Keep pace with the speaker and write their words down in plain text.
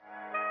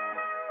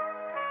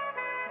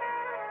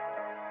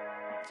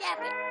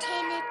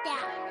Turn it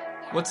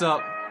down. What's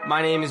up?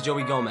 My name is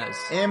Joey Gomez.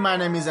 And my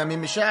name is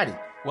Amin Mishadi.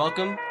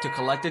 Welcome to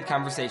Collected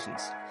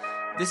Conversations.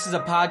 This is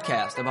a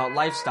podcast about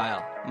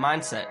lifestyle,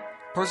 mindset,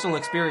 personal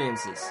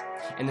experiences,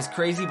 and this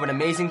crazy but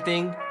amazing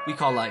thing we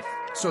call life.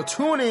 So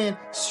tune in,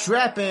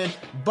 strap in,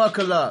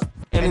 buckle up,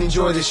 And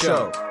enjoy the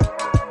show.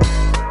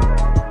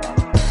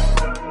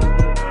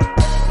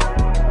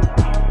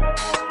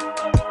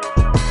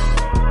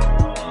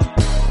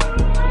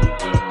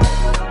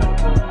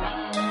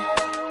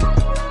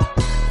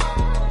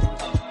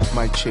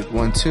 Mic check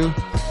 1, 2.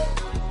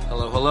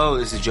 Hello,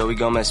 this is Joey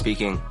Gomez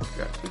speaking.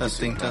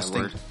 Testing.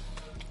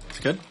 It's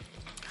good?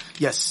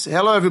 Yes.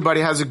 Hello, everybody.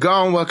 How's it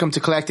going? Welcome to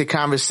Collected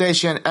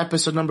Conversation,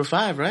 episode number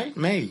 5, right?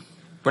 May.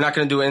 We're not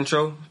going to do an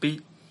intro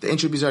beat? The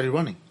intro beat's already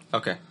running.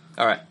 Okay,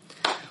 alright.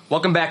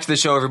 Welcome back to the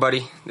show,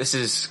 everybody. This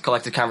is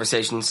Collected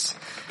Conversations.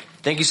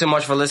 Thank you so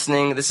much for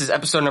listening. This is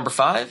episode number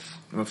 5.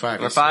 Number 5.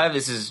 Number 5,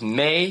 this is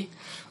May.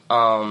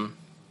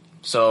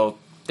 So,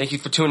 thank you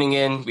for tuning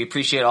in. We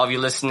appreciate all of you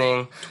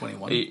listening.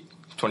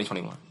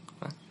 2021.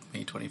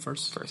 May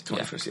 21st? First,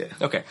 21st,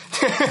 yeah. Okay.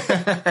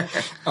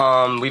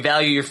 We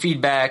value your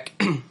feedback.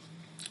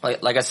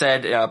 Like I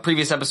said,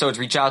 previous episodes,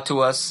 reach out to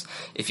us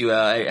if you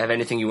have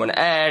anything you want to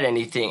add,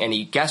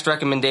 any guest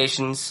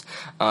recommendations,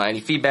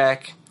 any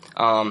feedback.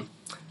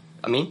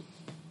 Amin?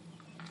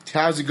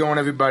 How's it going,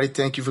 everybody?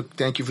 Thank you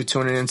for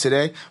tuning in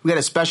today. We got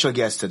a special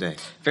guest today.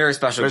 Very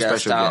special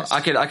guest. guest. I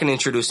can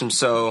introduce him.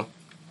 So,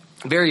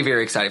 very,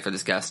 very excited for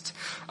this guest.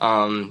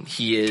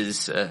 He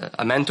is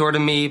a mentor to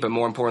me, but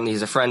more importantly,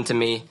 he's a friend to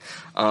me.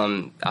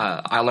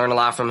 I learn a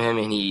lot from him,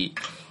 and he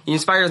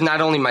inspires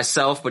not only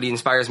myself, but he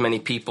inspires many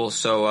people.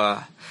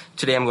 So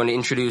today I'm going to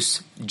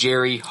introduce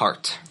Jerry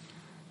Hart.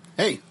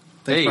 Hey,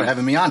 thanks for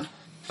having me on.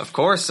 Of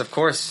course.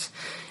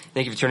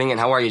 Thank you for tuning in.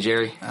 How are you,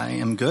 Jerry? I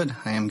am good.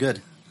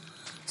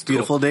 It's a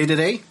beautiful day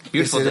today.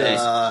 Beautiful day.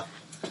 What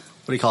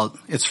do you call it?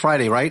 It's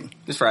Friday, right?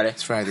 It's Friday.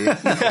 It's Friday.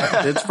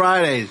 It's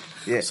Friday.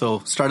 Yeah. So,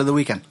 start of the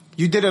weekend.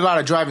 You did a lot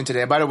of driving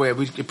today. By the way,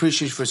 we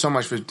appreciate you so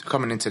much for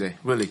coming in today.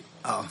 Really.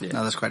 Oh, Yeah.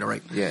 no, that's quite all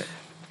right. Yeah.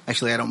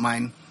 Actually, I don't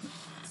mind.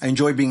 I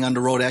enjoy being on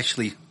the road,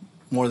 actually,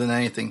 more than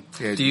anything.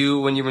 Yeah. Do you,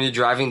 when you're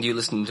driving, do you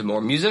listen to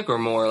more music or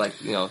more like,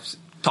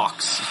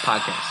 talks,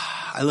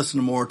 podcasts? I listen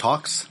to more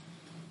talks.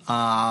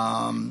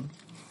 I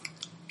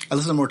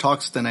listen to more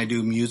talks than I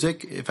do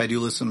music. If I do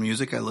listen to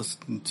music, I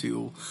listen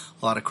to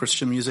a lot of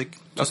Christian music.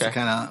 Just Okay. to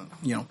kind of,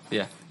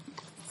 Yeah.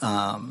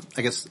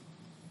 I guess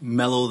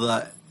mellow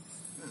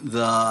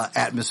the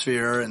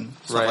atmosphere and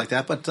stuff Right. like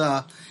that.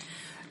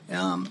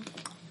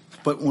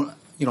 But when,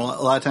 a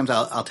lot of times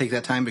I'll take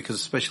that time because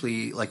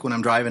especially like when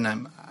I'm driving,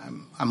 I'm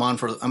on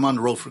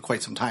the road for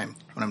quite some time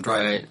when I'm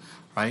driving,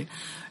 right?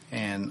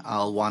 And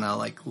I'll want to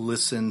like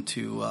listen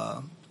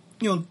to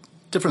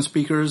different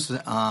speakers,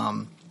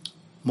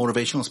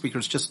 motivational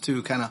speakers, just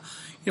to kind of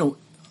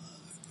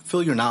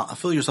fill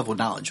yourself with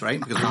knowledge, right?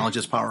 Because knowledge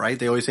is power, right?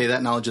 They always say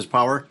that knowledge is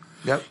power.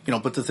 Yep.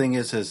 But the thing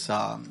is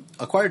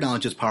acquired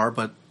knowledge is power,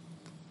 but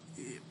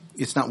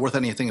it's not worth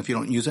anything if you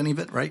don't use any of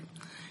it, right?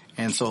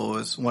 And so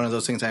it's one of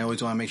those things I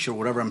always want to make sure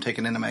whatever I'm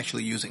taking in, I'm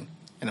actually using.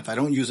 And if I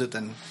don't use it,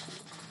 then,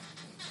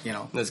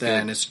 That's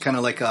then good. it's kind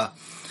of like a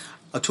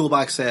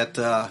toolbox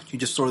that you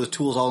just store the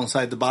tools all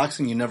inside the box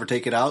and you never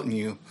take it out,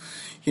 and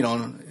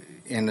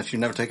and if you're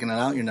never taking it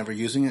out, you're never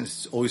using it.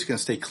 It's always going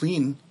to stay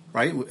clean,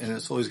 right? And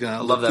it's always going to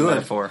I love that good.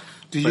 metaphor.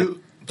 Do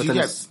you then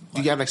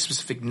have like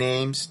specific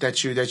names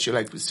that you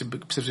like,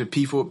 specific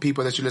people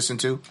that you listen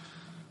to?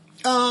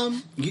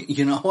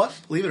 You know what?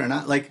 Believe it or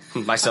not, like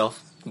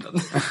Myself. No,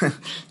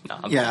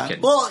 I'm yeah.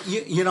 kidding. Well,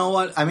 you know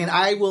what? I mean,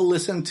 I will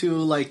listen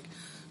to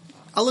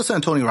I'll listen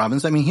to Tony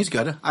Robbins. I mean, he's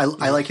good. I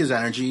like his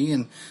energy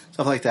and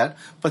stuff like that.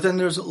 But then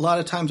there's a lot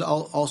of times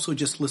I'll also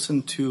just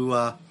listen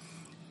to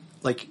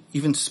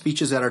even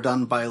speeches that are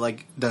done by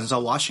like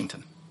Denzel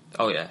Washington.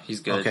 Oh yeah,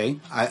 he's good. Okay,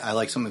 I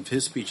like some of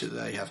his speeches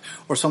that I have.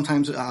 Or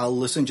sometimes I'll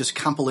listen just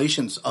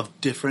compilations of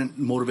different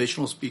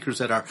motivational speakers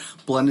that are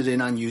blended in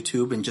on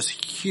YouTube and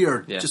just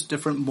hear just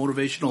different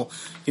motivational,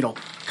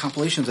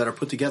 compilations that are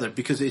put together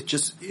because it's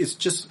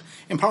just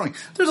empowering.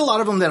 There's a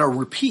lot of them that are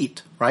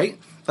repeat, right?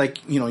 Like,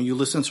 you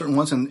listen to certain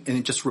ones and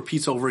it just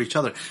repeats over each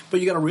other.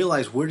 But you got to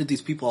realize, where did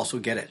these people also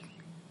get it,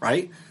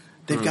 right?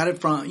 They've got it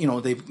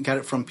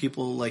from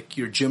people like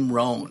your Jim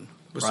Rohn,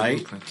 What's right?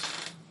 the blueprint?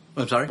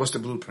 I'm sorry? What's the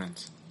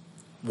blueprint?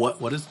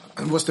 What is?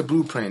 And what's the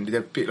blueprint?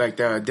 Like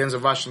the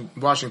Denzel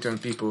Washington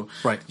people,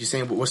 Right? You're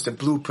saying, what's the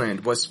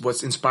blueprint?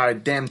 What's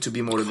inspired them to be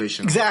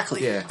motivational?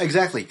 Exactly. Yeah.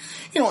 Exactly.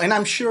 And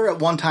I'm sure at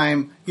one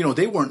time,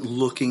 they weren't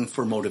looking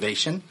for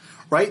motivation,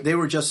 right? They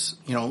were just,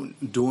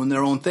 doing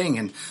their own thing,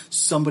 and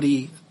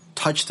somebody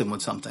touched them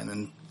with something,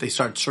 and they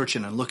started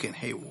searching and looking.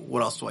 Hey,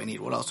 what else do I need?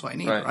 What else do I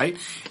need? Right?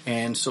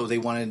 And so they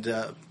wanted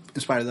to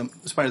inspire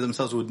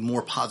themselves with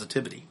more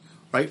positivity,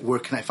 right? Where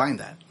can I find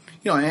that?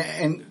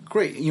 and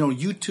great.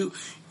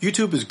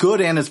 YouTube is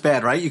good and it's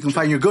bad, right? You can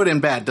find your good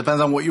and bad,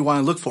 depends on what you want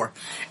to look for.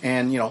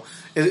 And,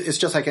 it's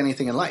just like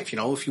anything in life.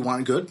 If you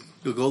want good,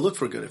 you'll go look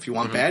for good. If you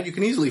want bad, you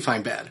can easily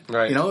find bad.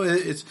 Right.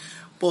 It's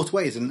both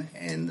ways.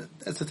 And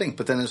that's the thing.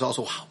 But then there's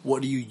also,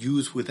 what do you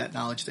use with that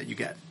knowledge that you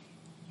get?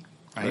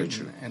 Right. Very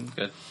true. And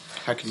Good.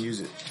 How can you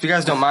use it? If you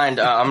guys don't mind,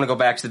 I'm going to go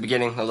back to the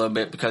beginning a little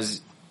bit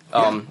because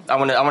I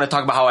want to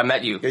talk about how I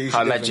met you. Yeah, how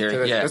I met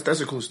Jerry.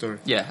 That's a cool story.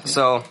 Yeah.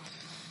 So,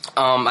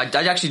 I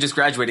actually just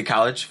graduated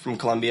college from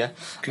Columbia,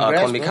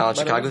 Columbia College,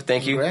 Chicago.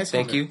 Thank you.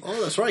 Thank you.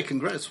 Oh, that's right.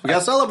 Congrats. We got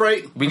to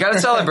celebrate. We got to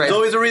celebrate. There's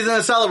always a reason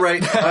to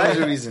celebrate. That's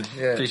the reason.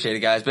 Yeah. Appreciate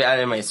it, guys. But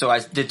anyway, so I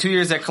did 2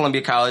 years at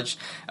Columbia College,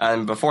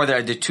 and before that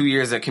I did 2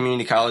 years at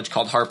community college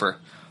called Harper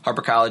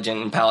College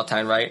in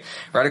Palatine, right?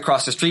 Right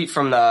across the street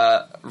from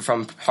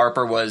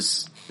Harper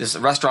was this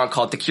restaurant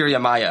called Taqueria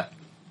Maya.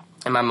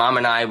 And my mom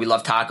and I, we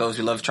love tacos.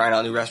 We love trying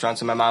out new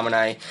restaurants. And my mom and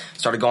I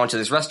started going to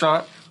this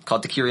restaurant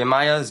called Taqueria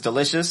Maya. It's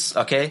delicious,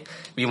 okay?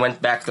 We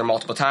went back there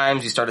multiple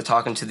times. We started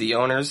talking to the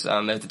owners.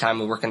 At the time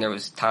we were working there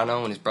was Tano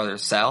and his brother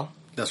Sal.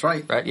 That's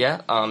right. Right,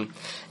 yeah.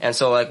 And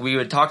so we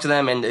would talk to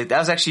them, and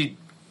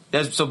that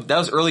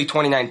was early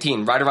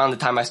 2019, right around the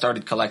time I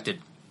started Collected.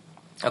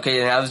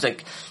 Okay, and I was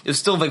like, it was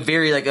still like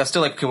very like, I was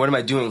still like, okay, what am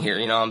I doing here?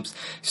 It was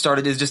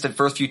just the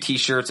first few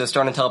t-shirts. I was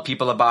starting to tell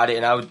people about it,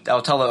 and I would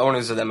tell the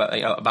owners of them,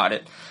 about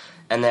it.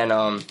 And then,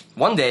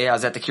 one day I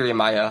was at the Taqueria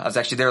Maya. I was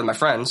actually there with my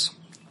friends.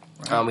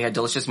 Right. We had a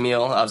delicious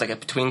meal. I was like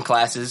between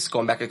classes,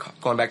 going back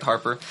to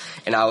Harper,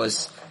 and I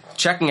was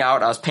checking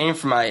out. I was paying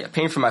for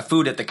my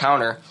food at the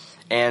counter,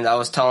 and I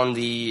was telling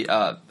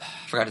I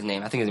forgot his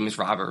name. I think his name is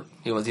Robert.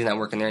 He's not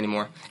working there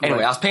anymore. Anyway,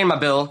 right. I was paying my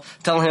bill,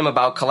 telling him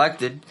about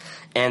Collected.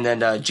 And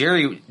then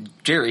Jerry,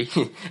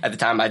 at the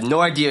time, I had no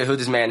idea who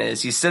this man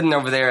is. He's sitting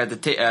over there at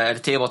the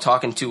table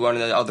talking to one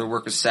of the other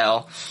workers,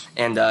 Sal.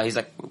 And he's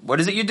like, "What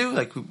is it you do?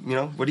 Like,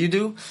 what do you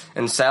do?"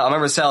 And Sal, I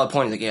remember Sal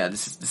pointing, like, "Yeah,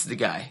 this is the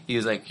guy." He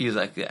was like,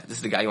 "Yeah, this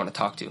is the guy you want to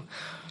talk to."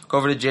 Go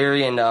over to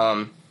Jerry,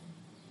 and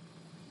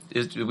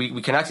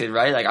we connected,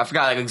 right? Like, I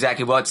forgot like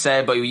exactly what it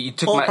said, but you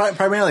took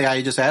primarily,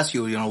 I just asked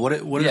you, what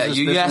is this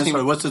business,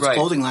 or what's this right.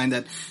 clothing line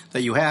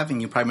that you have?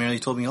 And you primarily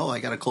told me, I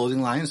got a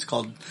clothing line. It's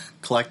called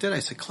Collected. I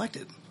said,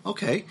 Collected.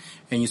 Okay.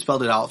 And you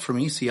spelled it out for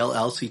me,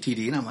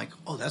 CLLCTD. And I'm like,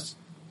 that's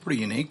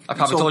pretty unique. I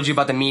probably told you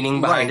about the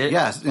meaning behind it.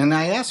 Yes. And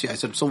I asked you, I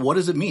said, so what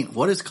does it mean?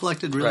 What does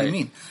Collected really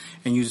mean?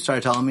 And you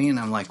started telling me, and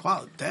I'm like,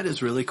 wow, that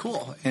is really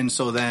cool. And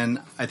so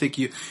then I think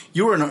you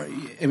were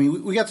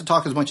we got to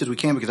talk as much as we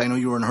can because I know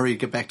you were in a hurry to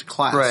get back to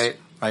class. Right.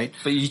 Right.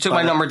 But you took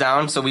my number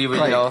down, so we would,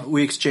 right.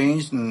 We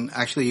exchanged and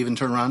actually even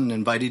turned around and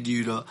invited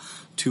you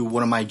to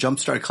one of my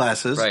Jumpstart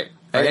classes. Right.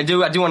 I do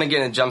want to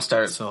get in a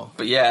Jumpstart. So.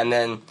 But yeah, and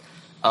then,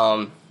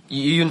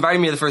 you invited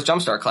me to the first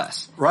Jumpstart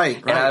class. Right.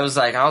 And I was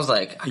like,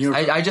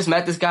 I just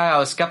met this guy. I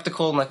was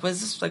skeptical. I'm like, what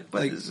is this?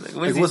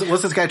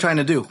 What's this guy trying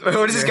to do?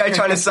 What is this guy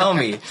trying to sell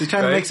me? Is he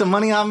trying to make some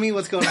money on me?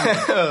 What's going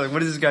on?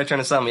 What is this guy trying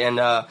to sell me? And,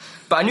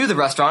 but I knew the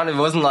restaurant. It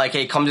wasn't like,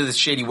 hey, come to this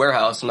shady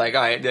warehouse. I'm like, all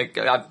right,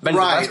 I've been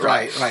to the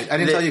restaurant. Right. I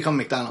didn't tell you to come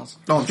to McDonald's.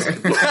 No, I'm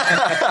joking.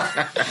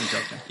 I'm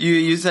joking.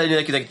 You said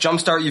like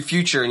jumpstart your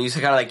future, and you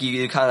kind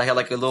of had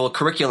like a little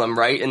curriculum,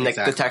 right? And like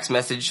the text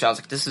message. I was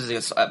like, this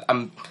is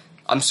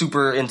I'm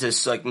super into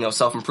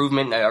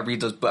self-improvement. I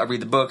read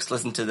the books,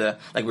 listen to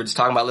we're just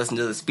talking about, listen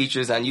to the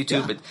speeches on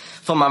YouTube, but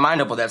fill my mind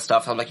up with that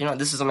stuff. I'm like,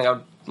 this is something I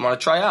would want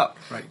to try out.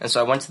 Right. And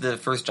so I went to the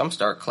first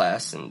Jumpstart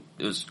class, and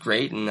it was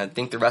great, and I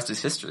think the rest is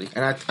history.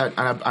 And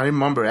I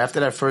remember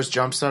after that first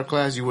Jumpstart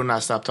class, you would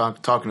not stop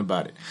talking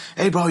about it.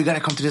 Hey, bro, you gotta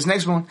come to this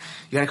next one.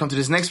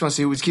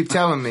 So you would keep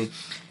telling me.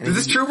 And is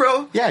this true,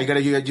 bro? Yeah,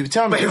 you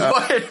tell me. Wait,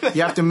 what?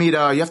 You have to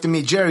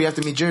meet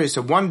Jerry.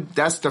 So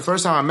that's the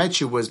first time I met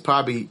you it was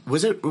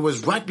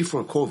right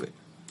before COVID.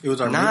 It was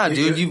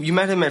dude, you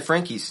met him at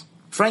Frankie's.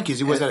 Frankie's.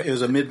 It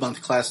was a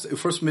mid-month class.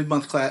 First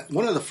mid-month class.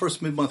 One of the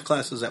first mid-month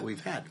classes that we've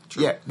had.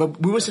 True. Yeah,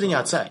 but we were sitting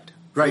outside.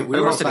 Right, we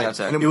were sitting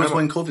outside. It was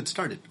when COVID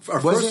started. Our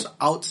first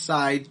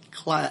outside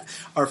class.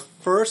 Our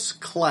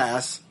first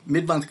class,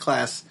 mid-month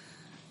class,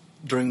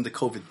 during the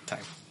COVID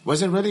time.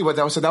 Was it really?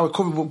 That was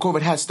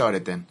COVID had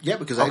started then. Yeah,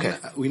 because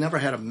we never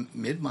had a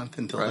mid-month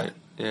until then.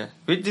 Yeah,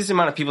 we had a decent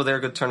amount of people there.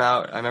 Good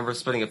turnout. I remember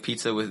splitting a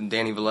pizza with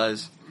Danny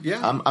Velez.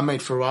 Yeah, I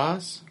made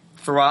Faraz.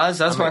 That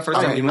was my first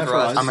time meeting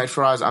Faraz. I met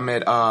Faraz. I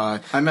met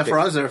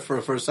Faraz there for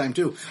the first time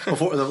too.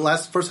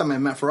 First time I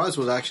met Faraz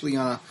was actually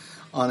on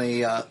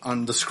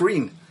the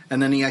screen,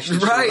 and then he actually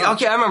right.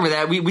 Okay, I remember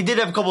that. We did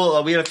have a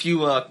couple. We had a few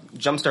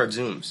Jumpstart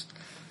Zooms.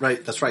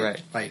 Right. That's right.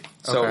 Right.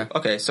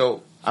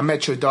 So I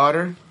met your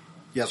daughter.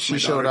 Yes, she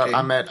showed up.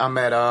 I met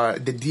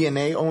the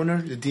DNA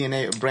owner, the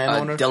DNA brand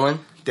owner, Dylan.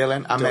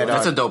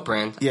 That's a dope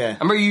brand. Yeah.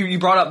 I remember you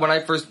brought up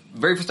very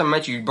first time I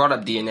met you brought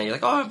up DNA. You're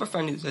like, I have a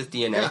friend who says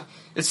DNA. Yeah.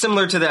 It's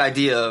similar to the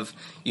idea of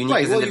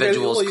unique as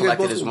individuals,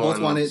 collected as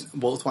one.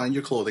 Both wanted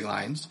your clothing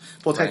lines.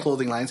 Both had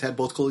clothing lines, had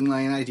both clothing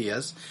line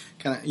ideas.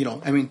 Kind of,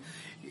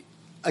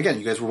 again,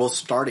 you guys were both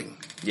starting.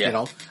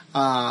 Yeah.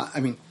 But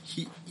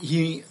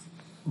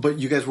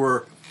you guys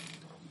were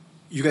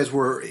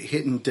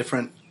hitting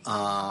different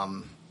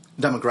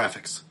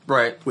demographics,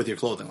 Right. with your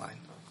clothing line.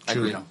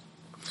 True. You know.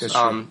 That's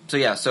true.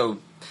 So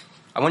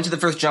I went to the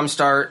first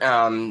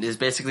Jumpstart. Is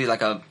basically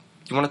like a.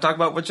 You want to talk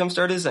about what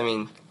Jumpstart is? I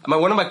mean,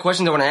 one of my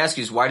questions I want to ask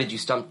you is why did you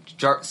start?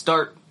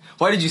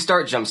 Why did you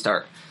start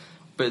Jumpstart?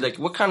 But like,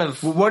 what kind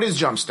of? What is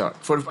Jumpstart?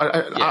 For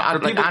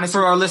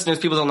our listeners,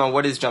 people don't know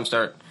what is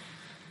Jumpstart.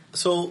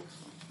 So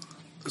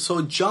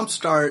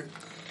Jumpstart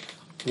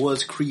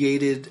was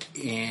created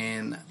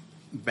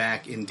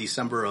back in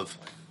December of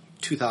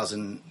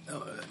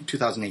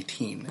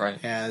 2018,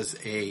 right, as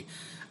a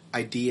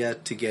idea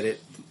to get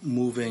it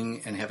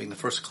moving and having the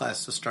first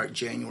class to start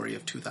January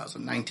of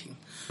 2019.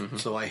 Mm-hmm.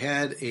 So I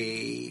had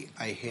a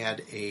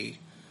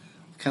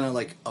kind of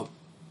like a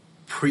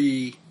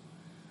preemptive,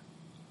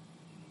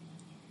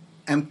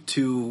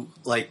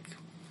 like,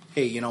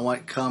 hey, you know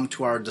what? Come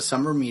to our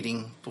December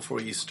meeting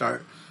before you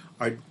start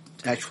our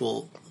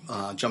actual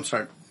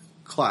Jumpstart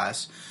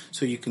class,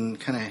 so you can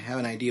kind of have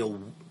an idea,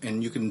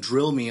 and you can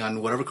drill me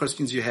on whatever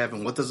questions you have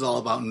and what this is all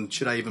about, and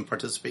should I even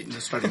participate in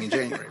this starting in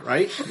January,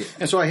 right? Yeah.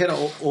 And so I had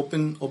an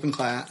open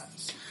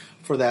class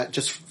for that,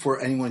 just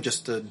for anyone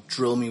just to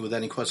drill me with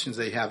any questions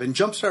they have. And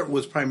Jumpstart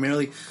was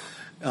primarily,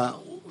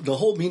 the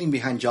whole meaning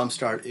behind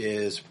Jumpstart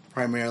is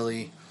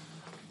primarily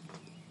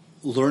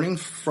learning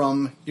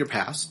from your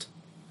past,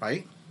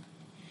 right?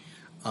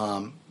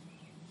 And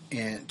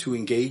to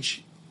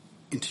engage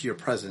into your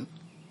present,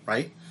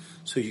 right?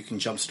 So you can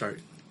jumpstart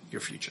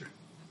your future.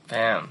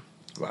 Damn.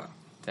 Wow.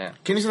 Damn.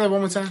 Can you say that one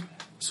more time?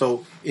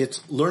 So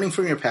it's learning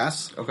from your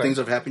past, things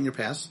that have happened in your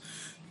past,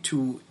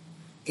 to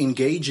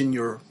engage in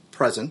your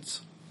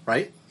present,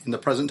 right? In the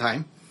present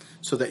time,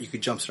 so that you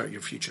could jumpstart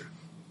your future.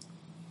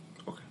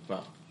 Okay.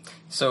 Wow.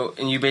 So,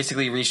 and you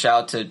basically reach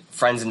out to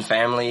friends and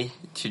family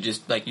to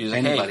just like use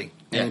anybody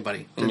in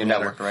your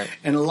network, right?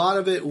 And a lot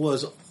of it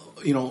was,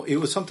 it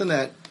was something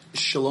that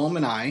Shalom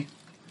and I,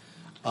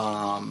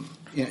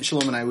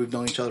 we've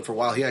known each other for a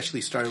while. He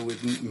actually started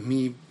with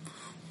me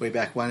way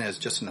back when as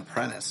just an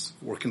apprentice,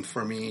 working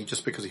for me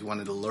just because he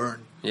wanted to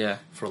learn. Yeah.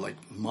 For like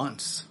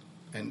months,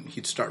 and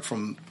he'd start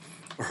from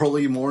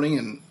early morning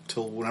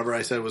until whenever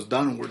I said it was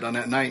done. We're done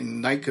at night,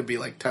 and night could be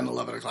like 10,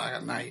 11 o'clock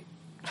at night.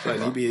 But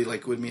he'd be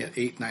like with me at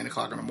 8, 9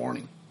 o'clock in the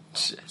morning.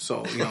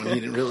 So, he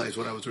didn't realize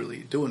what I was really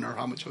doing or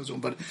how much I was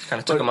doing. But kind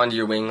of took him under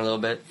your wing a little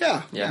bit.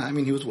 Yeah. I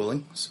mean, he was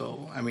willing.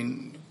 So,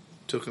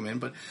 took him in.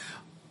 But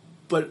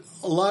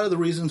a lot of the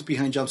reasons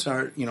behind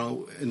Jumpstart,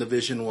 in the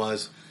vision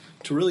was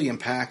to really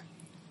impact,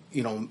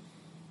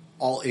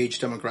 all age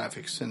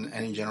demographics in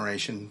any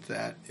generation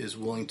that is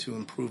willing to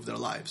improve their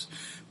lives.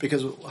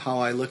 Because how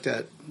I looked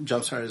at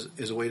Jumpstart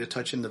is a way to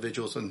touch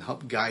individuals and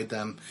help guide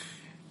them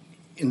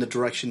in the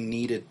direction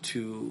needed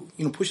to,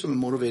 push them and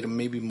motivate them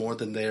maybe more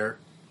than they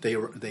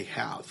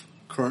have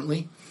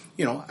currently.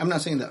 I'm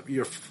not saying that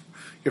your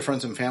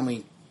friends and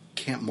family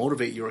can't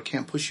motivate you or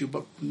can't push you,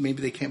 but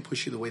maybe they can't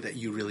push you the way that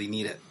you really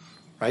need it,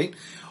 right?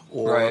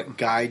 Or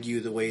guide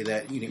you the way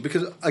that you need.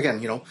 Because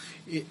again,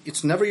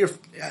 it's never your.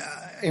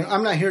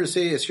 I'm not here to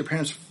say it's your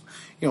parents.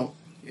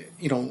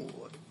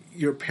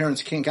 Your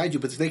parents can't guide you,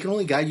 but they can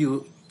only guide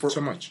you for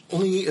so much,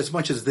 only as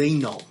much as they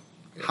know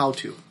how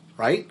to,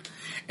 right?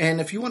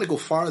 And if you want to go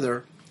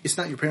farther, it's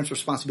not your parents'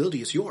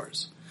 responsibility; it's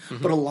yours.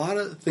 Mm-hmm. But a lot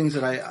of things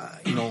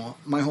that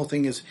my whole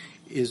thing is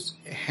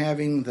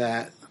having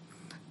that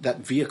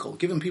vehicle,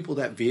 giving people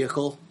that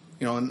vehicle,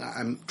 and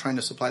I'm trying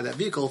to supply that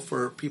vehicle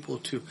for people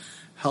to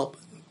help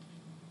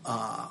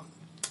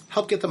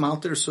get them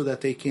out there so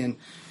that they can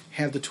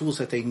have the tools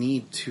that they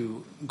need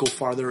to go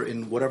farther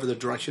in whatever the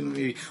direction,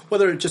 maybe,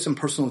 whether it's just in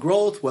personal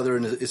growth, whether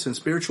it's in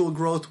spiritual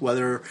growth,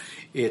 whether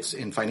it's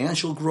in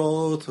financial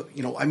growth,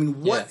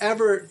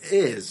 whatever it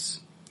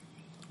is.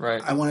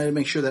 Right. I wanted to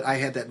make sure that I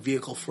had that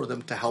vehicle for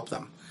them to help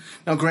them.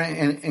 Now,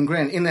 Grant,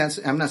 in that,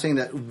 I'm not saying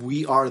that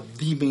we are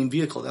the main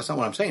vehicle. That's not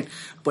what I'm saying.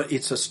 But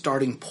it's a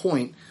starting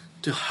point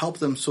to help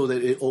them so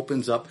that it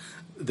opens up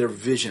their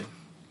vision,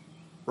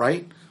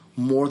 right?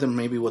 More than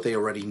maybe what they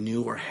already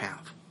knew or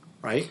have,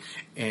 right?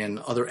 And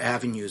other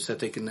avenues that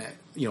they can,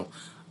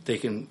 they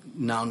can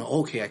now know,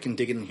 okay, I can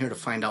dig in here to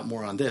find out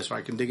more on this, or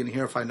I can dig in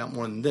here to find out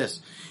more than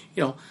this.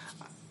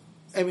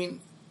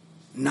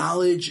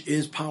 Knowledge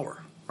is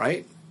power,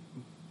 right?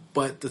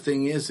 But the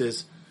thing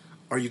is,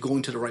 are you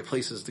going to the right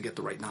places to get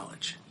the right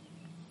knowledge?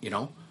 Is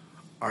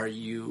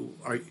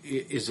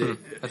it?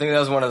 I think that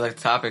was one of the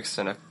topics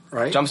in a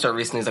Jumpstart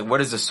recently. Is like, what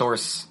is the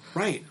source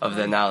of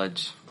the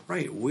knowledge?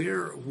 Right. What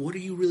are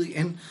you really,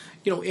 and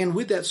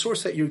with that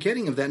source that you're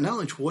getting of that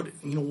knowledge, what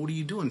are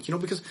you doing?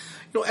 Because,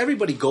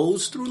 everybody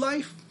goes through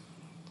life,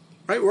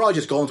 right? We're all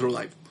just going through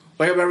life.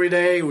 Wake up every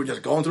day, we're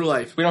just going through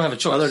life. We don't have a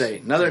choice.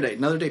 Another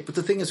day. But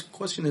the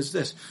question is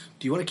this: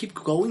 do you want to keep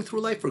going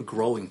through life or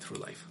growing through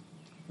life?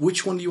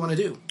 Which one do you want to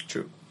do?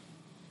 True.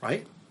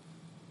 Right?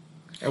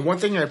 And one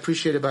thing I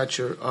appreciate about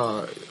your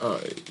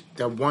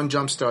that one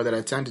Jumpstart that I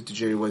attended to,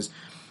 Jerry, was,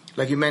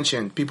 like you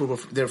mentioned,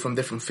 they're from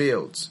different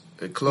fields.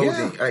 clothing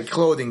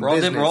We're all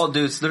business. different. We're all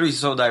dudes. It's literally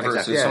so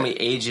diverse. Exactly, There's so yeah. many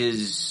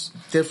ages.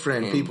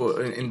 Different people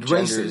and genders.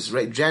 races,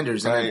 right?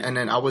 Genders, Right. and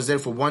then I was there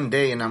for one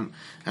day, and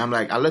I'm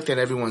like, I looked at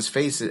everyone's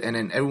faces, and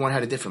then everyone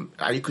had a different.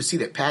 You could see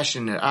that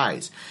passion in their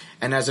eyes.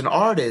 And as an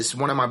artist,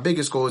 one of my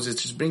biggest goals is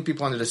to bring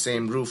people under the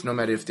same roof, no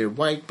matter if they're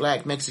white,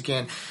 black,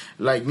 Mexican,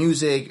 like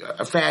music,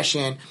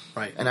 fashion.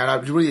 Right. And I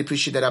really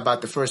appreciate that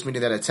about the first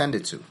meeting that I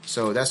attended to.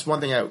 So that's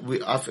one thing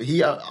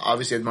he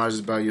obviously admires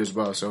about you as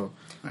well. So,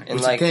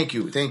 And thank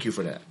you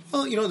for that.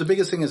 Well, the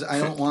biggest thing is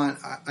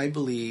I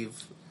believe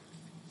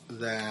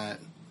that,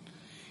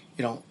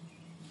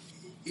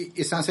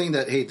 it's not saying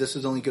that, hey, this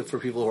is only good for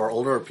people who are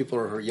older or people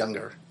who are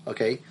younger,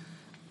 okay?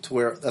 To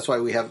where, that's why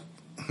we have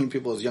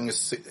people as young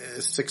as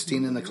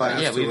 16 in the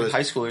class. Yeah, we have high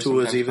schoolers. To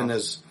as even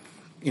as,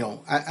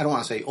 I don't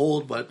want to say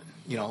old, but,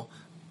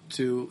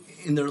 to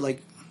in their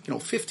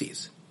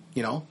 50s,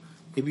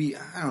 Maybe,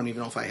 I don't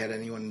even know if I had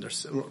anyone in their,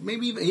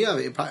 maybe even,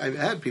 I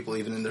had people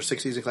even in their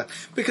 60s in class.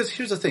 Because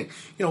here's the thing,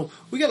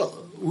 we got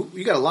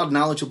a lot of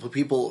knowledgeable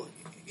people,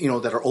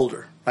 that are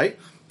older, right?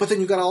 But then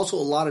you got also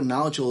a lot of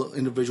knowledgeable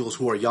individuals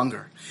who are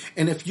younger.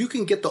 And if you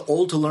can get the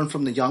old to learn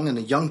from the young and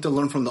the young to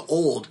learn from the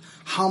old,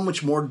 how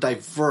much more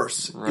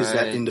diverse is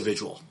that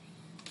individual?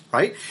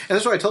 Right? And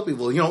that's why I tell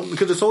people,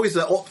 because it's always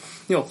the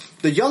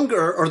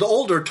younger or the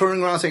older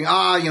turning around saying,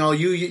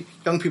 you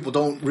young people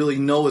don't really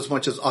know as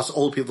much as us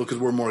old people because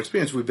we're more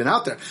experienced. We've been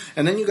out there.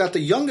 And then you got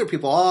the younger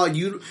people,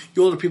 you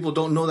older people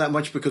don't know that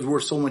much because we're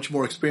so much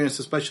more experienced,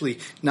 especially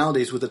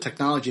nowadays with the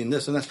technology and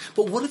this and that.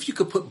 But what if you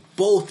could put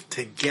both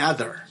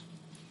together?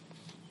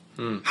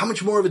 How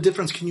much more of a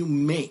difference can you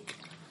make?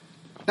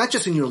 Not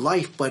just in your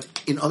life, but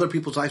in other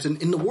people's lives and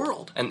in the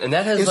world. And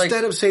that has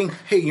instead of saying,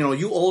 hey,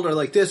 you old are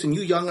like this and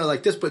you young are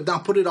like this, but now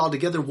put it all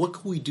together, what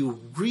can we do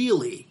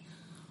really?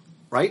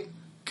 Right?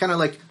 Kind of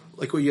like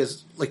what you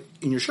guys, like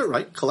in your shirt,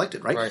 right?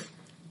 Collected, right? Right.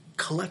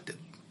 Collected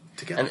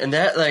together. And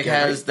that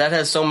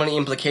has so many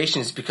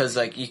implications because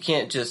you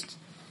can't just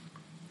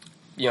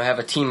have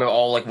a team of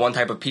all one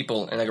type of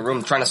people in a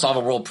room trying to solve a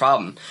world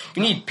problem.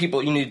 You need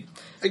people. You need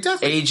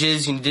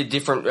ages. You need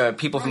different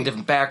people from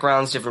different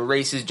backgrounds, different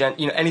races,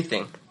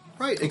 anything.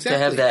 Right. Exactly. To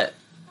have that.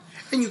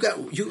 And you got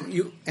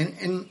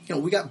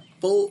we got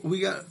both. We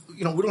got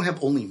we don't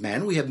have only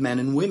men. We have men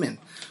and women,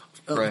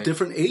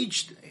 different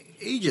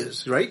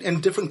ages, right,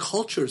 and different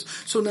cultures.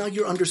 So now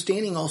you're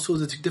understanding also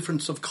the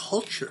difference of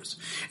cultures.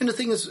 And the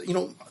thing is,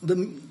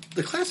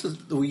 the classes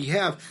that we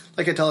have,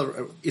 like I tell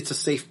her, it's a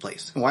safe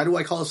place. And why do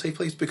I call it a safe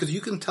place? Because you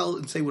can tell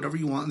and say whatever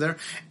you want there,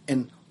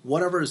 and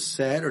whatever is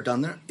said or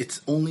done there, it's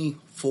only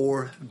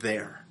for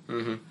there.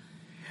 Mm-hmm.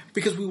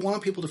 Because we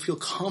want people to feel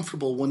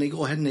comfortable when they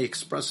go ahead and they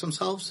express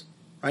themselves,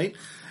 right?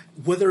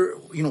 Whether,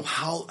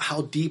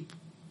 how deep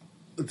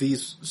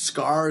these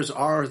scars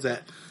are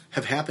that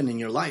have happened in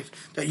your life,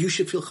 that you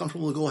should feel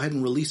comfortable to go ahead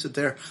and release it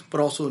there,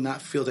 but also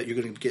not feel that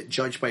you're going to get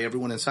judged by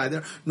everyone inside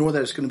there, nor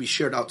that it's going to be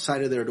shared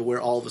outside of there to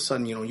where all of a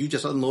sudden, you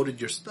just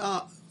unloaded your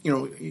stuff,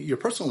 your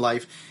personal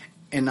life,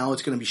 and now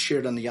it's going to be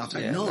shared on the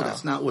outside. No,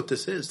 that's not what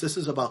this is. This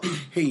is about,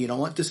 hey, you know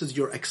what? This is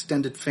your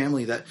extended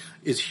family that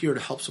is here to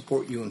help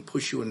support you and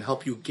push you and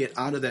help you get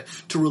out of that,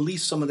 to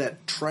release some of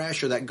that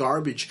trash or that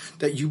garbage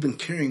that you've been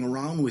carrying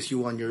around with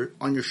you on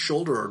your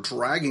shoulder or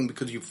dragging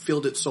because you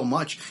filled it so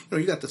much.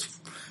 You got this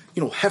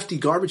hefty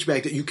garbage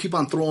bag that you keep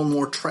on throwing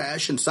more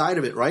trash inside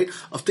of it, right?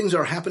 Of things that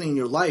are happening in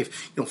your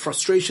life,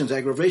 frustrations,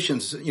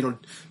 aggravations,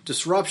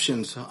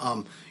 disruptions,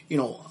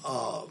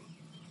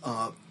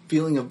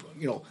 feeling of,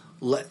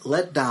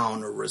 let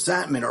down or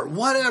resentment or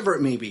whatever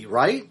it may be,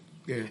 right?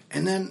 Yeah.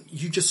 And then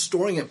you're just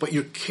storing it, but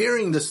you're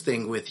carrying this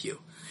thing with you.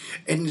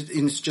 And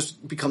it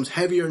just becomes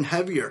heavier and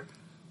heavier,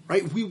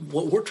 right?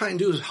 What we're trying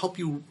to do is help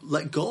you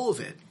let go of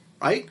it,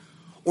 right?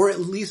 Or at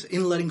least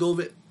in letting go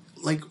of it,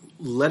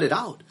 let it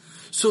out.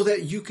 So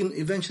that you can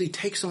eventually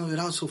take some of it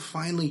out, so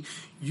finally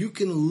you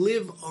can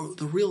live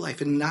the real life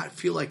and not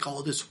feel like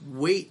all this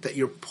weight that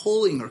you're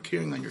pulling or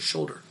carrying on your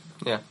shoulder.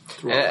 Yeah,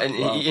 and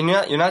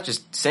you're not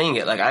just saying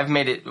it. I've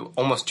made it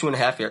almost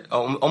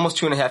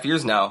 2.5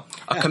 years now.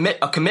 A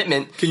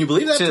commitment. Can you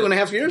believe that?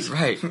 2.5 years?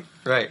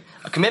 Right.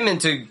 A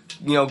commitment to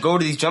go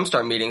to these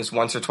Jumpstart meetings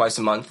once or twice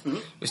a month. Mm-hmm.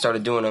 We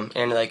started doing them,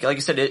 and like you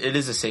said, it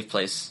is a safe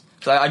place.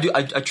 So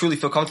I truly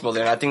feel comfortable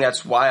there, and I think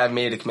that's why I've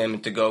made a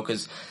commitment to go,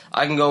 because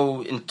I can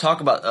go and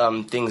talk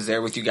about things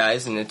there with you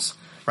guys, and it's.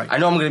 Right. I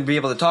know I'm going to be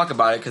able to talk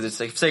about it because it's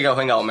like, say I go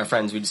hang out with my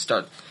friends, we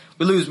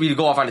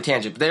go off on a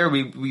tangent. But there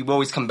we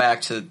always come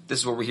back to this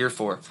is what we're here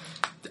for.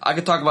 I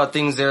could talk about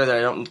things there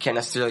that I can't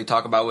necessarily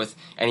talk about with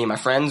any of my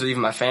friends or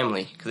even my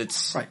family, because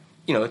it's right.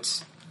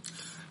 It's.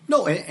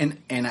 No, and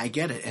I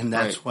get it, and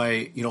that's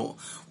why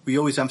we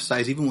always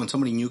emphasize, even when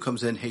somebody new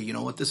comes in, hey, you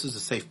know what, this is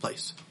a safe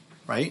place,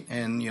 right?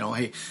 And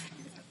hey,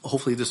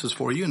 hopefully this is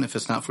for you, and if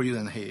it's not for you,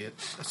 then hey,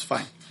 that's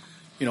fine.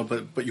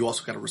 But you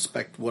also got to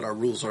respect what our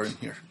rules are in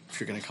here if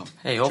you're going to come.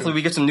 Hey, hopefully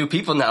we get some new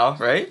people now,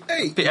 right?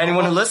 Hey,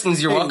 anyone who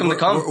listens, you're welcome to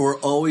come. We're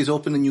always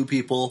open to new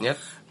people. Yep.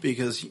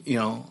 Because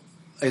like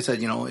I said,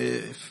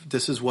 if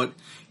this is what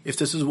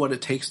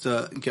it takes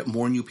to get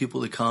more new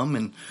people to come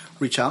and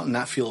reach out and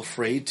not feel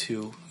afraid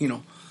to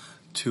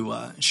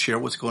share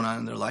what's going on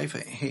in their life.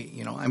 Hey,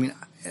 I mean,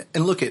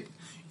 and look at,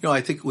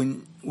 I think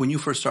when you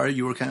first started,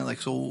 you were kind of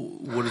like, so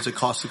what does it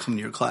cost to come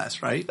to your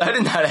class, right? I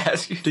did not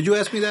ask you. Did you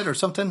ask me that or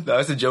something? No,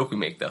 it's a joke we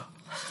make, though.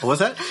 What was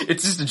that?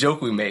 It's just a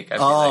joke we make.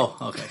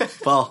 Okay.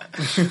 Well,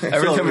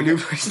 every time a new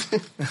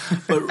person.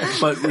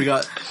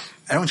 but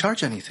I don't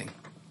charge anything.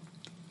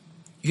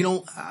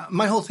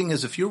 My whole thing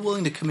is if you're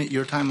willing to commit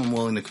your time, I'm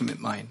willing to commit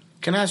mine.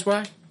 Can I ask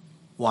why?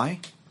 Why?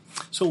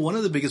 So one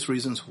of the biggest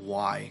reasons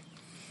why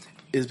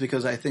is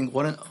because I think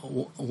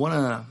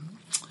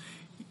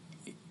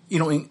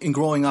in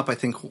growing up, I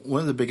think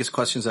one of the biggest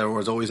questions that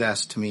was always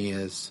asked to me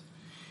is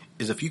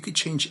if you could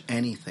change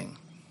anything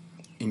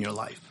in your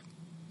life.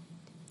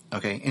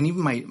 Okay. And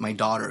even my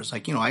daughters,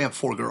 like, I have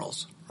 4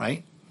 girls,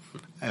 right?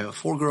 I have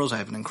 4 girls. I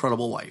have an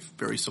incredible wife,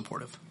 very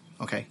supportive.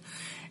 Okay.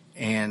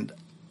 And,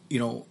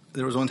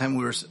 there was one time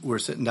we were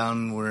sitting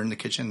down, we were in the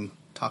kitchen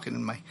talking,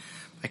 and my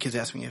kids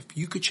asked me, if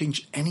you could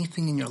change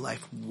anything in your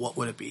life, what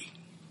would it be?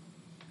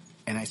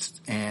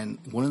 And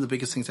one of the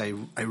biggest things I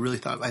really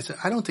thought of, I said,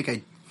 I don't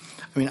think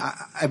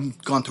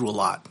I've gone through a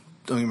lot.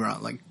 Don't get me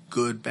wrong, like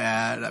good,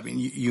 bad. I mean,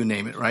 you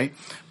name it, right?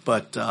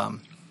 But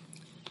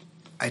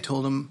I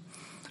told them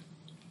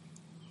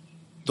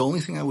the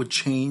only thing I would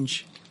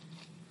change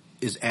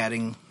is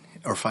adding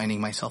or finding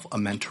myself a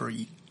mentor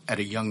at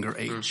a younger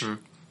age.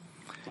 Mm-hmm.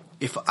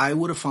 If I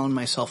would have found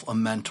myself a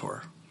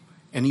mentor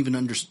and even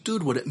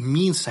understood what it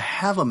means to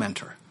have a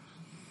mentor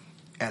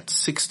at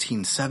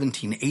 16,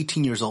 17,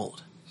 18 years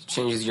old,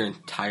 changes your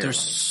entire life. There's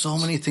so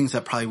many things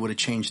that probably would have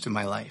changed in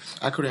my life.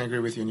 I couldn't agree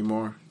with you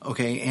anymore.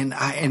 Okay, and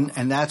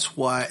that's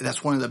why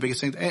that's one of the biggest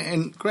things.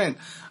 And Grant,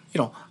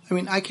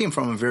 I came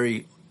from a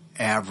very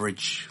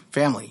average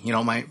family.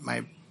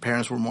 My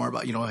parents were more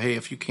about, hey,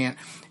 if you can't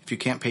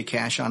pay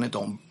cash on it,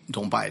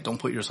 don't buy it. Don't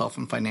put yourself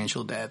in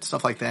financial debt,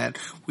 stuff like that.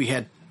 We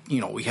had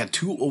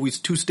always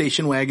two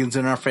station wagons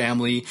in our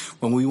family.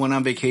 When we went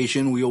on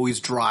vacation, we always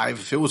drive.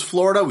 If it was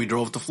Florida, we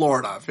drove to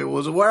Florida. If it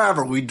was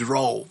wherever, we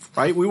drove,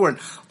 right? We weren't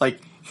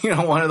like,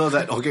 one of those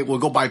that, okay, we'll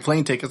go buy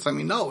plane tickets. I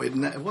mean, no,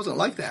 it wasn't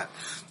like that,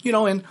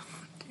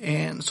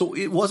 and so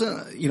it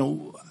wasn't,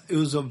 it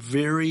was a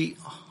very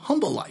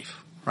humble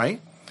life,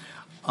 right?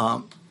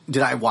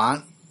 Did I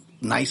want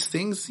nice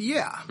things?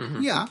 Yeah.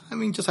 Mm-hmm. Yeah. I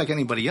mean, just like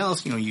anybody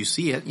else, you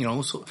see it,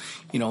 so,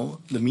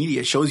 the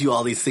media shows you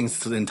all these things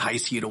to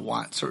entice you to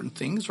want certain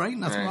things, right?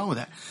 Nothing wrong with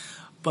that.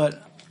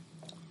 But,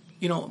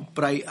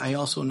 but I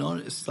also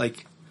noticed,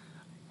 like,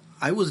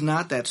 I was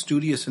not that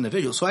studious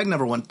individual. So I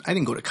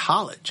didn't go to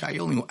college.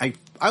 I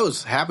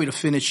was happy to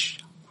finish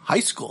high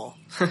school.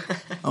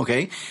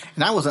 Okay.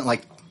 And I wasn't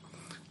like,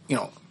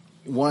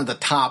 one of the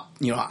top,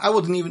 I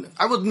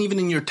wasn't even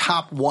in your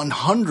top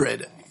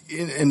 100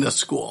 in the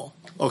school.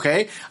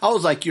 Okay, I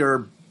was like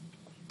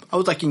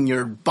in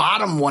your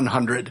bottom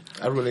 100.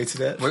 I relate to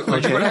that. Where'd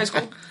you go to high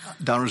school?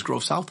 Downers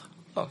Grove South.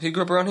 Oh, you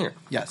grew up around here?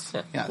 Yes.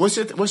 Yeah. Yes. What's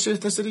your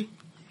ethnicity?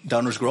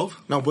 Downers Grove.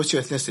 No, what's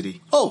your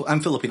ethnicity? Oh, I'm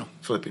Filipino.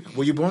 Filipino.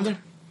 Were you born there?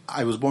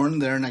 I was born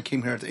there, and I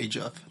came here at the age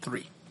of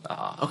 3.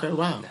 Okay.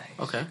 Wow. Nice.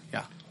 Okay.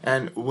 Yeah.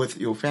 And with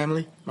your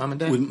family, mom and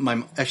dad?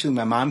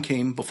 My mom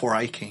came before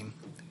I came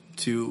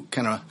to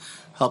kind of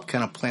help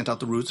plant out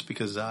the roots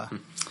because.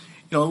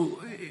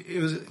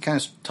 It was kind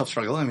of tough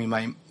struggle. I mean,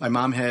 my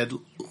mom had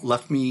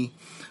left me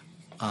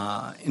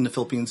in the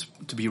Philippines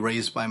to be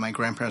raised by my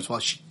grandparents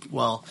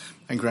while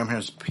my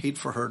grandparents paid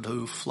for her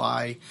to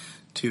fly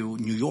to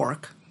New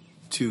York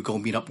to go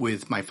meet up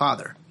with my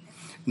father.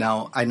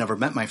 Now, I never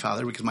met my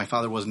father because my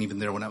father wasn't even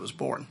there when I was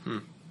born.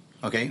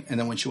 Okay? And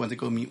then when she went to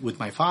go meet with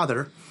my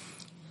father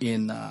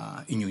in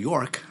New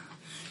York,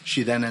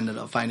 she then ended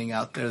up finding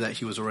out there that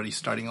he was already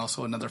starting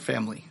also another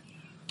family.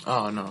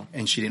 Oh, no.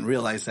 And she didn't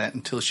realize that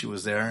until she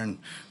was there and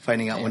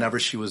finding out when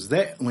she was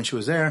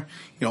there,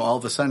 all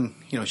of a sudden,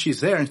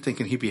 she's there and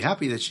thinking he'd be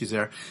happy that she's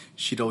there.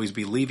 She'd always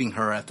be leaving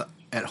her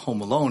at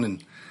home alone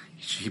and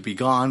she'd be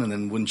gone and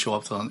then wouldn't show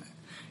up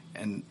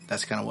and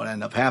that's kind of what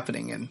ended up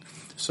happening. And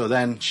so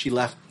then she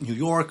left New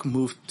York,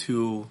 moved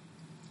to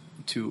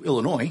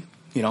Illinois,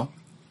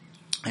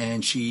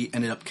 and she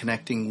ended up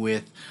connecting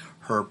with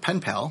her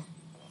pen pal.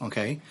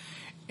 Okay.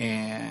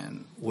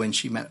 And when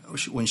she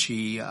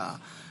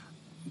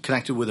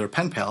connected with her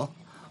pen pal,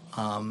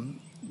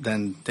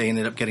 then they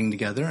ended up getting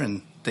together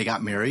and they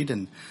got married,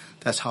 and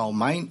that's how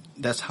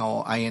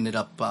I ended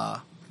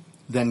up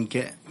then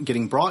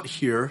getting brought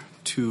here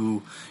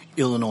to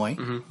Illinois.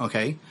 Mm-hmm.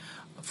 Okay,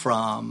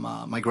 from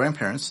my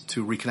grandparents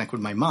to reconnect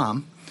with my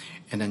mom,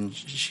 and then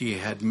she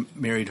had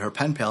married her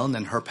pen pal, and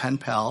then her pen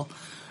pal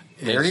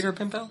married her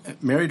pen pal.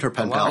 Married her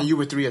pen pal. And you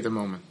were 3 at the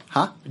moment,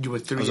 huh? You were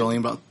 3. I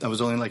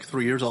was only like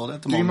 3 years old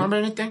at the moment. Do you remember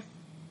anything?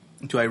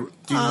 Do you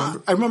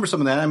remember? I remember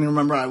some of that. I mean,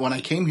 when I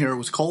came here, it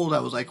was cold. I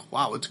was like,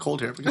 wow, it's cold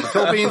here. Because the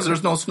Philippines,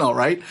 there's no snow,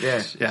 right?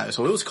 Yeah. Yeah,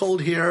 so it was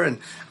cold here. And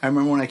I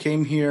remember when I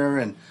came here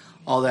and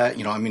all that,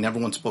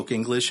 everyone spoke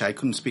English. I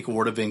couldn't speak a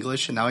word of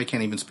English. And now I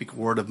can't even speak a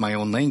word of my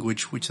own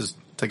language, which is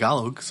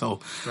Tagalog. So,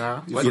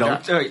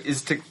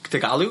 is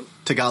Tagalog?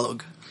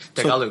 Tagalog.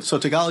 Tagalog. So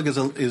Tagalog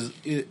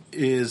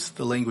is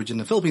the language in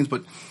the Philippines,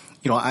 but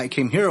I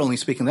came here only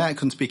speaking that. I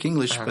couldn't speak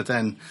English, but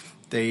then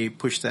they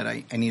pushed that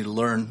I needed to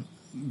learn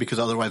because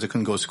otherwise I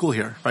couldn't go to school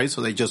here, right?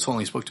 So they just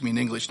only spoke to me in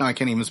English. Now I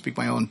can't even speak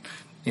my own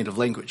native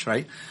language,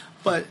 right?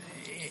 But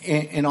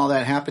in all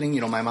that happening,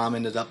 my mom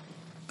ended up,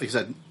 like I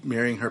said,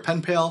 marrying her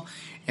pen pal,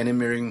 and in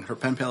marrying her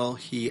pen pal,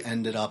 he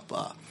ended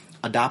up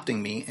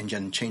adopting me and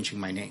then changing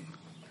my name.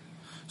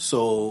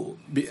 So,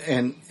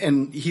 and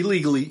he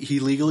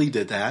legally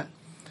did that,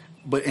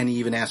 and he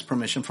even asked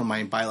permission from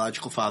my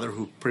biological father,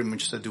 who pretty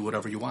much said, "Do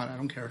whatever you want. I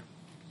don't care.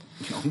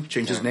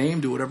 Change his name,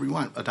 do whatever you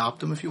want.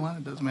 Adopt him if you want.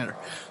 It doesn't matter."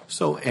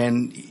 So,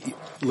 and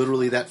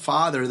literally that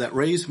father that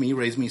raised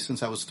me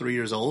since I was 3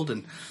 years old,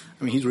 and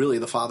I mean, he's really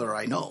the father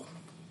I know.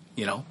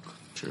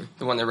 True.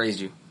 The one that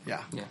raised you.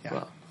 Yeah.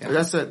 Wow. Yeah.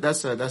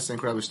 That's an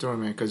incredible story,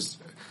 man. Because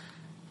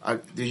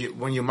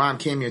when your mom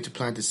came here to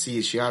plant the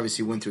seed, she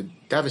obviously went through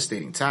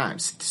devastating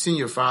times. Seeing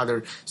your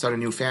father start a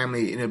new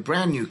family in a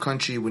brand new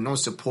country with no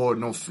support,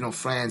 no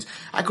friends,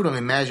 I couldn't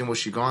imagine what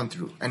she'd gone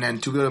through. And then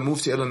to go to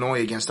move to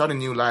Illinois again, start a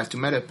new life, to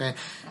meet a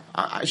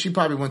she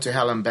probably went to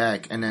hell and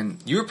back. And then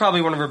you were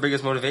probably one of her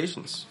biggest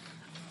motivations,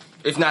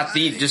 if not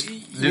the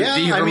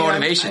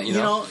motivation.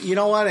 You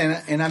know what?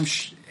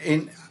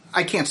 And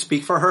I can't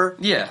speak for her.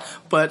 Yeah,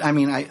 but I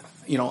mean,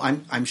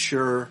 I'm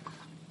sure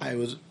I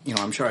was.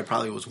 I'm sure I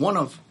probably was one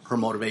of her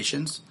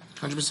motivations.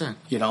 100%.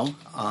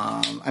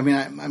 I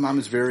mean, my mom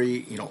is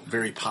very,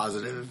 very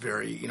positive.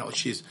 Very,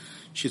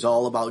 she's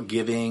all about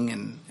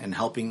giving and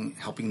helping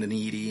the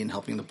needy and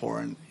helping the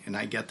poor. And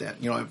I get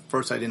that. At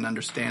first I didn't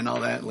understand all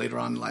that. Later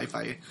on in life,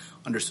 I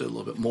understood a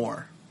little bit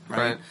more.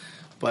 Right.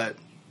 But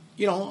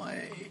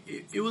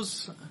it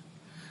was.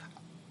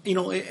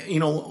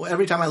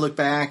 Every time I look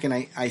back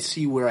and I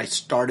see where I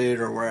started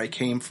or where I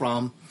came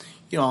from,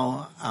 it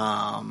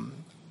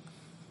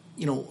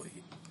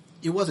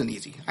wasn't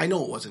easy. I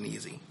know it wasn't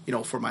easy,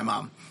 for my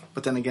mom.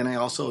 But then again, I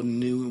also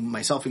knew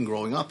myself in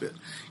growing up.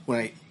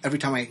 Every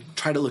time I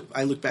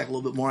look back a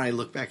little bit more. I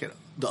look back at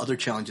the other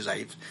challenges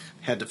I've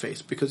had to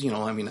face because,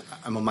 I'm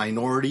a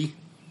minority,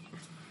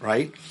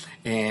 right?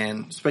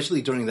 And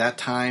especially during that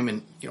time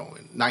in,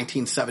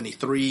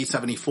 1973,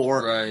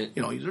 74, right.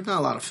 There's not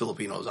a lot of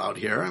Filipinos out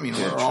here. I mean,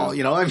 we're all,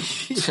 I'd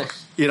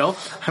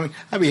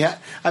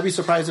be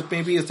surprised if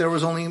there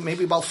was only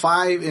maybe about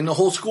 5 in the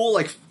whole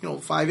school,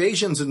 5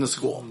 Asians in the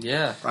school.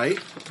 Yeah. Right?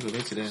 I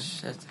relate to that.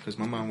 Because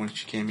my mom, when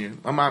she came here,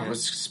 my mom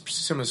was a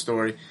similar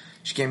story.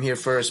 She came here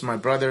first, my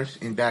brother,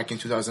 back in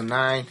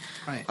 2009.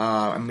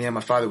 Right. Me and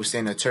my father were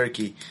staying in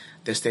Turkey.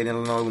 They stayed in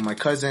Illinois with my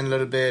cousin a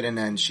little bit, and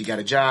then she got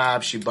a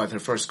job. She bought her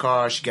first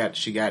car. She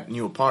got a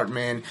new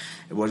apartment.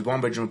 It was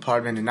 1-bedroom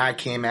apartment, and I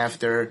came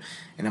after,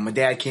 and then my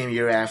dad came a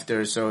year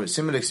after. So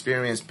similar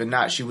experience,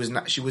 but she was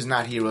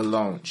not here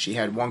alone. She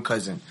had one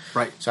cousin.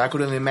 Right. So I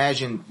couldn't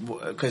imagine,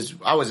 because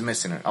I was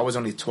missing her. I was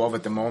only 12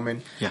 at the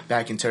moment. Yeah.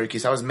 Back in Turkey,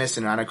 so I was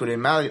missing her, and I couldn't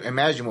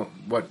imagine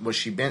what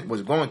she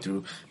was going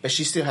through. But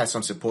she still had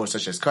some support,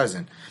 such as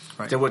cousin.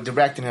 Right. They were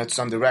directing her to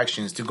some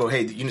directions to go,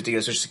 hey, you need to get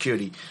a Social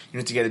Security. You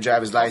need to get a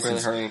driver's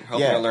license. Helping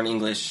her learn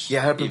English.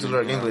 Yeah, helping to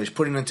learn English.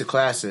 Putting her into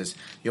classes.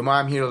 Your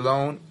mom here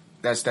alone,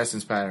 that's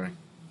inspiring.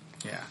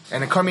 Yeah.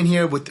 And then coming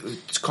to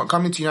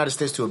the United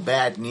States to a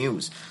bad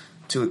news,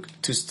 to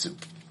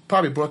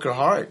probably broke her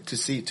heart to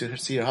see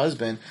her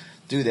husband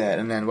do that.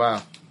 And then,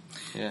 wow.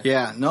 Yeah.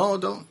 Yeah. No,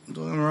 don't get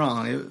me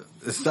wrong.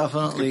 It's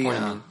definitely,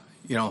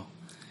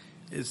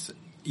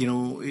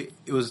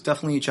 it was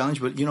definitely a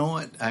challenge, but you know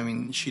what? I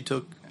mean, she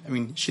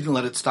didn't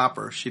let it stop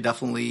her. She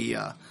definitely,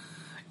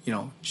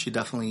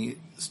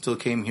 still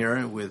came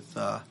here with,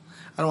 I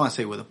don't want to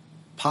say with a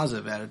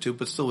positive attitude,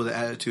 but still with an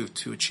attitude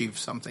to achieve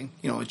something,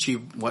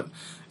 achieve what,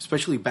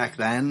 especially back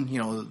then,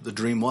 the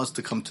dream was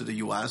to come to the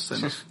U.S.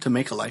 and to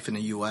make a life in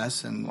the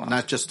U.S. and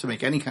not just to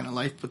make any kind of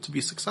life, but to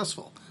be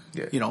successful,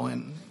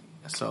 and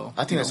so.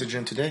 I think that's a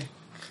dream today.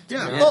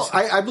 Yeah, well,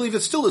 I believe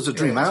it still is a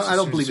dream. I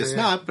don't believe it's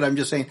not, but I'm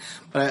just saying.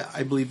 But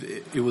I believe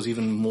it was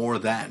even more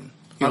then.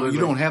 You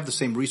don't have the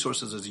same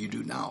resources as you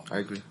do now. I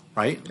agree.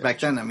 Right? Yeah. Back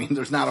then, I mean,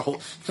 there's not a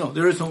whole.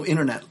 There is no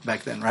internet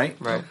back then, right?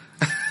 Right.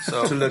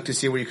 So to look to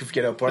see where you could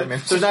get an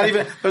apartment. There's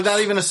not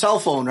even a cell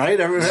phone, right?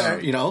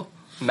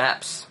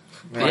 Maps.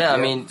 Right. Yeah, I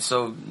mean,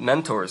 so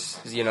mentors.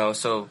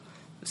 So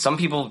some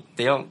people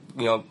they don't.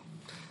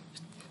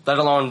 Let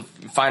alone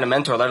find a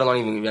mentor. Let alone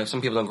even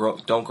some people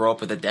don't grow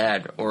up with a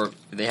dad, or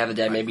they have a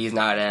dad. Maybe he's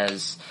not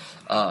as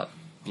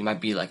he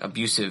might be like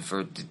abusive,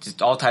 or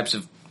just all types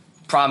of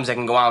problems that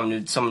can go on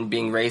with someone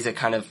being raised that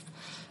kind of,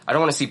 I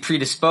don't want to say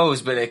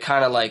predisposed, but it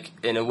kind of like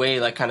in a way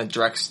like kind of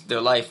directs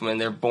their life when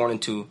they're born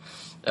into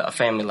a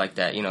family like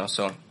that.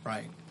 So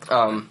right.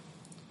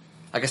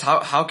 I guess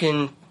how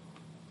can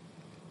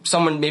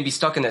someone maybe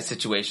stuck in that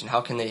situation?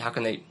 How can they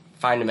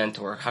find a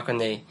mentor? How can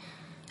they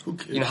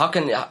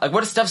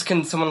what steps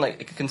can someone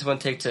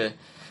take to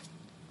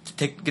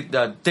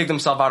dig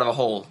themselves out of a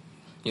hole?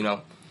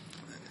 Not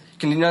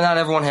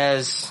everyone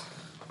has.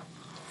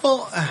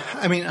 Well,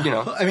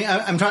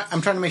 I'm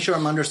trying to make sure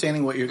I'm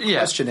understanding what your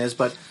question is.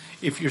 But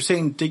if you're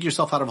saying dig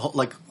yourself out of a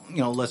hole,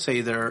 let's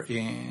say they're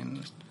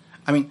in.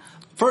 I mean,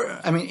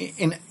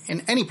 in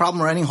any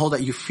problem or any hole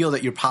that you feel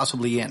that you're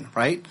possibly in,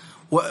 right?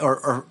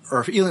 Or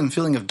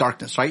feeling of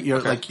darkness, right?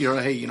 You're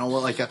hey, you know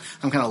what? Like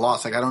I'm kind of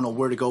lost. Like I don't know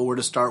where to go, where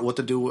to start, what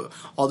to do,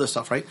 all this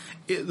stuff, right?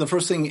 The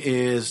first thing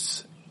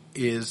is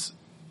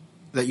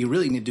that you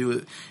really need to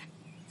do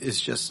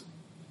is just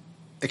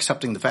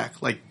accepting the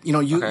fact. Like you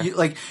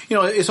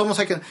it's almost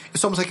like an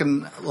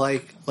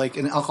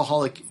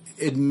alcoholic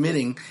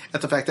admitting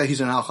at the fact that he's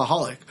an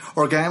alcoholic,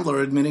 or a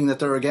gambler admitting that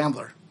they're a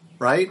gambler.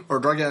 Right? Or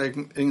drug addict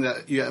admitting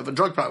that you have a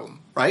drug problem,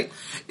 right?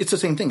 It's the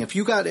same thing. If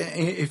you hey,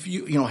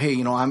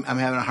 I'm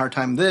having a hard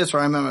time this, or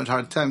I'm having a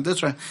hard time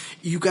this, or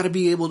you got to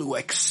be able to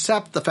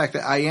accept the fact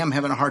that I am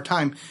having a hard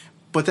time,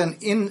 but then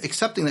in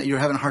accepting that you're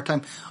having a hard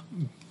time,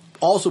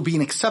 also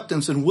being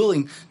acceptance and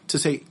willing to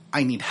say,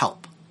 I need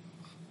help.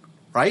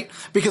 Right?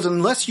 Because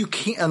if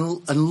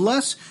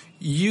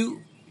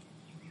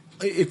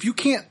you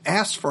can't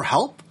ask for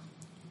help,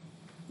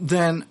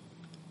 then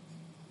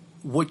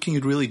what can you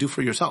really do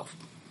for yourself?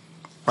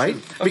 Right?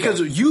 Okay.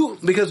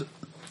 Because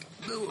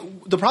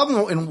the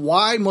problem and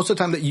why most of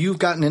the time that you've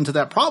gotten into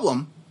that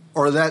problem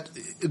or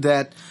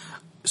that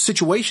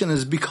situation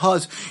is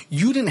because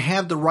you didn't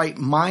have the right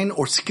mind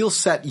or skill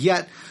set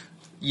yet.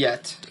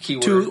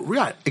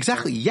 Keyword.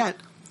 Exactly. Yet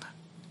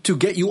to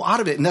get you out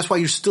of it. And that's why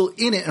you're still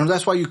in it. And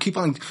that's why you keep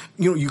on,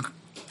 you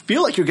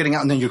feel like you're getting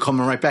out and then you're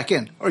coming right back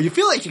in. Or you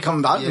feel like you're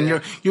coming out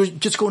and you're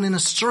just going in a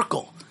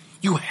circle.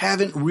 You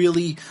haven't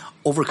really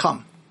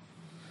overcome.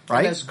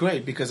 Right? And that's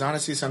great because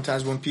honestly,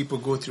 sometimes when people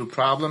go through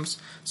problems,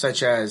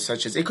 such as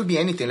it could be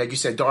anything, like you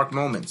said, dark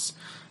moments.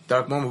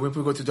 When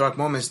people go through dark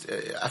moments,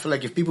 I feel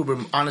like if people were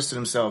honest to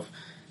themselves,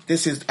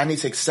 I need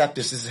to accept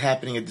this is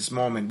happening at this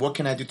moment. What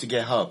can I do to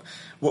get help?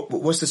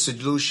 What's the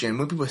solution?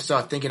 When people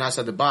start thinking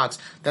outside the box,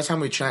 that's how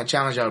we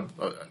challenge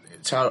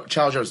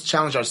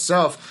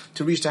ourselves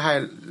to reach the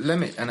higher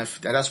limit, and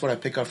that's what I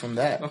pick up from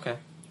that. Okay,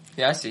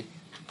 yeah, I see.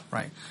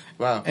 Right.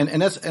 Wow. And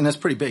that's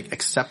pretty big.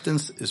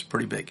 Acceptance is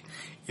pretty big.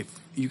 If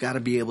you got to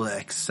be able to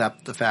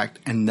accept the fact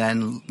and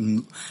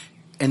then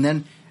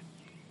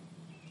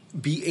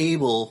be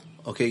able,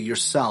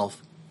 yourself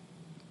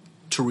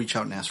to reach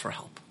out and ask for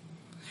help.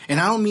 And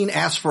I don't mean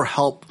ask for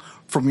help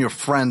from your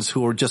friends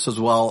who are just as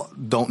well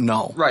don't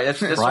know. Right.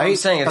 That's right? what I'm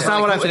saying. That's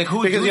not what I'm saying.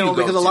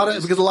 Because a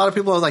lot of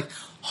people are like,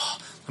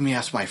 let me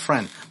ask my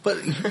friend. But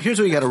here's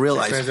what you got to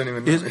realize: friends don't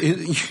even know.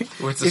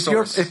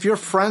 if your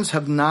friends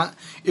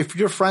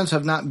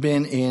have not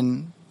been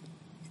in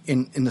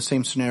the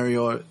same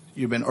scenario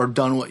you've been or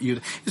done what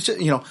you, it's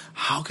just,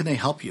 how can they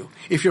help you?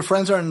 If your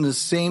friends are in the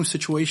same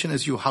situation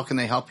as you, how can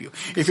they help you?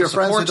 If your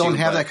friends that don't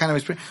have that kind of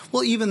experience,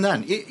 well, even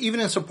then,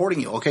 even in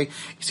supporting you, okay.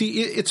 See,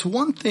 it's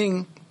one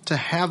thing to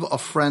have a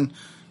friend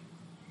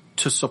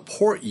to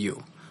support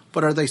you,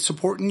 but are they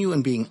supporting you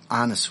and being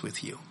honest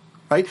with you?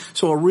 Right?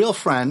 So a real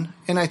friend,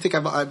 and I think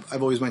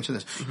I've always mentioned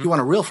this. Mm-hmm. You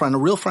want a real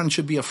friend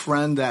should be a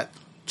friend that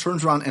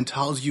turns around and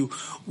tells you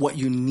what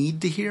you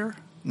need to hear,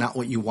 not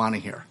what you want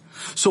to hear.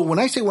 So when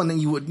I say one thing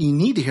you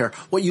need to hear,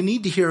 what you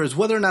need to hear is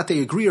whether or not they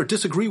agree or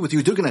disagree with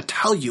you, they're going to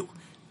tell you.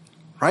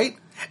 Right?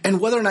 And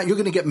whether or not you're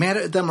going to get mad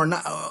at them or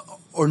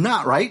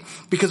not, right?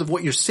 Because of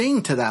what you're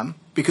saying to them,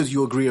 because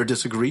you agree or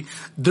disagree,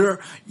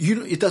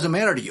 it doesn't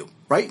matter to you,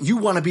 right? You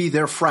want to be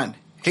their friend.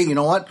 Hey, you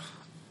know what?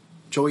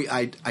 Joey,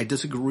 I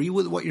disagree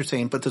with what you're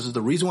saying, but this is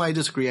the reason why I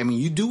disagree. I mean,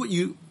 you do what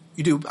you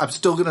do. I'm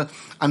still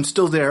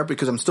there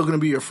because I'm still going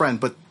to be your friend,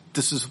 but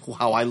this is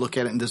how I look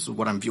at it and this is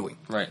what I'm viewing.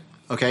 Right.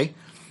 Okay?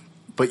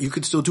 But you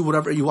could still do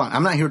whatever you want.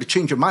 I'm not here to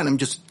change your mind. I'm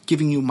just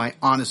giving you my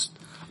honest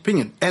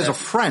opinion as a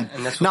friend.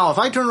 Now, if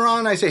I turn around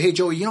and I say, hey,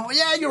 Joey,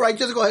 yeah, you're right.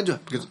 Just go ahead and do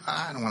it. Because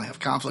I don't want to have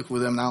conflict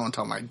with him now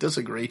until I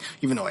disagree,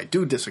 even though I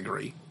do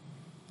disagree.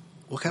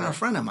 What kind of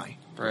friend am I?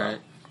 Right.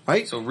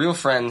 Right? So real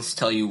friends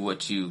tell you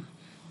what you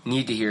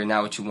need to hear,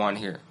 not what you want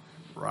to hear.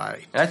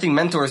 Right. And I think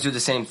mentors do the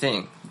same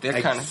thing. They're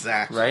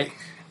exactly. Right?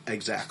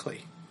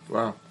 Exactly.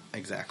 Wow.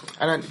 Exactly.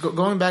 And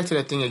going back to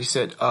that thing that you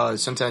said,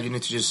 sometimes you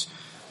need to just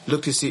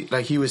look to see,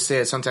 like he was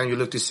said, sometimes you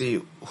look to see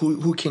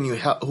who can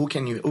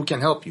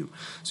help you.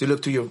 So you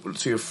look to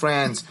your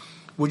friends.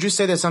 Would you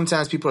say that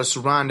sometimes people are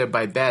surrounded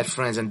by bad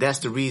friends, and that's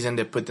the reason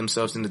they put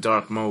themselves in the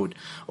dark mode,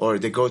 or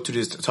they go through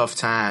this tough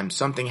time,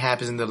 something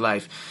happens in their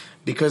life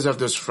because of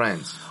those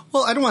friends?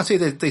 Well, I don't want to say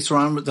that they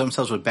surround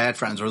themselves with bad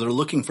friends or they're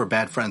looking for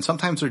bad friends.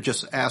 Sometimes they're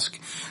just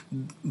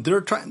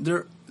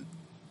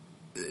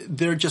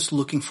they're just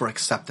looking for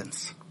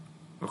acceptance.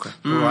 Okay.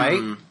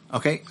 Right?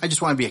 Okay? I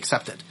just want to be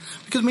accepted.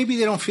 Because maybe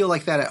they don't feel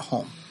like that at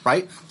home,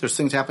 right? There's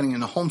things happening in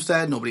the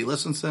homestead, nobody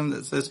listens to them,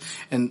 this,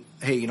 and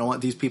hey, you know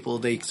what? These people,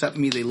 they accept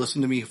me, they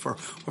listen to me for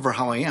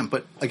how I am.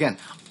 But again,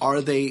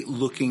 are they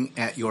looking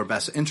at your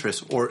best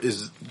interest, or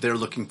is they're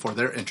looking for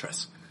their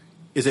interests?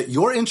 Is it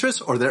your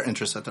interest or their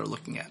interest that they're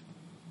looking at?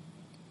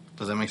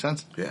 Does that make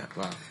sense? Yeah.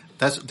 Wow.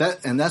 That's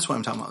what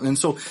I'm talking about. And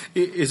so,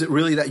 is it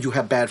really that you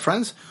have bad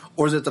friends,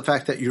 or is it the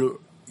fact that you're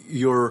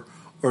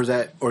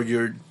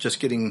just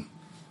getting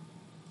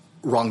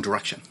wrong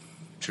direction?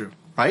 True.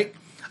 Right?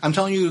 I'm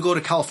telling you to go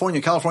to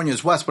California. California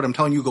is west, but I'm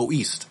telling you to go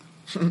east.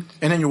 And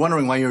then you're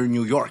wondering why you're in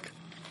New York.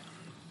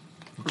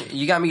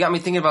 You got me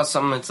thinking about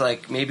something. It's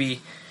like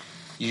maybe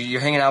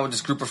you're hanging out with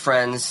this group of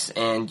friends,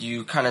 and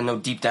you kind of know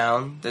deep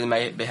down that it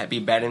might be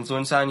a bad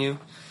influence on you.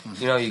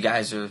 Mm-hmm. You know, you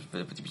guys are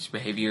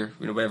behavior,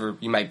 whatever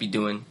you might be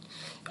doing,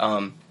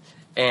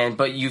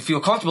 but you feel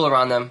comfortable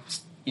around them.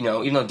 You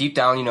know, even though deep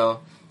down you know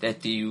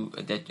that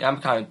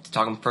I'm kind of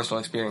talking personal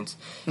experience.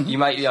 Mm-hmm. You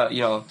might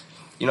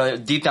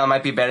deep down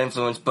might be a bad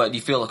influence, but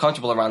you feel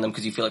comfortable around them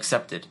because you feel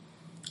accepted.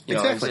 You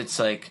know, exactly. It's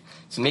like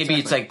maybe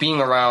it's like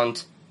being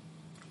around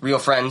real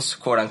friends,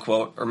 quote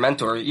unquote, or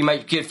mentor. You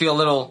might feel a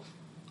little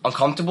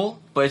uncomfortable,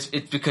 but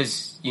it's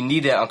because you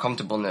need that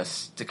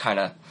uncomfortableness to kind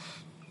of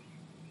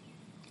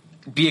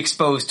be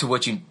exposed to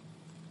what you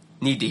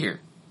need to hear.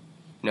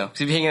 You know,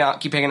 because if you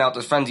keep hanging out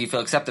with friends you feel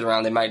accepted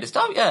around, they might just,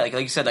 like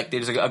you said, like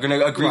they're just going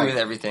to agree with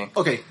everything.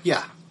 Okay,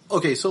 yeah.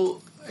 Okay,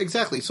 so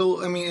exactly.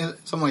 So I mean,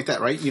 something like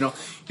that, right? You know,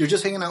 you're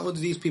just hanging out with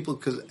these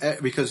people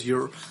because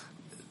you're,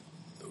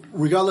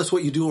 regardless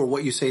what you do or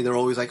what you say, they're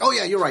always like, oh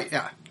yeah, you're right.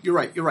 Yeah, you're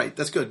right.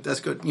 That's good.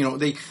 You know,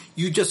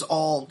 you just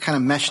all kind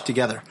of mesh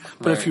together.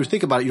 But if you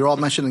think about it, you're all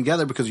meshing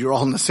together because you're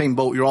all in the same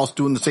boat. You're all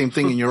doing the same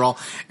thing, and you're all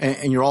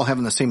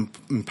having the same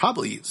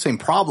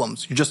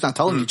problems. You're just not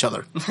telling each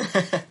other.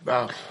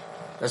 Wow.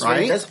 That's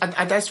right.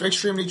 That's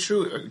extremely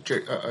true,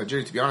 Jerry.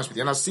 To be honest with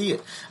you, and I see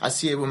it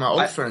with my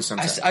old friends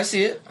sometimes. I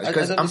see it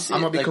because I'm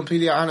gonna be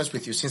completely honest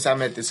with you. Since I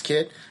met this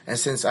kid, and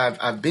since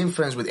I've been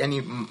friends with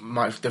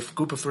the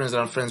group of friends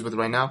that I'm friends with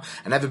right now,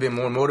 I've never been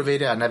more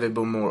motivated. I've never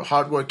been more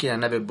hardworking. I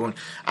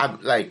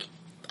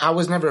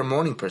was never a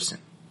morning person,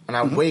 and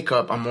I wake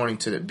up on morning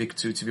to be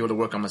able to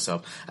work on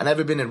myself. I've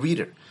never been a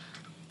reader.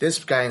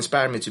 This guy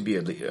inspired me to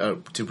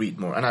read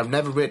more. And I've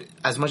never read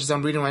as much as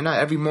I'm reading right now.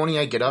 Every morning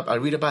I get up, I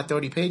read about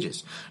 30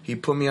 pages. He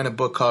put me on a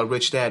book called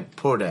Rich Dad,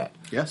 Poor Dad.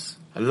 Yes.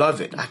 I love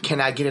it. I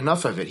cannot get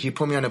enough of it. He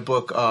put me on a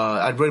book,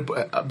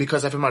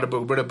 because I read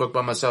a book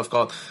by myself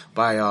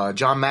by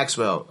John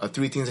Maxwell,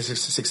 3 Things That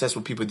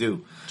Successful People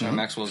Do. John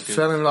Maxwell's good.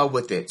 Fell in love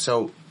with it.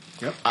 So,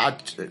 yep.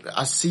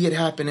 I see it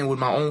happening with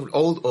my own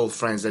old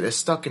friends that are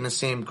stuck in the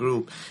same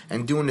group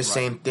and doing the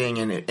same thing,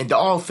 and they're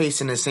all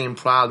facing the same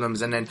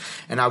problems. And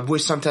I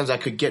wish sometimes I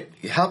could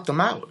help them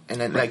out. And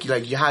then like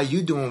how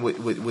you doing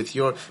with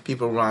your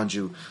people around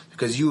you,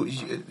 because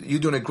you're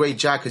doing a great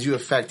job because you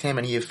affect him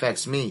and he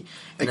affects me.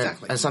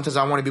 Exactly. And sometimes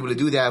I want to be able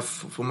to do that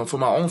for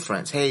my own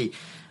friends. Hey,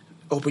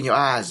 open your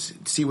eyes,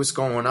 see what's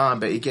going on,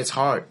 but it gets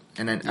hard.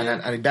 And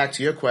then back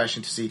to your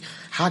question to see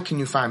how can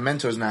you find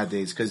mentors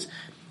nowadays, because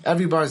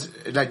everybody's,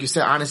 like you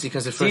said, honestly,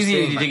 because the first thing...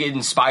 It's easy to get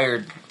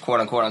inspired,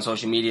 quote-unquote, on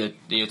social media.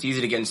 You know, it's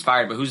easy to get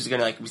inspired, but who's going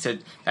to, like we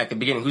said at the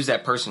beginning, who's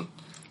that person?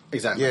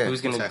 Exactly. Yeah,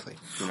 who's gonna, exactly.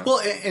 You know. Well,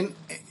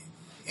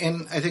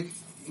 and I think,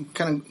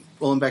 kind of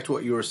rolling back to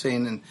what you were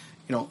saying, and,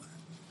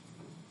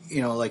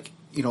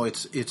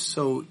 it's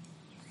so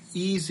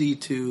easy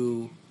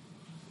to,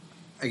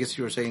 I guess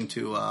you were saying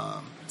to,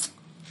 what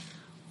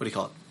do you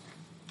call it?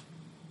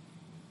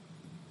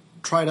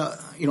 Try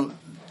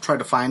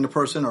to find a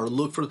person or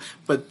look for,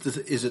 but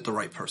is it the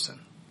right person?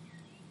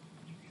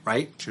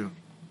 Right? True.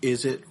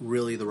 Is it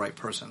really the right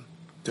person?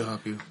 To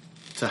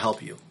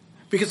help you.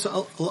 Because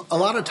a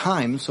lot of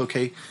times,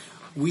 okay,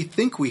 we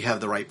think we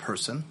have the right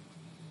person,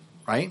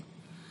 right?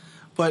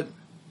 But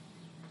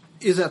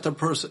is that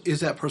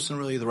person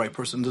really the right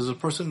person? Does the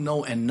person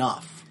know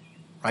enough,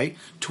 right,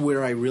 to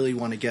where I really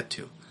want to get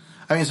to?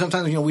 I mean,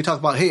 sometimes, we talk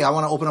about, hey, I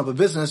want to open up a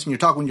business, and you're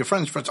talking with your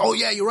friends, oh,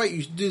 yeah, you're right,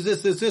 you should do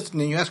this, and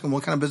then you ask them,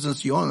 what kind of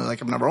business do you own? They're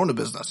like, I've never owned a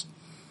business.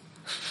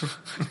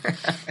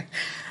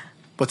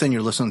 But then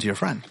you're listening to your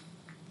friend.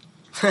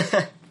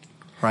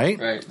 Right?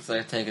 Right. It's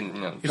like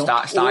taking,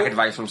 stock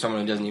advice from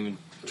someone who doesn't even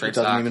trade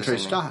stock. Doesn't even trade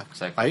stock,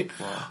 like, right?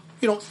 Wow.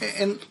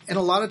 And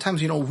a lot of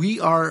times,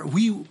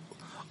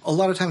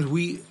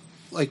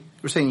 like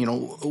we're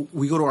saying,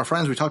 we go to our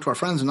friends, we talk to our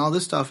friends and all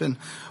this stuff, and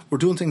we're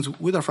doing things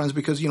with our friends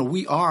because,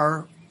 we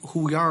are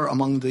who we are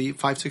among the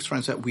 5-6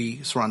 friends that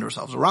we surround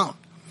ourselves around.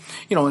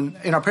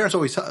 And our parents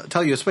always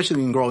tell you,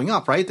 especially when growing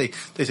up, right? They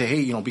say,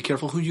 hey, be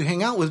careful who you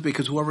hang out with,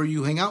 because whoever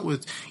you hang out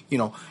with,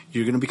 you're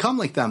going to become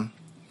like them.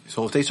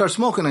 So if they start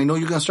smoking, I know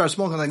you're going to start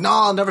smoking. Like, no,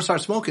 I'll never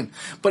start smoking.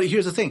 But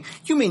here's the thing.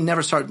 You may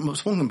never start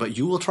smoking, but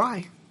you will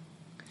try.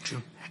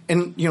 True.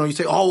 And, you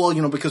say, oh,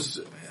 well,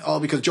 because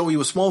Joey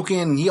was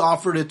smoking and he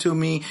offered it to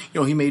me,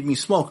 he made me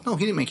smoke. No,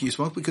 he didn't make you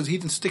smoke because he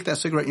didn't stick that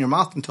cigarette in your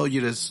mouth and tell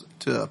you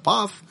to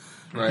puff.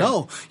 Right.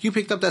 No, you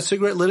picked up that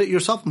cigarette, lit it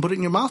yourself, and put it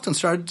in your mouth and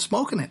started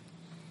smoking it.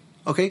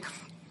 Okay?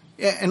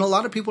 And a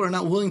lot of people are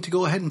not willing to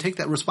go ahead and take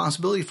that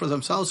responsibility for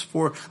themselves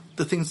for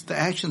the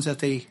actions that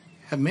they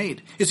have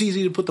made. It's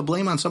easy to put the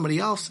blame on somebody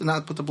else and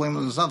not put the blame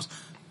on themselves.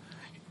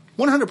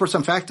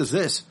 100% fact is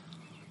this.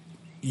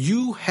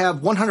 You have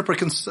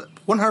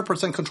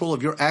 100% control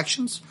of your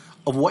actions,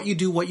 of what you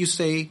do, what you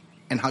say,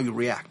 and how you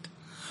react.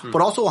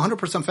 But also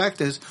 100%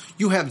 fact is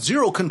you have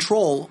zero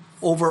control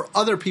over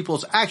other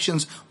people's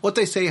actions, what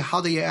they say, how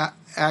they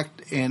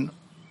act, and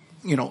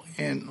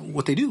and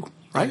what they do.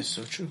 Right? That is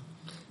so true.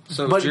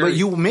 So, but Jerry,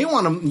 you may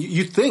want to.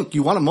 You think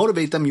you want to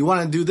motivate them. You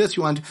want to do this.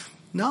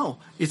 No,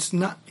 it's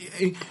not.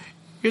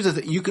 Here's the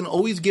thing. You can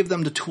always give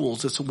them the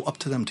tools. It's up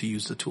to them to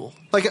use the tool.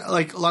 Like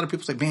a lot of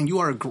people say, man,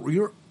 you're a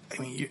great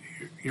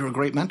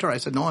mentor. I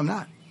said, no, I'm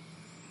not.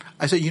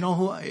 I said, you know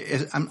who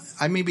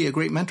I may be a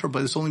great mentor,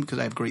 but it's only because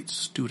I have great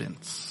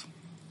students.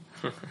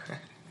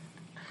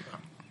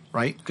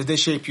 Right? Because they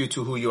shape you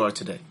to who you are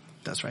today.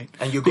 That's right.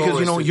 And your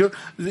because goal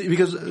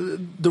because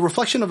the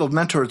reflection of a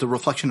mentor is the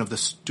reflection of the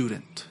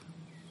student.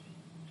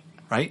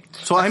 Right?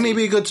 So I may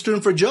be a good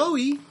student for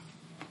Joey,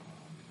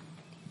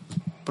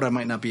 but I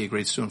might not be a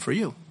great student for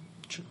you.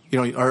 True.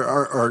 You know,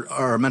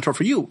 or a mentor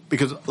for you,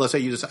 because let's say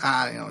you just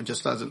it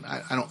just doesn't.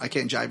 I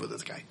can't jive with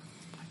this guy.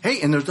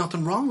 Hey, and there's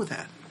nothing wrong with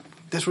that.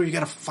 That's where you got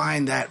to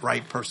find that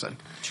right person.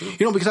 True.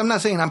 You know, because I'm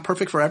not saying I'm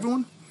perfect for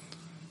everyone,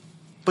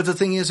 but the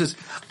thing is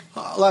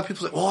a lot of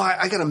people say, "Well,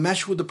 I got to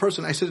mesh with the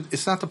person." I said,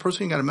 "It's not the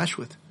person you got to mesh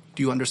with.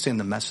 Do you understand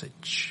the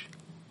message?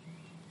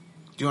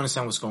 Do you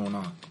understand what's going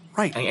on?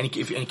 Right? And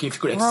if you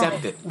could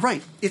accept it,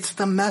 right? It's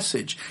the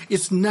message.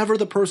 It's never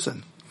the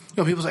person."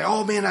 You know, people say,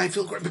 "Oh man, I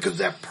feel great because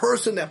that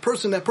person."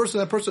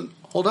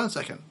 Hold on a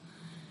second.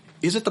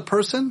 Is it the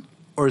person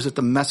or is it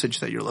the message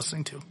that you're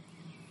listening to?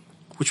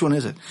 Which one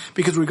is it?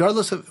 Because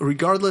regardless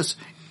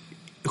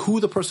who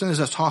the person is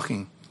that's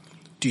talking,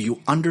 do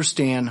you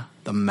understand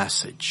the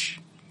message?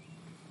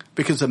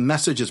 Because the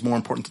message is more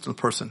important than the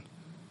person,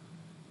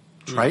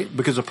 right?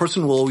 Because the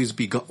person will always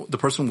be the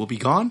person will be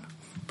gone,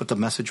 but the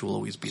message will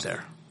always be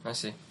there. I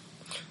see.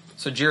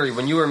 So, Jerry,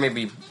 when you were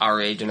maybe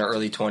our age, in our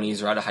early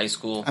 20s or out of high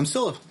school... I'm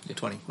still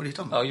 20. What are you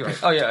talking about? Oh, you're right.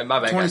 Oh, yeah,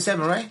 my bad.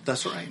 27, right?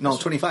 That's right. No,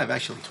 25,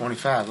 actually.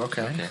 25,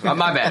 okay.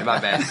 My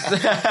bad.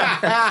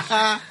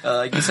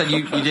 You said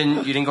you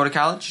didn't go to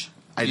college?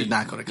 I did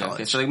not go to college.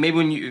 Okay, so like maybe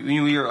when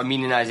you were a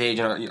medianized age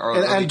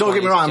and don't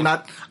get me wrong,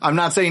 I'm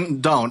not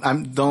saying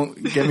don't.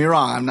 Don't get me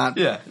wrong. I'm not.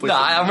 Yeah.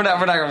 No, we're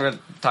not going to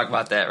talk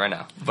about that right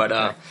now. But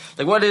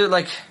like, what did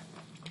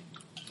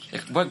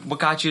what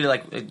got you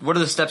to what are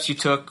the steps you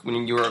took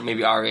when you were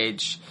maybe our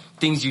age?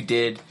 Things you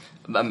did,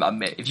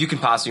 if you can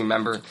possibly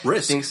remember.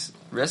 Risk.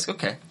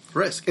 Okay.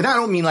 Risk, and I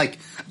don't mean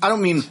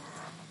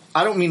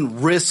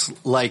risk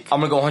like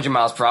I'm gonna go 100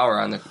 miles per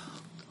hour on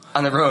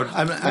the road.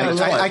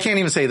 I can't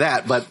even say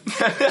that, but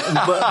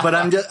but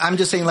I'm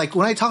just saying, like,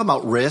 when I talk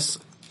about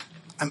risk,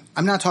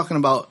 I'm not talking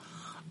about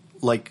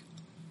like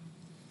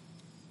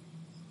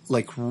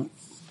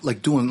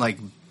doing like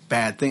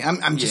bad thing.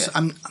 I'm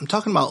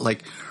talking about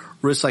like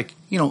risk, like,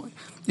 you know,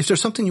 if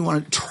there's something you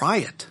want to try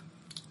it,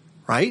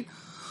 right?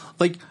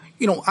 Like,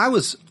 you know, I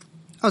was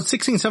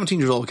 16, 17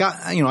 years old.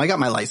 I got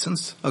my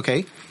license.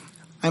 Okay.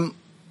 I'm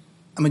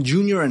a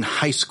junior in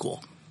high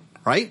school,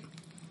 right?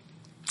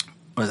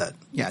 What is that?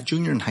 Yeah,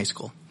 junior in high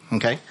school.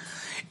 Okay.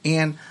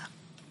 And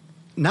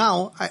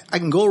now I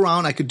can go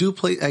around, I could do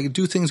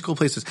things, go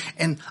places.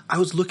 And I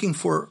was looking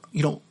for,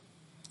 you know,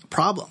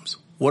 problems.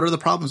 What are the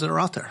problems that are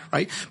out there,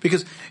 right?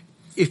 Because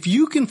if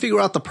you can figure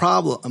out the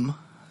problem,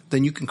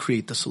 then you can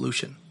create the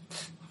solution.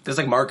 There's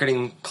like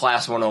marketing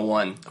class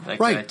 101 right.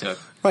 that I took.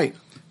 Right.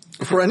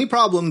 For any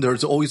problem,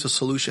 there's always a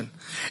solution.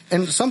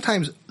 And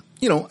sometimes,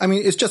 you know, I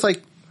mean, it's just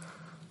like,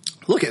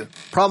 look at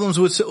problems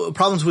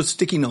with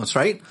sticky notes,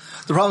 right?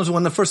 The problems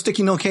when the first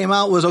sticky note came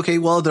out was, okay,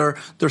 well, they're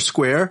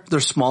square, they're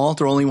small,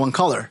 they're only one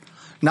color.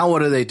 Now what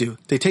do?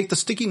 They take the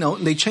sticky note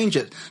and they change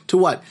it to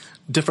what?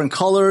 Different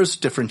colors,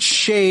 different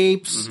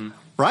shapes,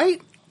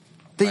 right?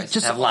 They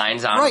just have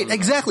lines on right, them.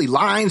 exactly.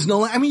 Lines,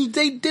 no. I mean,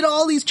 they did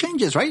all these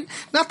changes, right?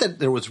 Not that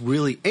there was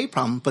really a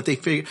problem, but they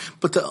figured.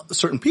 But to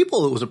certain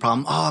people, it was a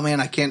problem. Oh man,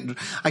 I can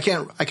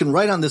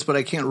write on this, but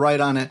I can't write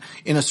on it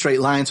in a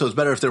straight line. So it's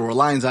better if there were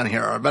lines on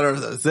here, or better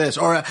if this,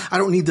 or I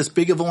don't need this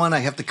big of a one. I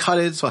have to cut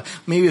it. So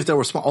maybe if there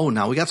were small. Oh,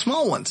 now we got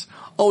small ones.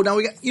 Oh, now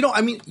we got. You know,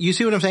 I mean, you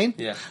see what I'm saying?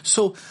 Yeah.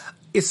 So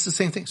it's the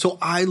same thing. So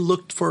I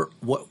looked for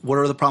what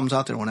are the problems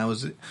out there when I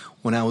was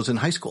in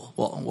high school.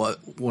 Well,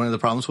 one of the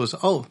problems was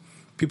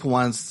people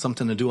wanted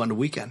something to do on the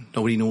weekend.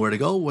 Nobody knew where to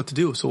go, what to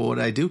do. So what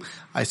did I do?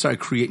 I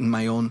started creating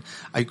my own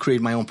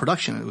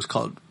production. It was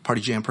called Party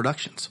Jam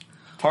Productions.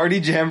 Party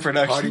Jam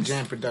Productions. Party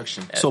Jam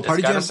Production. So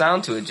Party Jam, got a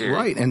sound to it, Jerry.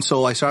 Right. And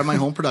so I started my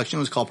home production. It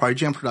was called Party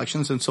Jam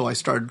Productions. And so I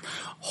started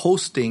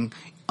hosting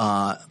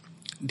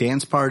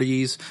dance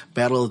parties,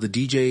 Battle of the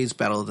DJs,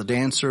 Battle of the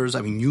Dancers.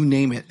 I mean, you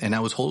name it. And I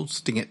was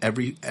hosting it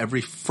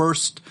every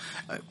first,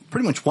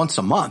 pretty much once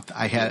a month.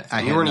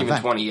 You weren't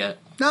even 20 yet.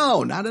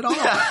 No, not at all.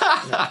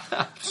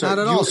 Not at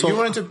all. So you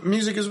went into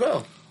music as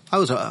well. I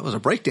was a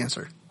break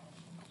dancer.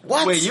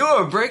 What? Wait, you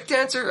were a break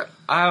dancer?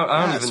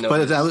 I don't even know.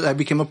 But I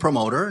became a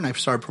promoter, and I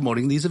started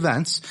promoting these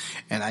events,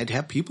 and I'd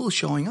have people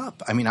showing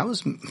up. I mean, I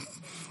was, you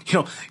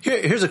know,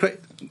 here's a great.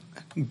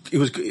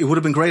 It would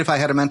have been great if I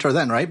had a mentor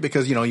then, right?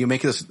 Because, you know, you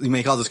make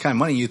all this kind of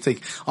money. You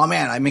think, oh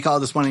man, I make all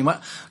this money,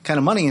 kind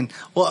of money, and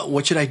well,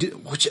 what should I do?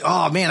 What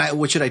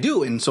should I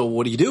do? And so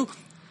what do?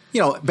 You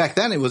know, back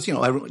then it was, you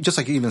know, just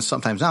like even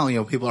sometimes now, you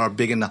know, people are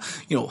big into,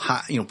 you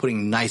know,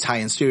 putting nice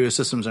high-end stereo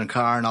systems in a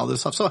car and all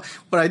this stuff. So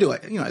what I do,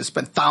 I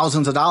spent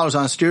thousands of dollars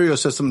on a stereo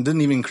system, didn't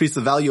even increase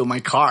the value of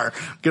my car.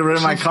 Get rid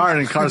of my car,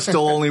 and the car's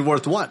still only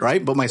worth what,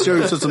 right? But my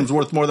stereo system's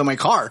worth more than my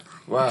car.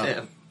 Wow.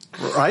 Damn.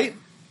 Right?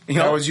 You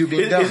know, that was you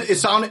being dumb. It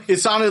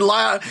sounded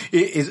loud.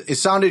 It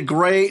sounded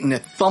great, and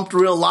it thumped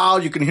real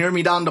loud. You can hear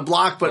me down the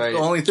block, but the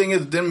only thing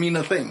is, it didn't mean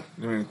a thing.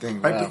 Right?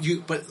 Wow.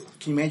 But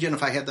can you imagine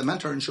if I had the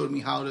mentor and showed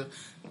me how to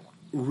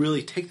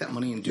really take that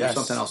money and do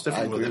something else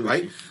different with it,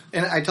 right?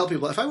 And I tell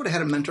people, if I would have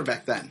had a mentor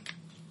back then,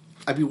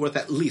 I'd be worth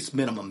at least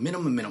minimum,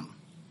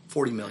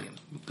 $40 million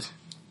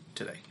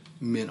today,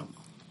 minimum.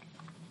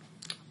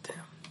 Damn.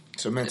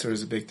 So mentor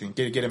is a big thing.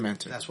 Get a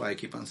mentor. That's why I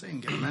keep on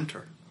saying, get a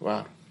mentor.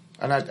 Wow.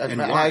 And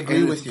I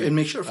agree with you. And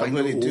make sure find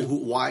really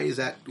why is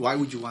that? Why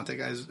would you want that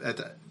guy at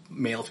the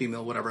male,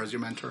 female, whatever, as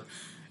your mentor?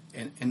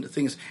 And the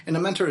thing is, and a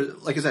mentor,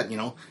 like I said, you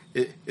know,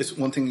 it's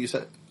one thing you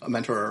said, a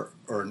mentor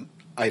or an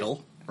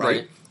idol,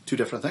 right? Two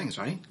different things,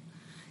 right?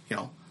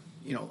 You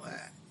know,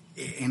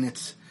 and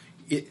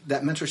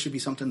that mentor should be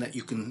something that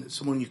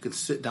someone you can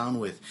sit down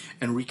with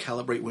and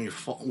recalibrate when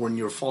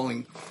you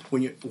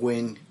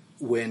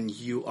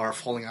are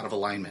falling out of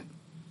alignment,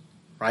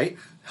 right?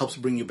 Helps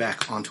bring you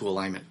back onto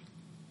alignment.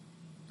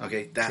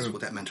 Okay, that's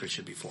what that mentor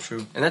should be for.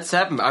 True, and that's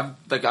happened. I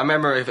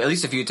remember at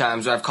least a few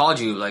times where I've called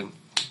you, like,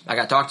 I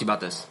got to talk to you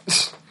about this,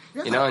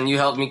 you know, and you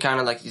helped me kind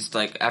of like just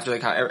like after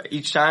like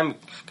each time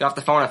got off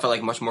the phone, I felt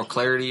like much more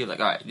clarity. Like,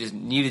 all right, just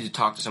needed to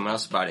talk to someone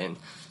else about it. And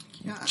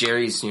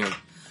Jerry's, you know,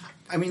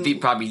 I mean,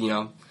 probably, you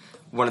know,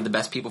 one of the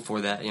best people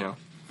for that, you know.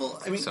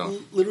 Well, I mean,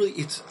 literally,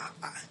 it's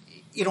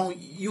you know,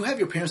 you have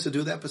your parents to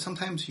do that, but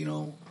sometimes, you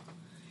know,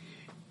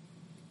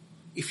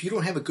 if you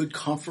don't have a good,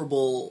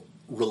 comfortable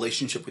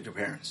relationship with your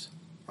parents,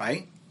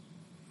 right?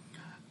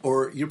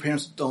 Or your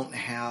parents don't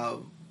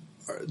have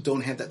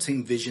that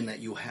same vision that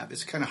you have,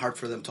 it's kind of hard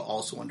for them to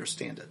also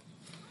understand it,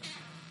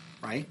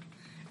 right?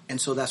 And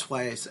so that's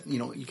why I said, you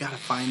know, you got to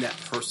find that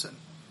person.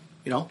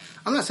 You know,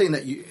 I'm not saying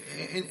that you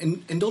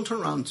and don't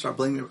turn around and start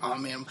blaming. Oh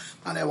man,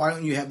 why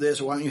don't you have this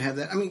or why don't you have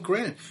that? I mean,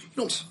 granted,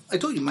 you know, I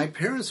told you my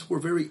parents were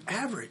very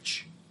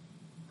average,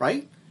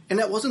 right? And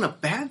that wasn't a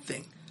bad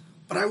thing,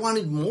 but I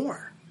wanted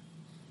more.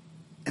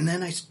 And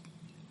then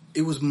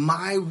it was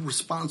my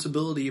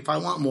responsibility. If I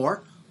want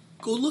more,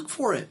 go look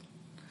for it.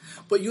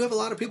 But you have a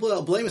lot of people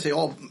that'll blame and say,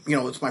 "Oh, you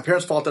know, it's my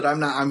parents' fault that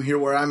I'm here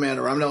where I'm at,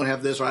 or I don't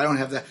have this, or I don't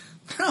have that."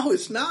 No,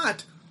 it's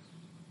not.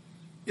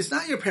 It's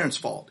not your parents'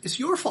 fault. It's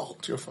your fault.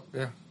 It's your fault,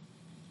 yeah.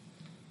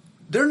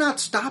 They're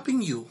not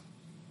stopping you.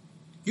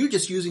 You're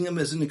just using them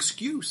as an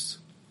excuse.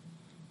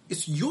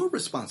 It's your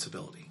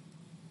responsibility.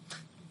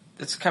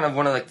 That's kind of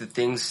one of like the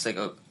things, like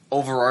a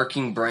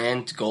overarching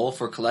brand goal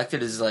for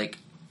Collected is like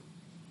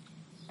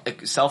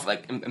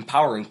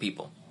empowering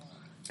people.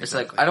 It's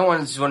like, I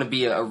don't just want to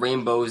be a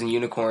rainbows and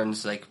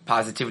unicorns, like,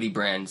 positivity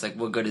brand. It's like,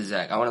 what good is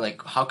that? I want to,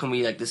 like, how can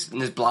we, like, this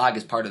blog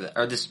is part of that,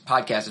 or this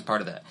podcast is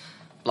part of that.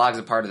 Blog's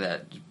a part of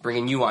that.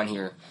 Bringing you on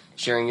here,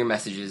 sharing your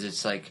messages.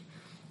 It's like,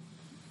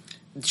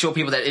 show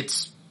people that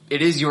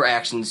it is your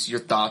actions, your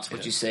thoughts,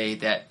 what you say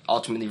that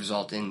ultimately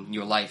result in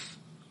your life.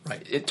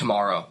 Right.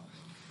 Tomorrow,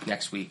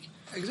 next week.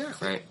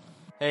 Exactly. Right.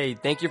 Hey,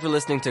 thank you for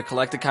listening to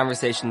Collected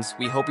Conversations.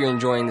 We hope you're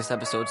enjoying this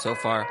episode so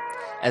far.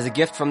 As a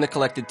gift from the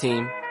Collected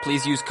team,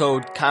 please use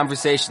code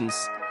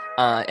CONVERSATIONS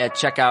at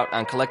checkout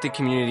on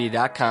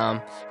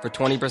collectedcommunity.com for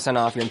 20%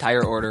 off your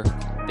entire order.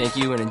 Thank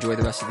you and enjoy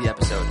the rest of the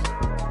episode.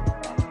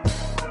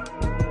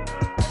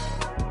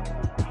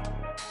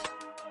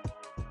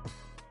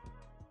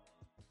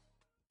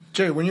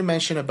 Jerry, when you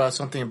mentioned about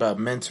something about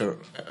mentor,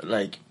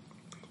 like,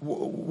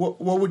 what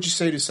would you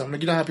say to someone?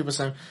 Like, you know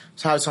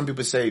how some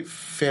people say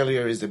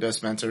failure is the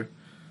best mentor?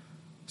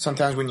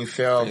 Sometimes when you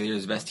fail, failure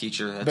is the best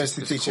teacher. That's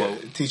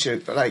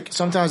teacher. Like,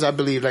 sometimes I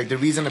believe, like, the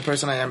reason the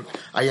person I am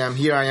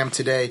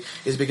today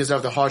is because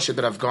of the hardship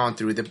that I've gone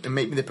through that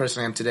made me the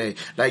person I am today.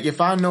 Like,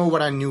 if I know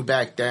what I knew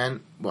back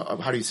then,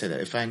 well, how do you say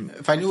that? If I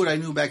knew what I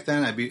knew back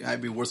then,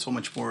 I'd be worth so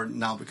much more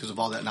now because of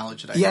all that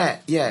knowledge that I have.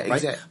 Yeah, right?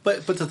 Exactly.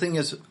 But the thing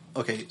is,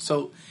 okay,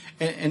 so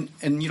and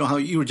you know how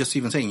you were just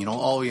even saying, you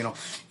know, you know,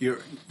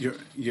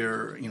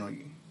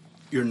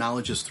 your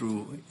knowledge is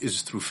through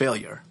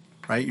failure.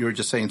 Right, you were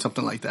just saying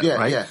something like that,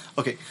 right? Yeah.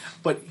 Okay,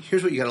 but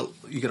here's what you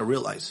gotta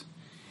realize: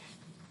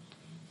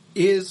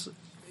 is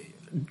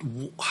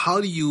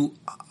how do you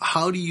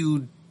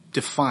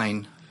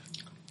define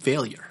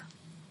failure?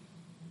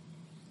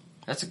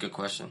 That's a good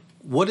question.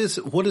 What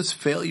is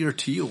failure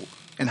to you,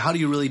 and how do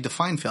you really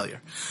define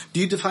failure? Do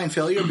you define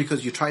failure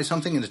because you tried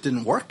something and it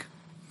didn't work,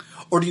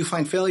 or do you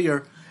find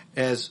failure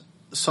as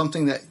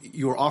something that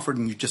you were offered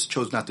and you just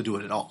chose not to do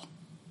it at all?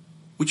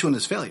 Which one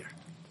is failure?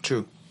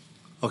 True.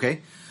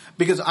 Okay.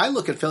 Because I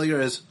look at failure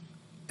as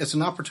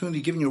an opportunity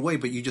given your way,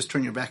 but you just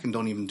turn your back and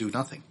don't even do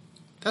nothing.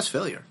 That's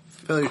failure.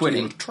 Failure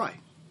Quitting. to try,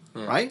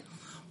 right?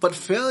 But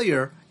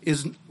failure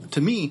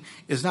to me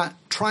is not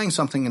trying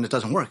something and it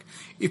doesn't work.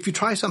 If you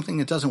try something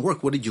and it doesn't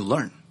work, what did you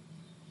learn?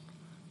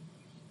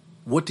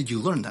 What did you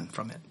learn then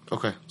from it?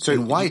 Okay. So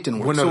and why it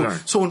didn't work?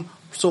 So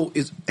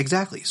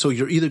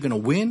you're either going to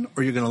win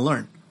or you're going to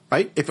learn,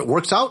 right? If it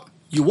works out,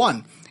 you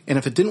won, and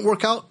if it didn't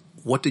work out,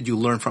 what did you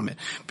learn from it?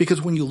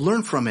 Because when you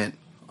learn from it,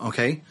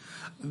 okay,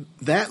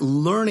 that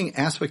learning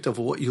aspect of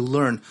what you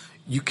learn,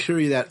 you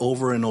carry that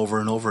over and over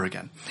and over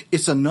again.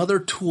 It's another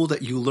tool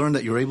that you learn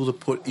that you're able to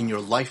put in your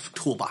life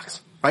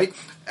toolbox, right?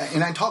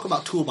 And I talk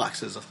about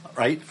toolboxes,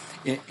 right,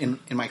 in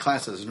my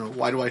classes.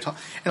 Why do I talk?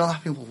 And a lot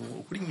of people,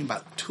 what do you mean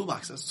about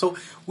toolboxes? So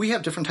we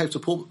have different types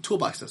of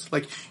toolboxes.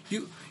 Like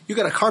you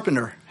got a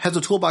carpenter has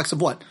a toolbox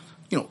of what?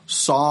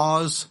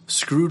 Saws,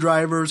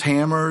 screwdrivers,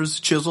 hammers,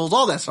 chisels,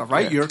 all that stuff,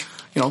 right? Yeah.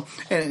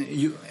 And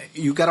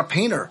you got a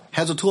painter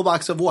has a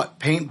toolbox of what?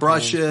 Paint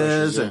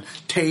brushes and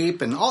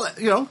tape and all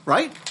that,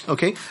 right?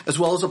 Okay. As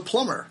well as a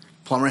plumber.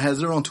 Plumber has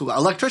their own toolbox.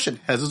 Electrician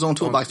has his own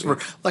toolbox for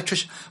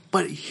electrician.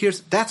 But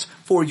that's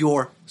for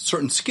your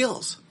certain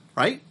skills,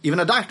 right?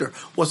 Even a doctor.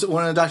 What's it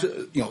when a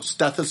doctor,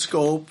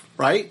 stethoscope,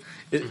 right?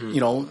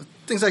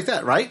 Things like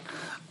that, right?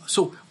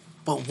 So,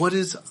 but what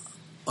is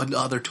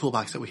another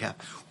toolbox that we have?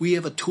 We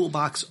have a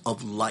toolbox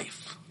of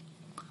life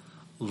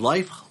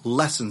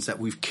lessons that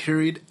we've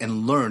carried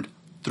and learned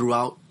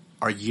throughout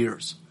our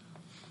years.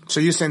 So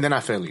you're saying they're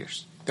not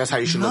failures? That's how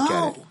you should look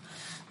at it.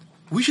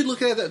 We should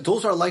look at that.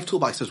 Those are life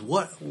toolboxes.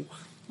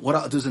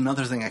 There's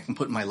another thing I can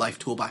put in my life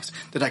toolbox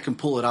that I can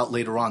pull it out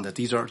later on. That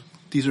these are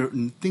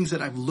things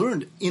that I've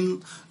learned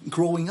in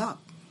growing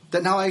up.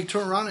 That now I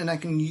turn around and I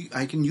can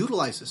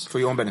utilize this for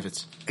your own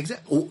benefits.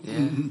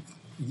 Exactly.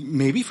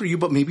 Maybe for you,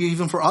 but maybe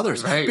even for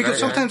others. Right, because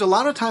sometimes, a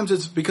lot of times,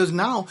 it's because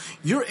now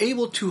you're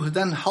able to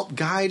then help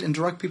guide and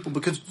direct people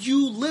because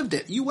you lived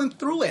it. You went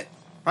through it,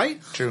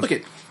 right? True. Look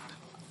at,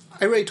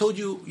 I already told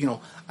you,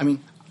 I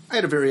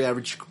had a very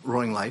average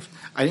growing life.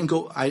 I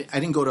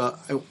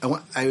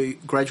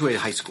graduated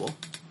high school,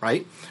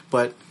 right?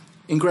 But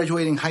in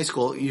graduating high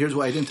school, here's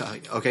what I didn't tell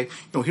you, okay?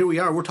 Here we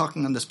are, we're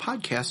talking on this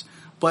podcast,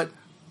 but,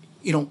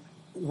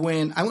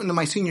 when I went into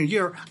my senior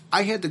year,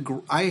 I had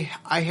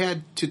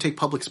to take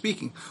public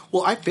speaking.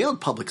 Well, I failed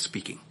public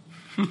speaking.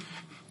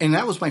 And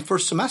that was my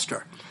first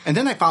semester. And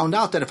then I found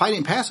out that if I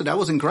didn't pass it, I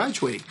wasn't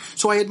graduating.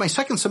 So I had my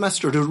second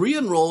semester to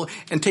re-enroll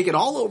and take it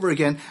all over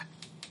again.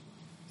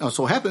 Now,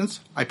 so it happens,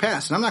 I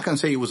passed. And I'm not going to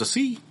say it was a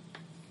C.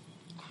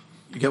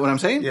 You get what I'm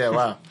saying? Yeah,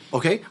 wow.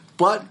 Okay,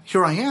 but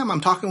here I am.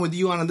 I'm talking with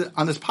you on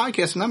this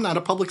podcast, and I'm not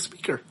a public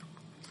speaker.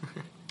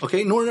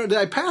 Okay, nor did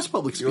I pass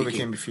public speaking. You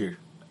overcame your fear.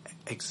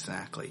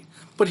 Exactly.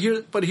 But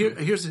here's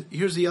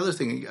the other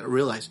thing you got to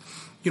realize.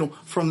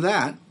 From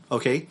that,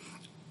 okay,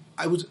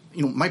 I was,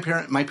 my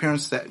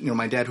parents that,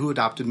 my dad who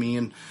adopted me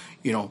and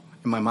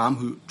my mom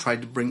who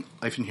tried to bring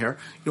life in here,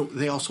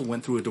 they also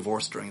went through a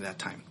divorce during that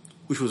time,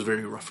 which was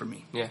very rough for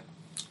me. Yeah.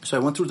 So I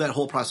went through that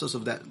whole process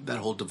of that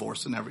whole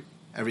divorce and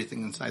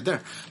everything inside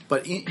there.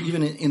 But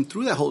even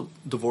through that whole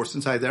divorce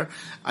inside there,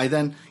 I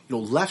then,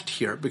 left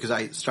here because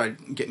I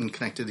started getting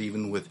connected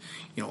even with,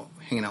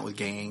 hanging out with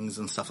gangs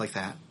and stuff like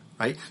that.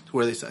 Right? To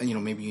where they said,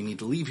 maybe you need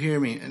to leave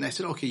here. And I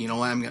said, okay, you know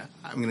what, I'm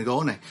gonna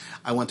go. And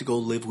I went to go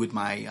live with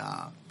my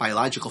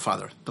biological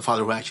father, the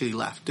father who actually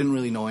left. Didn't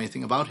really know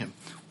anything about him.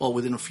 Well,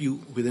 within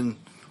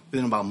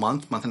about a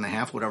month and a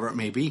half, whatever it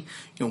may be,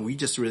 we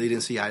just really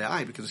didn't see eye to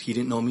eye because he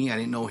didn't know me, I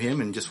didn't know him,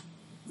 and just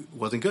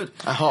wasn't good.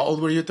 How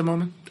old were you at the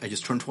moment? I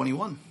just turned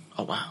 21.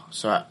 Oh, wow.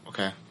 So,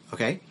 okay.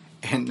 Okay.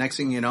 And next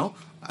thing you know,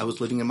 I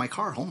was living in my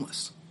car,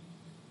 homeless.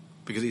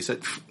 Because he said,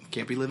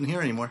 can't be living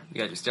here anymore.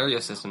 You got your stereo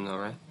system though,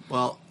 right?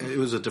 Well, it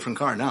was a different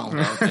car now.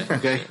 Oh, okay.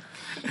 Okay.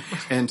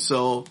 And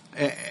so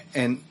I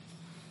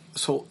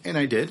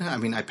did.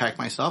 I packed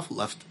my stuff,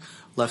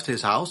 left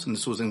his house, and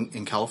this was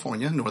in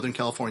California, Northern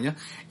California,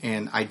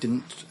 and I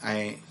didn't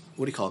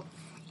call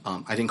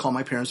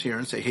my parents here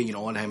and say, hey, you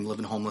know what, I'm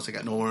living homeless, I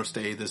got nowhere to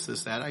stay, this,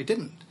 that. I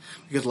didn't.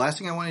 Because the last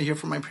thing I wanted to hear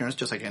from my parents,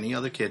 just like any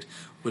other kid,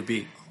 would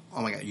be,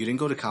 oh my God, you didn't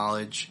go to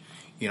college,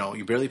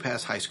 you barely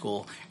passed high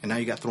school, and now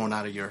you got thrown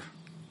out of your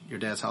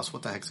dad's house.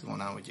 What the heck's going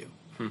on with you?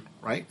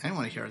 Right? I didn't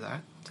want to hear that.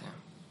 Damn.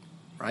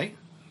 Right?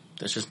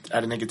 That's just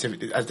out of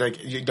negativity.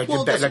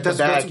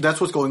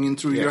 That's what's going in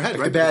through your head,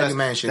 right? The bag you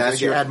mentioned.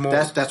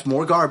 That's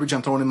more garbage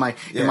I'm throwing in my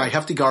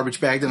hefty garbage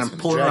bag that I'm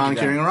pulling around and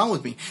carrying around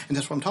with me. And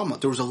that's what I'm talking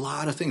about. There was a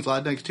lot of things, a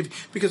lot of negativity.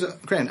 Because,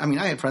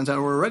 I had friends that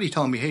were already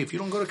telling me, hey, if you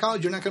don't go to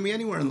college, you're not going to be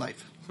anywhere in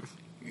life.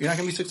 You're not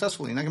going to be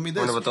successful. You're not going to be this.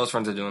 I wonder what those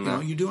friends are doing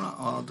now. You're doing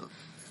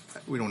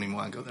we don't even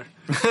want to go there.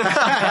 We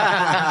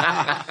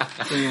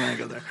don't want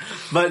to go there.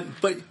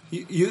 But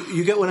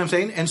you get what I'm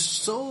saying? And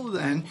so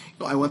then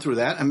I went through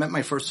that. I met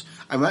my first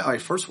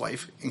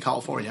wife in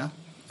California.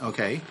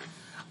 Okay.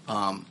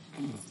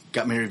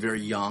 Got married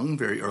very young,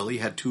 very early,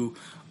 had two,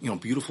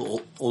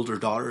 beautiful older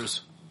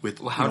daughters with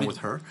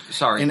her.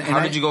 Sorry.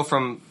 How did you go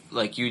from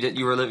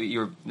you were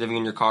living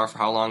in your car for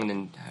how long, and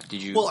then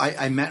did you? Well,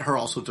 I met her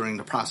also during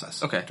the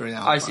process. Okay. During that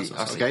whole process.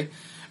 I see. Okay.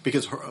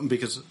 Because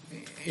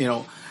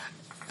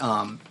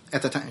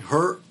at the time,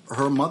 her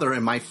mother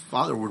and my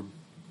father were,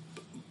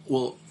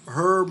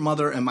 her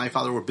mother and my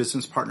father were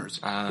business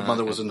partners. Her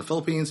mother was in the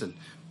Philippines and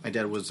my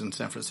dad was in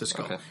San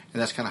Francisco. Okay. And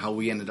that's kind of how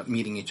we ended up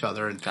meeting each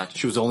other. And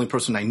she was the only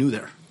person I knew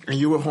there. And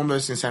you were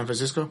homeless in San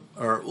Francisco?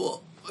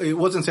 It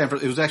wasn't San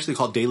Francisco. It was actually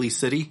called Daly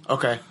City.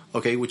 Okay.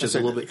 Okay, which is a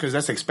little bit... Because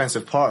that's an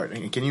expensive part.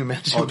 Can you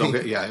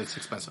imagine? Yeah, it's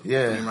expensive.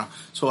 Yeah.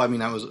 So, I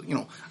was,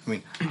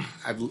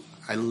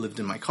 I lived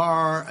in my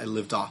car. I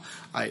lived off.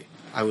 I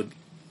would,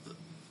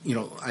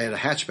 I had a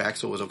hatchback,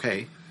 so it was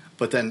okay.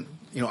 But then,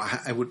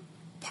 I would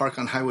park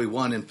on Highway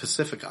 1 in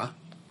Pacifica,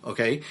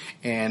 okay?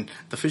 And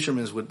the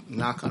fishermen would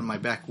knock on my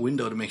back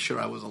window to make sure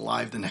I was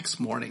alive the next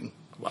morning.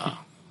 Wow.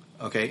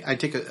 Okay? I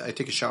take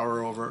a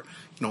shower over,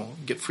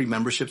 get free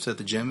memberships at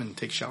the gym and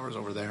take showers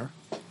over there.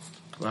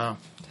 Wow.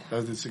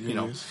 That's a good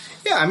news.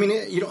 Yeah, I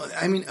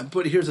mean,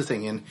 but here's the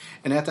thing. And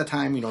at that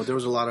time, there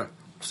was a lot of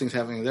things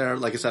happening there.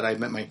 Like I said, I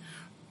met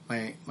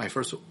my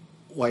first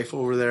wife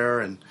over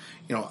there, and,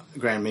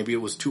 granted, maybe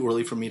it was too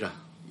early for me to,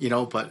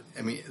 but,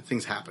 I mean,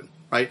 things happen.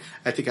 Right?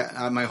 I think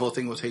my whole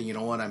thing was, hey, you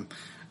know what? I'm,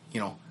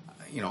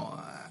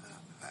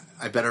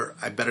 I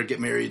better get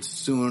married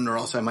soon, or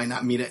else I might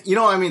not meet it.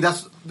 I mean,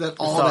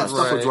 all that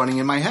stuff was running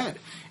in my head.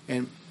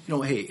 And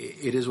hey,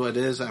 it is what it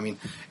is. I mean,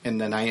 and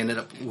then I ended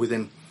up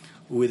within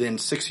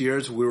 6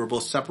 years we were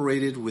both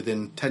separated.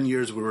 Within 10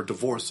 years we were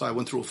divorced. So I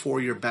went through a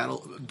 4-year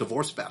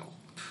divorce battle.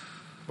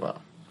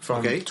 Wow.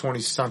 From 20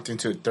 something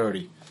to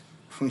 30.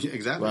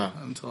 Exactly. Wow.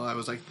 Until I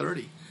was like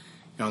 30.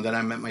 Then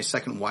I met my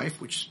second wife,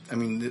 which, I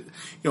mean,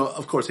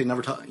 of course they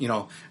never tell,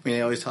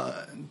 they always tell,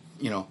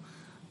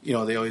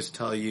 they always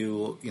tell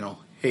you,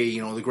 hey,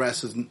 the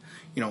grass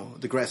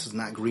is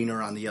not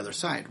greener on the other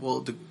side.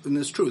 Well, and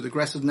it's true. The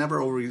grass is never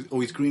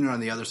always greener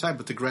on the other side,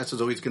 but the grass is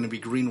always going to be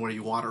green where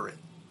you water it.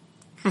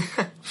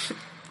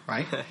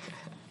 Right?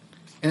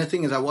 And the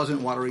thing is, I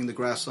wasn't watering the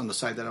grass on the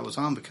side that I was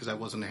on because I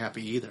wasn't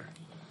happy either.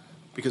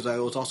 Because I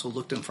was also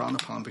looked and frowned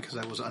upon because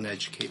I was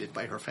uneducated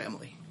by her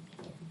family.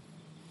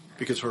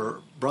 Because her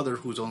brother,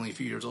 who was only a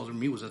few years older than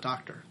me, was a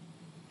doctor.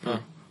 Huh.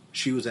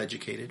 She was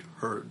educated.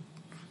 Her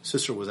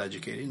sister was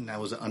educated, and I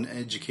was an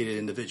uneducated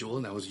individual,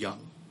 and I was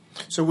young.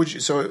 So would you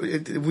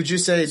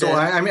say that? So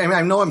I mean,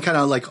 I know I'm kind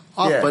of like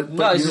off, Yeah. but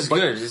No, this is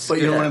good. But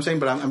you know what I'm saying.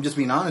 But I'm just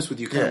being honest with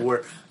you, kind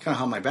of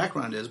how my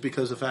background is,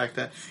 because the fact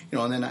that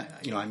and then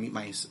I meet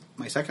my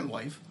second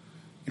wife.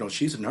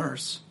 She's a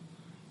nurse.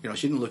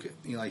 She didn't look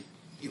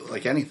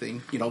like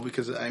anything,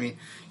 because I mean,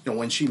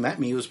 when she met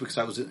me, it was because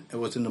I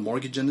was in the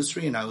mortgage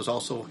industry, and I was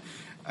also,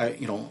 at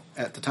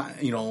the time,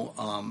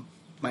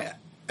 my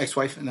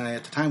ex-wife and I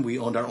at the time, we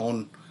owned our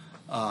own,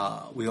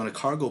 we owned a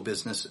cargo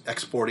business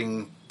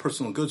exporting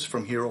personal goods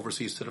from here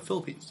overseas to the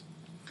Philippines,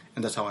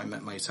 and that's how I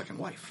met my second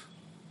wife.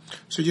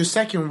 So your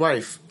second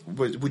wife,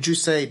 would you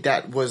say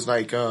that was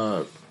like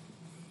a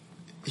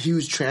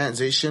huge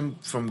transition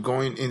from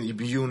going in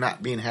you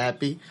not being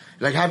happy?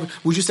 Like,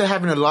 would you say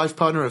having a life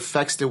partner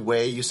affects the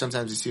way you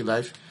sometimes see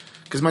life?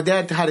 Because my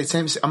dad had the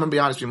same. I'm gonna be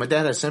honest with you. My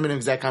dad had the same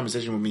exact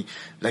conversation with me,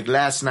 like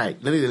last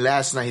night. Literally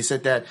last night, he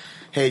said that,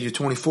 "Hey, you're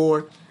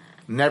 24,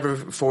 never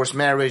force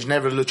marriage,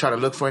 never try to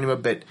look for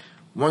anyone, but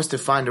once to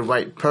find the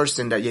right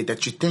person that you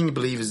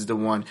believe is the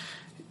one,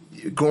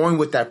 going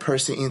with that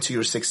person into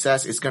your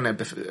success is gonna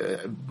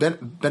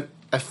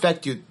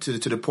affect you to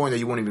the point that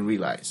you won't even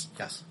realize."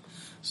 Yes.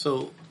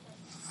 So,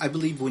 I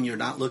believe when you're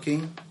not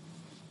looking,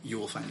 you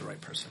will find the right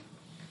person.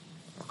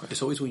 Okay.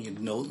 It's always when you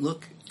don't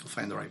look, you'll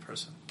find the right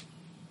person.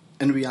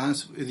 And to be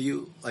honest with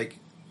you,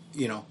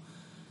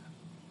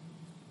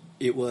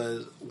 it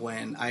was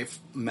when I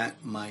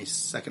met my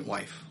second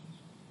wife,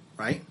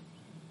 right?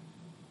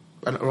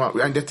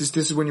 And this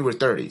is when you were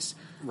 30s.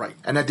 Right.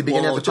 And at the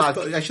beginning of the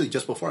podcast... Actually,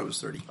 just before I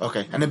was 30.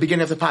 Okay. And at the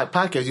beginning of the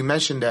podcast, you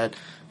mentioned that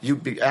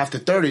after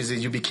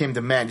 30s, you became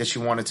the man that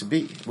you wanted to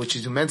be, which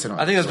is you mentioned on.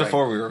 I think it was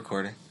before we were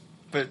recording.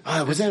 But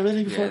was that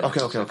really before? Yeah.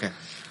 Okay.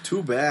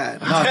 Too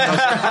bad.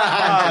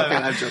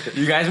 I'm joking.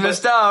 You guys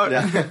missed out.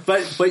 Yeah.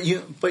 But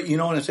you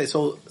know what I'm saying.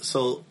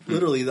 So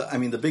literally,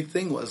 the big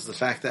thing was the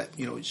fact that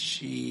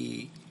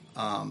she,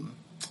 I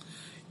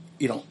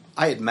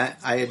had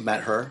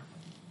met her,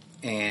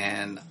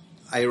 and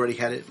I already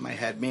had it in my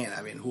head. Man,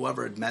 I mean,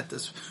 whoever's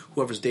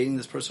dating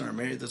this person or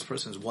married this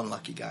person is one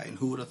lucky guy. And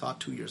who would have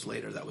thought 2 years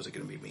later that was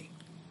going to be me?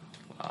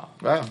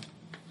 Wow.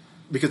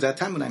 Because that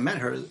time when I met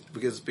her,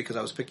 because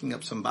I was picking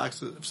up some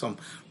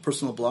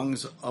personal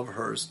belongings of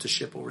hers to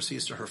ship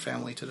overseas to her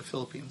family to the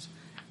Philippines,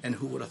 and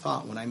who would have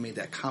thought when I made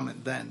that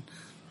comment then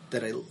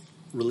that I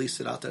released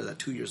it out there that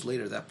 2 years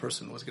later that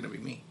person was going to be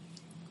me.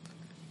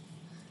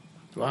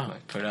 Wow!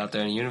 Put it out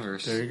there in the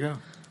universe. There you go.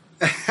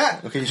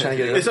 Okay, you're trying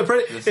to get it. It's a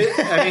pretty.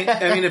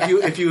 I mean,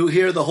 if you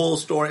hear the whole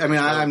story, I mean,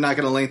 I'm not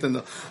going to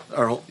lengthen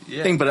our whole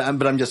thing, but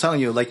I'm just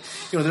telling you,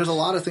 there's a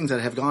lot of things that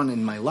have gone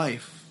in my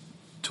life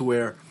to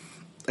where.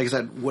 Like I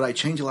said, would I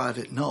change a lot of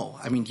it? No.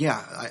 I mean,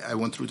 yeah, I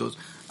went through those.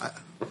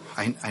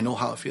 I know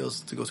how it feels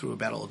to go through a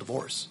battle of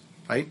divorce,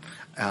 right?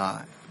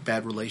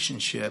 Bad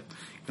relationship,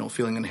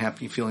 feeling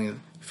unhappy,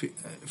 feeling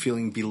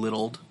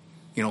belittled,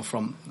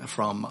 from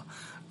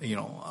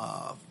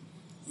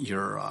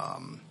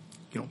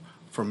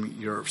from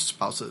your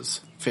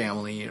spouse's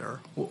family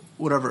or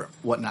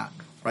whatnot,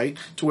 right?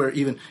 To where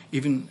even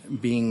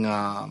being,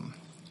 what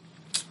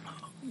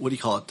do you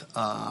call it?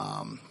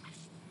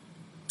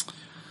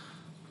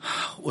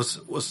 What's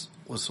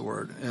the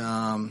word?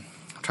 I'm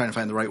trying to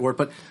find the right word,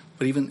 but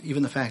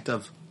even the fact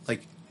of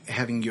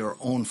having your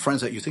own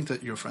friends that you think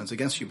that your friends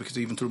against you, because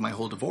even through my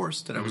whole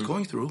divorce that I was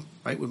going through,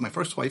 right, with my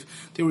first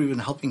wife, they were even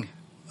helping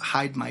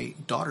hide my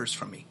daughters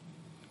from me?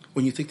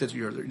 When you think that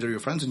they're your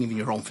friends and even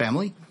your own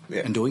family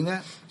and doing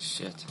that?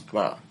 Shit.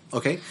 Wow.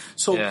 Okay?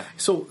 So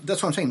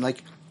that's what I'm saying.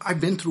 Like,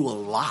 I've been through a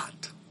lot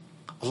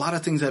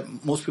of things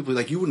that most people,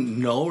 like, you wouldn't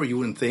know or you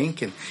wouldn't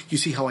think, and you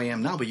see how I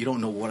am now, but you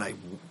don't know what I've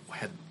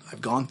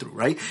gone through,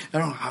 right?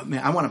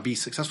 I want to be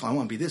successful. I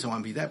want to be this. I want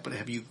to be that. But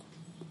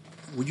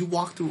would you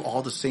walk through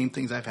all the same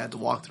things I've had to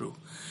walk through,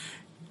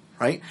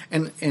 right?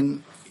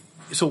 And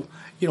so,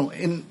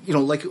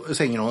 like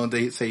saying,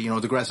 they say,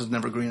 the grass is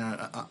never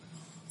greener.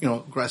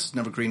 Grass is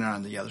never greener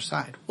on the other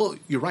side. Well,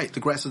 you're right.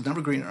 The grass is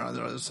never greener on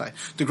the other side.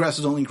 The grass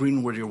is only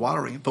green where you're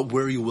watering it, but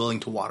where are you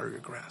willing to water your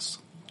grass?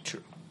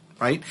 True.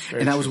 Right?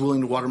 Very and true. I was willing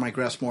to water my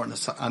grass more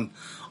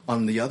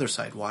on the other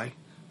side. Why?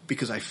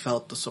 Because I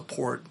felt the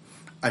support.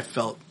 I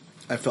felt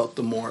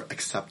the more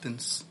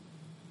acceptance.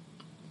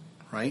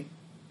 Right?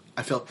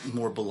 I felt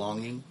more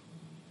belonging.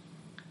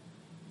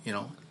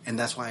 And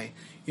that's why,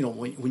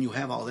 when you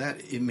have all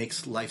that, it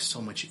makes life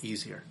so much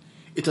easier.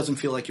 It doesn't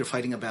feel like you're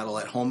fighting a battle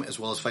at home as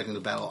well as fighting the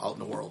battle out in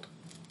the world,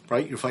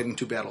 right? You're fighting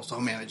two battles. Oh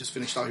man, I just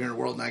finished out here in the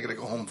world and I got to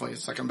go home and fight a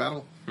second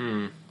battle.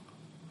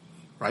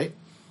 Right?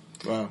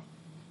 Wow.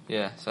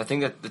 Yeah. So I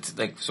think that it's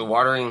like, so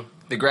watering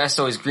the grass is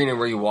always greener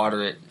where you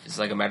water it is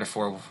like a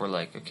metaphor for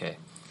like, okay,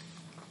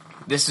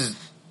 these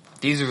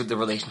are the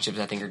relationships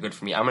I think are good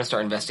for me. I'm going to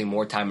start investing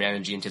more time and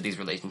energy into these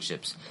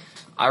relationships.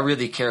 I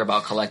really care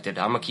about Collected.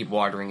 I'm going to keep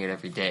watering it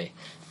every day.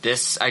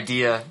 This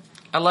idea,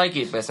 I like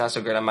it, but it's not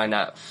so good. I might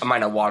not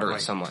water it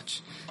so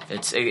much.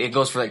 It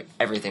goes for like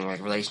everything,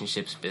 like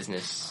relationships,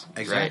 business.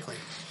 Exactly.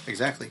 Right?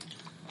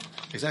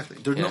 Exactly.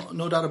 There's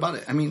no doubt about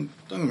it. I mean,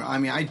 don't get me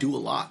wrong. I do a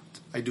lot.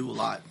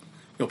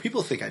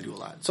 People think I do a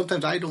lot.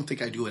 Sometimes I don't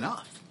think I do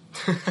enough.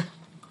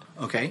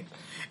 Okay?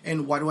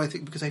 And why do I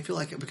think? Because I feel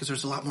like because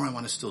there's a lot more I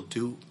want to still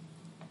do.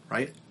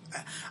 Right?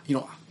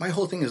 My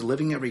whole thing is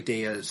living every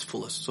day at its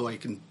fullest so I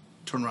can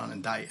turn around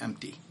and die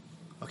empty.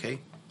 Okay?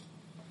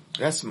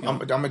 I'm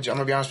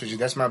gonna be honest with you.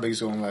 That's my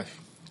biggest goal in life.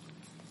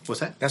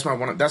 What's that? That's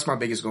my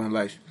biggest goal in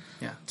life.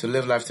 Yeah. To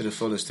live life to the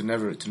fullest. To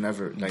never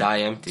like, die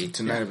empty.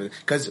 To never.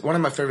 Because one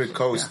of my favorite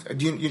quotes. Yeah.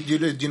 Do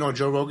you know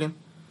Joe Rogan?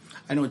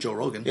 I know Joe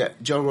Rogan. Yeah,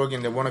 Joe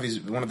Rogan. One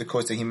of the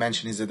quotes that he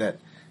mentioned is that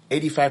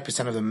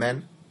 85% of the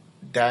men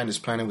die on this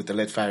planet with the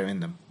lead fire in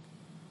them.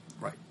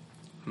 Right.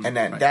 And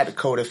that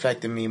quote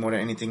affected me more than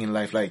anything in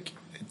life. Like,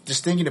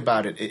 just thinking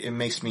about it, it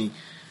makes me.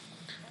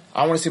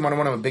 I want to say one of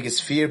my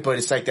biggest fear, but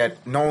it's like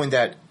that knowing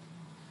that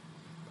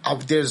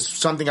there's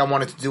something I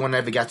wanted to do and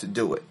never got to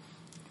do it.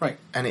 Right.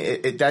 And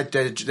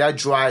that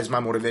drives my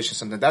motivation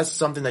sometimes. That's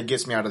something that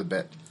gets me out of the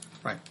bed.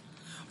 Right.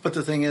 But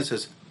the thing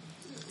is,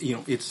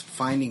 it's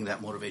finding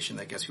that motivation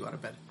that gets you out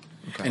of bed.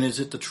 Okay. And is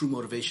it the true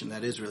motivation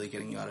that is really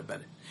getting you out of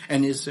bed?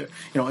 And is there,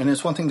 and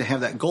it's one thing to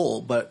have that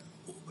goal, but,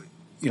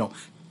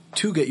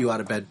 to get you out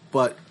of bed.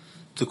 But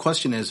the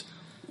question is,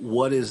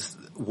 what is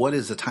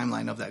the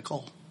timeline of that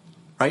goal?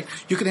 Right?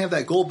 You can have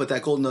that goal, but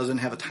that goal doesn't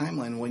have a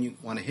timeline. When you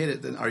want to hit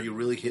it, then are you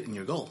really hitting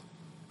your goal?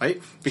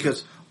 Right?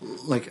 Because,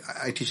 like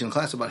I teach in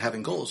class about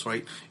having goals,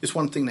 right? It's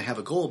one thing to have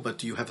a goal, but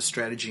do you have a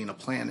strategy and a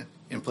plan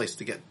in place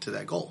to get to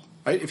that goal?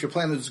 Right? If your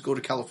plan is to go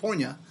to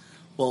California,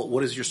 well,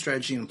 what is your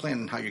strategy and plan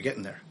and how you're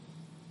getting there?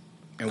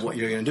 And what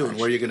you're going to do and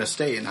where you're going to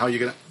stay and how you're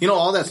going to,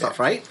 all that stuff,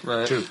 right?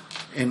 Right. True.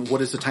 And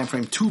what is the time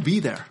frame to be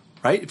there?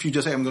 Right? If you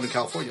just say, I'm going to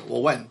California,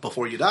 well, when?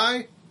 Before you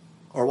die?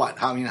 Or what?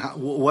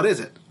 What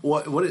is it?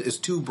 What is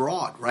too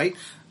broad, right?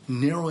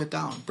 Narrow it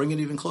down. Bring it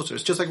even closer.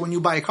 It's just like when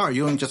you buy a car.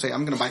 You don't just say,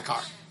 I'm going to buy a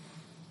car.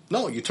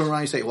 No, you turn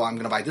around and say, well, I'm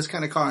going to buy this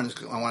kind of car, and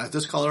I want it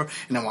this color,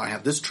 and I want to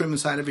have this trim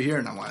inside of it here,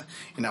 and I want,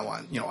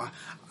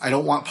 I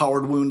don't want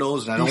powered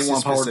windows, and I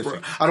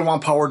don't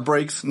want powered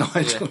brakes. No,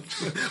 I don't.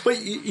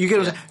 But you get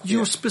what I'm saying?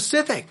 You're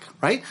specific,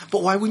 right?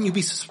 But why wouldn't you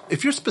be,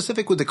 if you're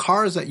specific with the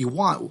cars that you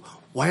want,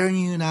 why are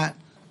you not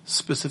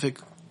specific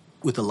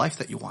with the life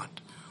that you want?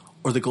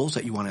 Or the goals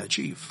that you want to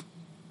achieve.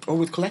 Or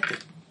with Collected.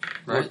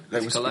 Right.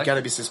 We got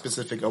to be so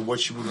specific of what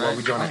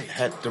we're going to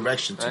head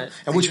direction to. Right.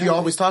 And which we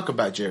always talk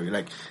about, Jerry.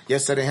 Like,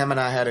 yesterday, him and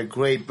I had a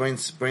great brain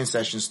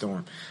session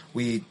storm.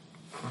 We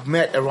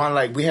met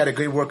around, we had a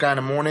great workout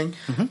in the morning,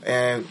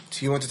 and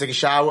he went to take a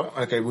shower.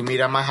 Okay, we meet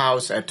at my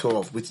house at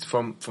 12.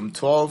 From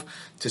 12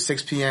 to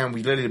 6 p.m.,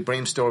 we literally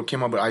brainstormed,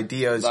 came up with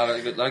ideas. A lot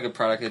of good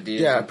product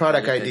ideas. Yeah,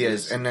 product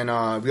ideas. And then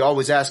we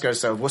always ask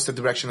ourselves, what's the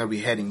direction that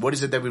we're heading? What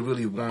is it that we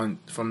really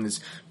want from this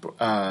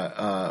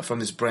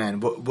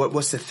brand?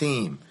 What's the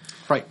theme?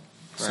 Right.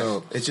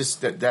 So it's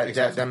just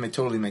that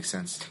totally makes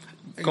sense.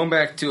 Going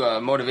back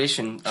to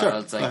motivation, Sure.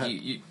 it's like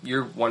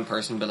you're one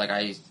person, but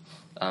I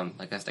have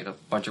a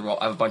bunch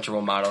of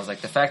role models.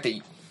 Like the fact that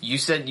you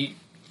said do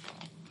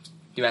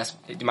you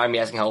mind me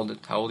asking how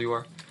old you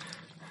are?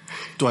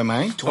 Do I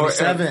mind?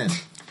 27.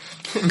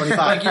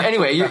 25.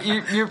 Anyway,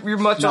 you're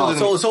much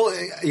older.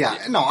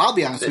 I'll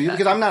be honest with you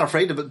because I'm not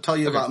afraid to tell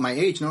you about my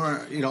age.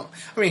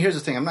 Here's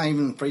the thing: I'm not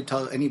even afraid to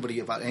tell anybody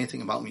about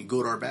anything about me,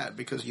 good or bad,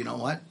 because you know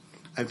what?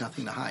 I have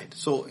nothing to hide.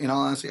 So, in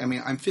all honesty,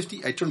 I'm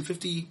 50. I turned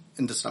 50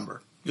 in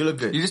December. You look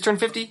good. You just turned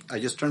 50? I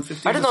just turned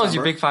 50. I didn't know it was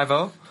your big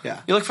 5-0. Yeah.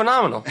 You look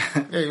phenomenal.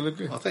 Yeah, you look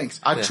good. Well, thanks.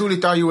 I truly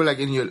thought you were like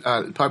in your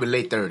probably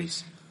late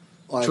 30s.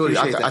 Well, I Truly,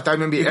 appreciate that. I thought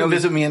maybe you can early-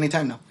 visit me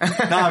anytime now.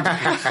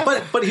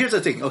 No, but here's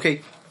the thing,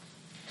 okay?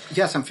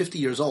 Yes, I'm 50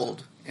 years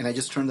old, and I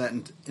just turned that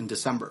in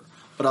December.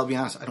 But I'll be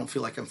honest, I don't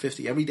feel like I'm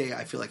 50. Every day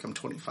I feel like I'm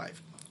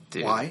 25.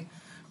 Dude. Why?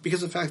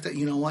 Because of the fact that,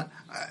 you know what?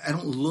 I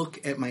don't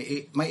look at my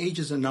age. My age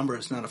is a number.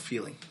 It's not a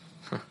feeling.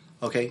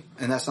 Okay?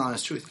 And that's the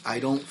honest truth. I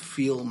don't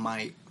feel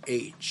my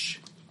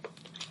age.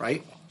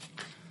 Right?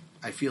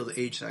 I feel the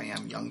age that I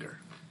am younger.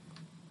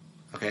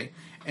 Okay?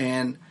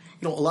 And,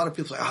 you know, a lot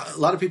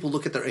of people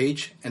look at their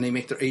age and they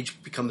make their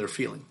age become their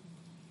feeling.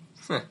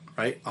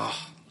 Right? Oh,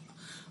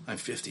 I'm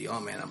 50. Oh,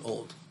 man, I'm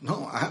old.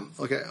 No, I'm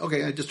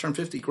okay, I just turned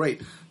 50.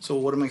 Great. So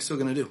what am I still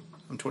going to do?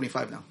 I'm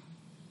 25 now.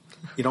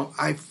 You know,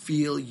 I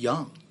feel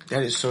young.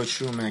 That is so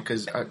true, man.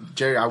 Because,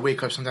 Jerry, I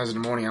wake up sometimes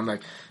in the morning, I'm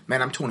like,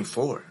 man, I'm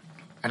 24.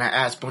 And I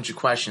ask a bunch of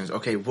questions.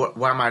 Okay,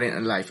 where am I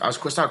in life? I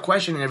start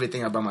questioning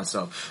everything about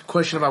myself.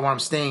 Question about where I'm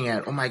staying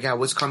at. Oh, my God,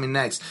 what's coming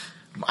next?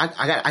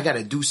 I got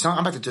to do something.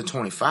 I'm about to do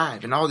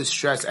 25. And all this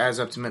stress adds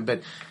up to me.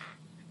 But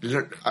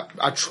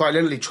I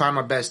literally try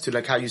my best to,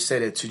 like how you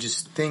said it, to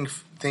just think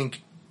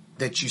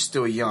that you're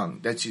still young,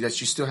 that you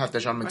still have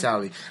that young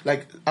mentality.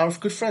 Like our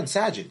good friend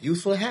Sajid,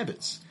 Youthful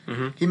Habits.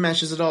 Mm-hmm. He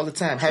mentions it all the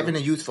time. Having a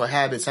youthful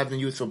habits, having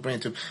a youthful brain,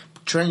 to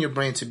train your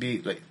brain to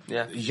be like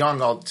young,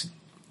 to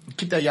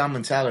keep that young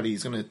mentality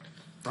is gonna.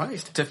 Right.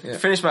 To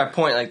finish my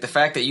point, like the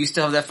fact that you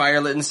still have that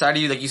fire lit inside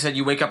of you, like you said,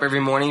 you wake up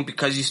every morning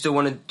because you still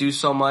want to do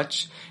so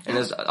much. And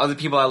there's other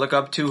people I look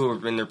up to who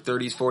are in their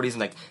 30s, 40s, and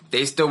like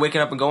they still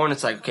waking up and going.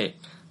 It's like, okay,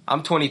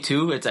 I'm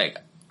 22. It's like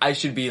I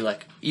should be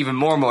like even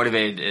more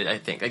motivated. I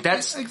think like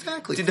that's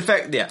exactly the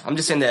fact. Yeah, I'm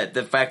just saying that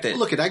the fact that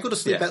look, I go to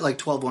sleep at like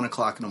 12, 1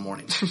 o'clock in the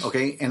morning.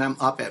 Okay, and I'm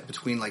up at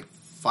between like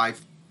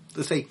 5.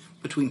 Let's say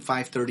between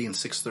 5:30 and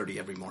 6:30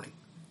 every morning.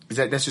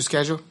 That's your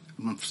schedule?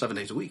 7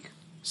 days a week.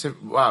 So,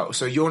 wow.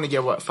 So you only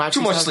get what? 5?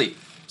 Too much sleep.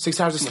 6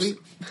 hours of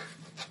sleep.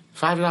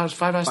 5 hours.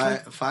 5 hours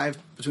sleep.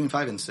 Between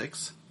 5 and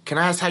 6. Can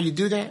I ask how you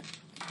do that?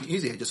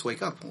 Easy. I just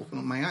wake up, open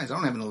up my eyes. I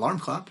don't have an alarm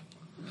clock.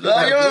 You don't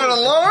have an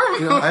alarm?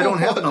 You know, I don't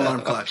have an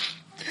alarm clock.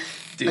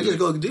 Dude. I just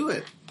go do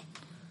it.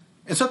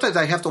 And sometimes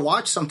I have to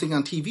watch something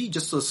on TV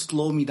just to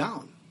slow me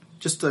down,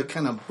 just to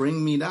kind of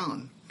bring me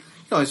down.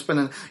 You know, I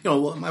spend,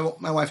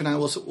 my wife and I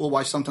will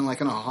watch something like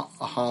a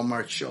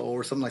Hallmark show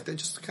or something like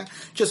that.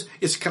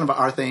 It's kind of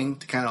our thing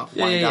to kind of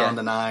wind down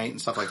the night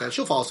and stuff like that.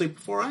 She'll fall asleep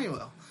before I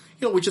will,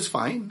 you know, which is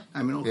fine.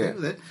 I'm okay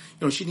with it.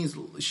 You know,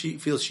 she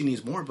feels she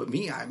needs more, but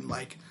me, I'm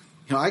like,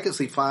 you know, I can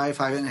sleep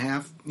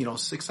 5.5,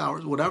 6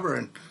 hours, whatever,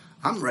 and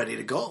I'm ready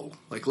to go.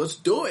 Like, let's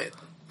do it.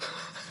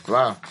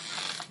 Wow.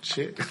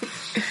 Shit.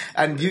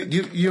 And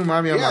you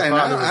remind me of my and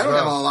father. I don't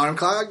have an alarm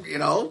clock, you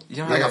know.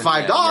 I got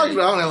 5 dogs,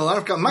 but I don't have an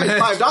alarm clock. My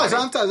 5 dogs,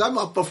 sometimes I'm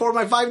up before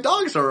my 5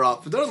 dogs are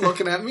up. They're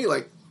looking at me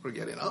like, we're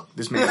getting up.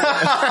 This man.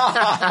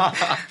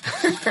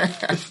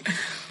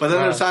 But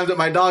then there's times that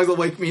my dogs will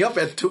wake me up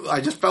at 2.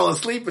 I just fell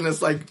asleep and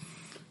it's like,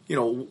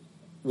 1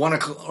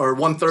 o'clock or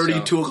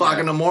 1:30, 2 o'clock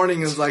in the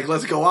morning is like,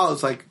 let's go out.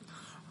 It's like,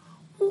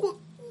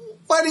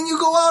 why didn't you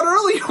go out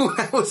earlier when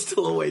I was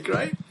still awake,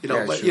 right? Hey,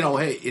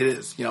 it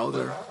is.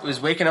 Was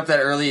waking up that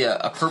early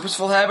a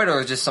purposeful habit,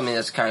 or just something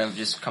that's kind of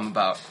just come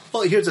about?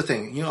 Well, here's the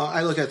thing.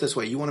 I look at it this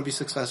way. You want to be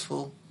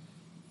successful,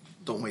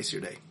 don't waste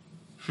your day.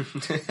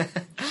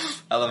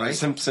 I love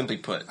it. Simply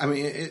put. I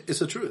mean, it's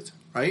the truth,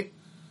 right?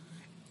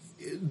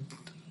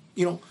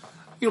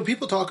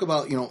 People talk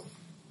about,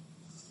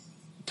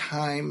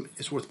 time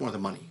is worth more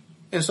than money.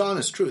 And it's the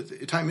honest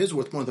truth. Time is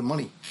worth more than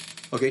money.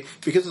 Okay?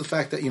 Because of the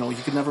fact that, you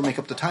can never make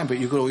up the time, but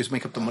you could always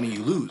make up the money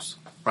you lose,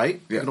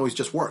 right? You can always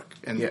just work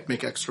and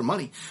make extra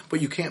money. But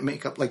you can't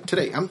make up, like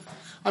today,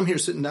 I'm here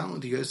sitting down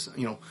with you guys,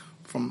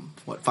 from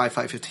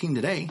 5:15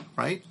 today,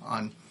 right?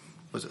 On,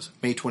 what's this,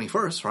 May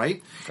 21st,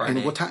 right? Friday.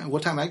 And what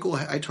time I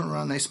turn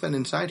around and I spend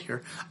inside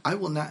here, I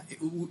will not,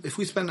 if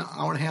we spend an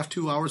hour and a half,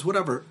 2 hours,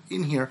 whatever,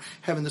 in here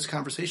having this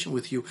conversation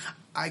with you,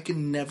 I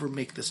can never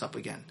make this up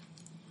again.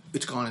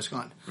 It's gone, it's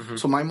gone. Mm-hmm.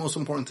 So my most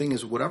important thing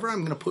is whatever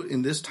I'm going to put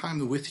in this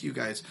time with you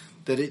guys,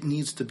 that it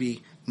needs to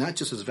be not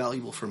just as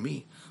valuable for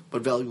me,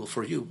 but valuable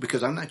for you.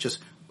 Because I'm not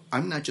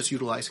just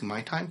utilizing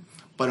my time,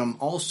 but I'm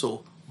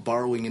also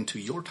borrowing into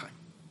your time.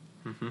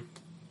 Mm-hmm.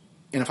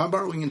 And if I'm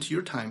borrowing into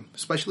your time,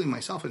 especially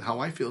myself and how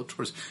I feel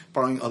towards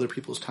borrowing other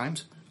people's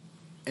times,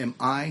 am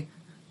I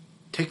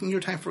taking your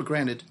time for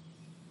granted,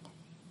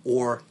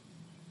 or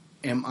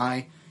am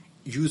I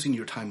using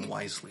your time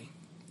wisely?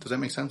 Does that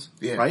make sense?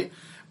 Yeah. Right?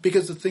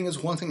 Because the thing is,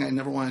 one thing I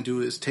never want to do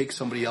is take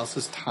somebody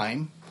else's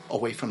time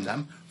away from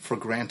them for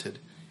granted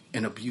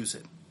and abuse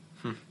it.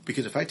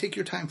 Because if I take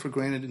your time for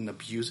granted and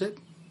abuse it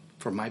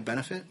for my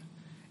benefit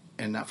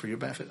and not for your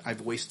benefit,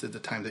 I've wasted the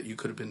time that you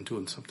could have been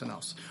doing something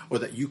else, or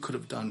that you could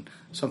have done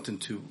something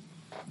to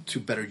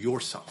better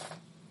yourself.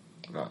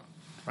 Wow.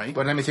 right?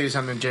 But let me tell you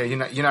something, Jerry.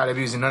 You're not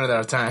abusing none of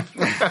our time.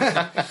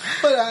 But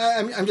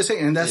I'm just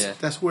saying, and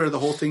that's where the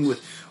whole thing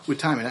with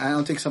time, and I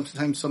don't think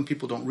sometimes some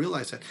people don't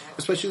realize that,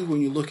 especially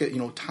when you look at,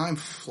 time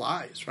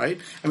flies, right?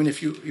 I mean,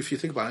 if you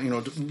think about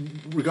it,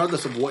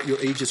 regardless of what your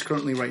age is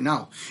currently right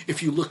now,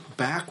 if you look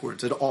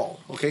backwards at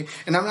all, okay,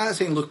 and I'm not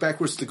saying look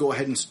backwards to go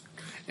ahead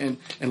and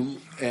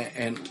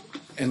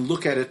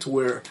look at it to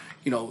where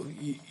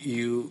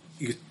you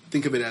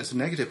think of it as a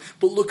negative,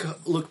 but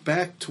look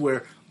back to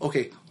where,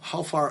 okay,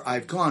 how far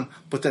I've gone,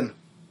 but then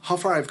how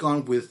far I've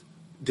gone with,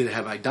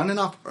 have I done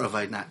enough or have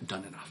I not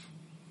done enough?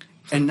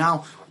 And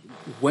now,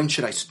 when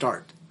should I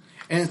start?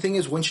 And the thing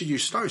is, when should you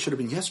start? It should have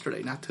been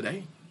yesterday, not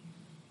today.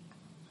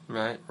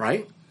 Right.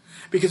 Right?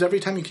 Because every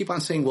time you keep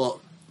on saying,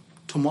 well,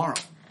 tomorrow.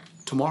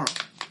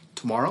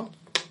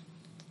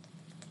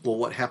 Well,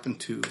 what happened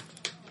to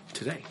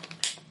today?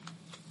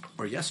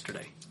 Or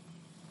yesterday?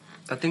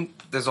 I think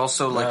there's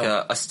also like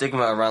a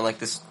stigma around like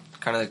this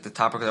kind of like the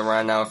topic that we're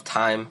on now of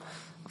time,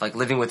 like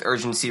living with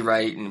urgency,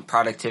 right, and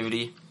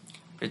productivity.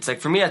 It's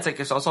like, for me,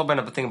 it's also been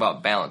a thing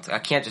about balance. I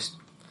can't just,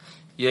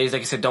 like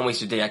I said, don't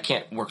waste your day. I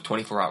can't work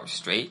 24 hours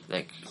straight.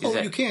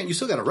 You can't. You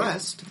still got to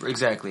rest.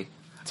 Exactly.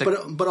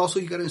 But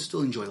also you got to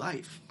still enjoy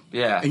life.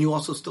 Yeah. And you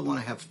also still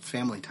want to have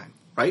family time,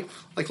 right?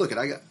 Like, look,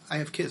 I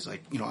have kids.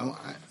 Like,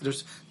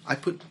 I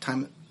put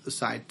time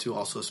aside to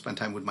also spend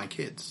time with my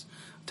kids.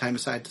 Time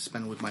aside to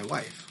spend with my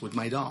wife, with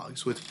my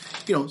dogs, with,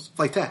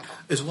 like that.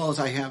 As well as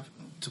I have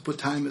to put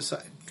time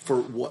aside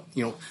for what,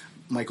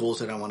 my goals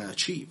that I want to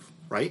achieve,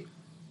 right?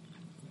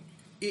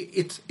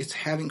 It's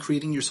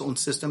creating your own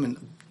system and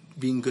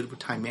being good with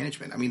time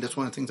management. I mean, that's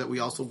one of the things that we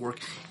also work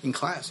in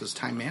class is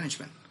time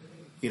management.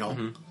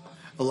 A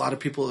lot of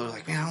people are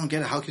like, man, I don't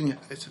get it. How can you?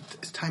 It's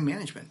time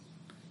management.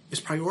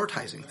 It's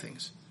prioritizing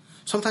things.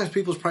 Sometimes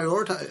people's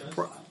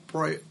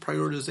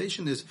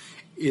prioritization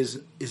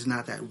is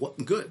not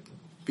that good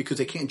because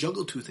they can't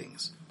juggle two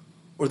things,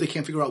 or they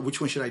can't figure out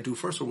which one should I do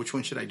first or which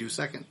one should I do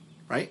second,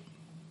 right?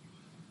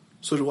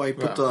 So do I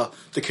put the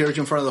carriage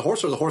in front of the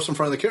horse or the horse in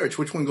front of the carriage?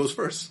 Which one goes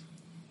first?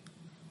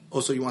 Oh,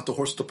 so you want the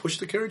horse to push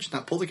the carriage,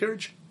 not pull the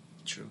carriage?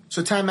 True.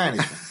 So time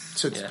management.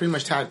 So it's pretty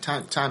much time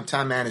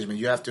management.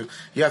 You have to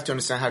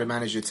understand how to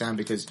manage your time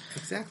because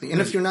exactly.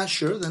 And if you're not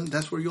sure, then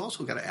that's where you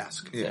also got to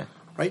ask. Yeah.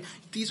 Right.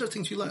 These are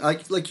things you learn.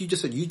 Like you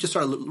just said, you just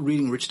started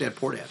reading Rich Dad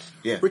Poor Dad.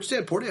 Yeah. Rich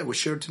Dad Poor Dad was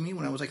shared to me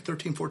when I was like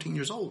 13, 14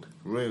 years old.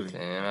 Really?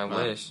 Damn,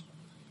 I wish.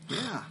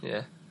 Yeah.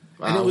 Yeah.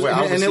 Wow.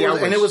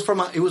 And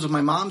it was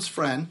my mom's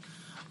friend.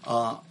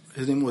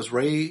 His name was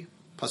Ray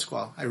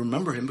Pasquale. I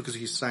remember him because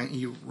he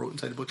wrote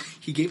inside the book.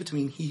 He gave it to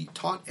me, and he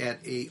taught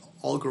at a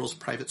all-girls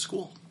private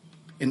school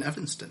in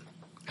Evanston.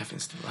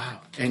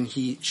 Wow. And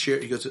he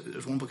goes,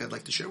 there's one book I'd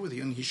like to share with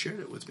you, and he shared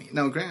it with me.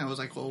 Now, granted, I was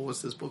like, well,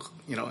 what's this book?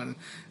 And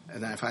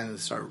then I finally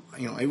started,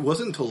 it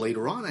wasn't until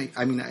later on, I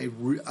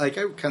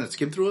kind of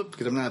skimmed through it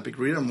because I'm not a big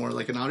reader, I'm more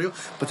like an audio.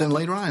 But then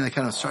later on, I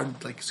kind of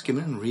started like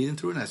skimming and reading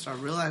through it, and I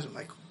started realizing,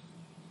 like,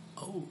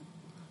 oh.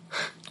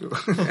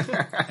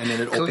 And then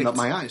it opened up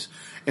my eyes.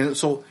 And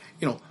so,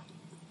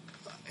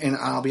 and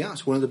I'll be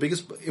honest, one of the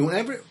biggest,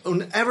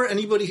 whenever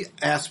anybody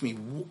asks me,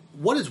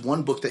 what is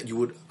one book that you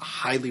would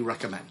highly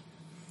recommend?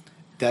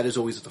 That is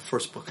always the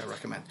first book I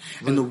recommend.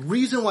 And the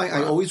reason why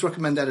I always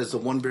recommend that as the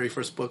very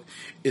first book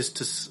is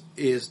to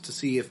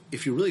see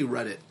if you really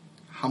read it,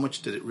 how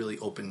much did it really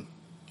open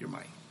your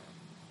mind?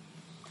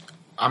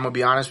 I'm going to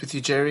be honest with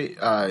you, Jerry.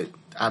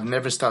 I've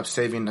never stopped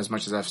saving as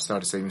much as I've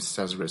started saving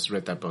since I've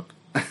read that book.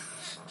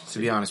 To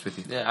be honest with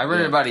you. Yeah, I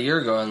read it about a year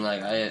ago, and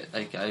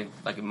I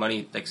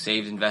money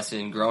saved,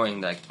 invested, and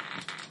growing. Like,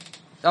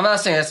 I'm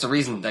not saying that's the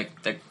reason. Like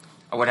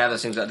I would have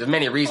those things. There's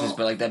many reasons,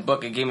 but that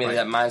book, it gave me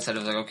that mindset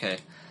of okay,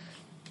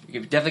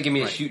 it definitely gave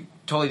me a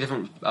totally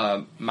different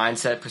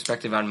mindset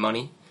perspective on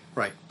money.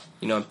 Right.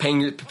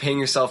 Paying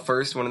yourself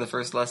first. One of the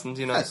first lessons.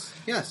 Yes.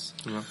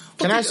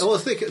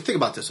 Think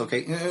about this,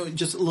 okay?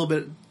 Just a little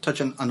bit touch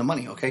on the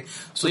money, okay?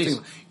 So Please.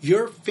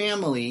 Your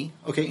family,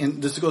 okay,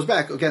 and this goes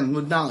back again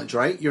with knowledge,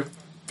 right? Your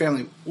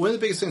family. One of the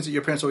biggest things that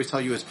your parents always tell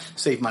you is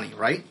save money,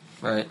 right?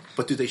 Right.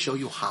 But do they show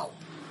you how?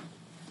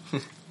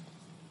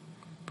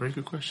 Very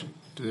good question.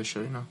 Do they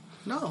show you now?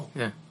 No.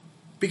 Yeah.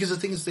 Because the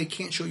thing is, they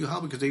can't show you how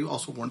because they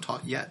also weren't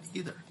taught yet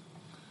either.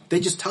 They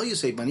just tell you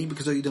save money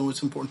because they know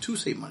it's important to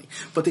save money.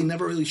 But they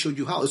never really showed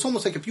you how. It's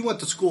almost like if you went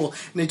to school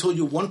and they told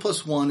you 1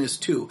 + 1 is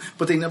 2,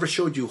 but they never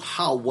showed you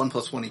how 1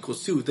 + 1 =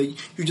 2.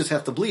 You just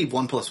have to believe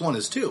 1 + 1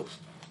 is 2.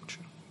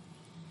 True.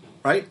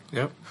 Right?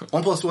 Yep.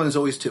 1 + 1 is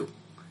always 2.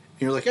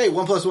 And you're like, hey,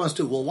 1 + 1 is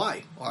 2. Well,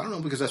 why? Well, I don't know,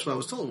 because that's what I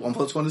was told. 1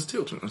 + 1 is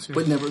 2.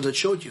 But never that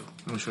showed you.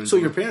 So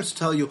your parents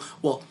tell you,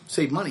 well,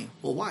 save money.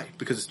 Well, why?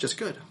 Because it's just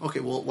good.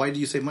 Okay, well, why do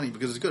you save money?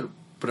 Because it's good.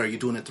 But are you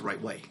doing it the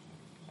right way?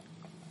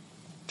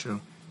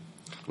 True.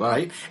 Wow.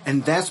 Right?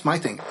 And that's my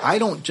thing. I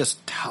don't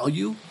just tell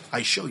you,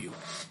 I show you.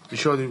 You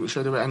show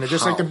the way. And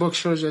just like the book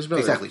shows you as well.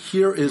 Exactly.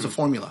 Here is a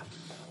formula.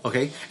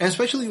 Okay? And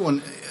especially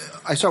when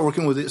I start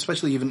working with,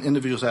 especially even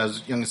individuals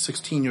as young as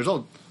 16 years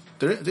old,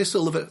 They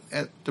still live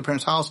at their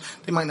parents' house.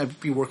 They might not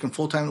be working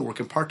full-time, they're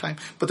working part-time.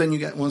 But then you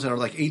got ones that are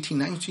like 18,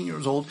 19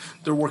 years old.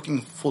 They're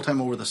working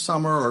full-time over the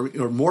summer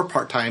or more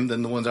part-time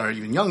than the ones that are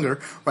even younger,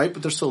 right?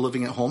 But they're still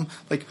living at home.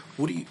 Like,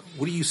 what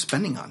are you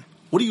spending on?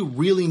 What do you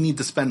really need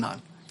to spend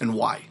on, and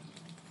why?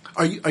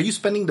 Are you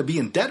spending to be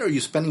in debt, or are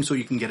you spending so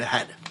you can get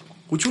ahead?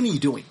 Which one are you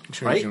doing,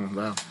 right?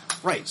 Wow.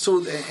 Right.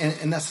 So,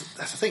 and that's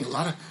the thing. A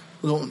lot of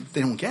people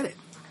don't get it,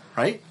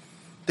 right?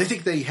 They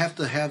think they have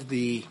to have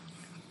the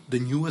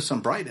newest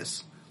and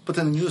brightest. But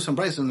then the newest and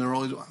brightest, and they're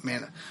always,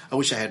 man, I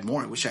wish I had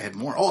more. I wish I had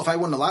more. Oh, if I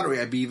won the lottery,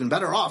 I'd be even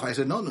better off. I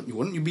said, no, you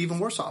wouldn't. You'd be even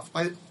worse off.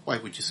 Why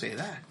would you say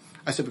that?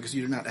 I said, because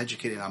you're not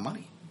educated on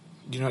money.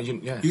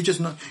 You just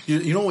know.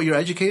 You know what you're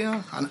educated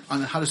on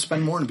how to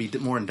spend more and be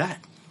more in debt.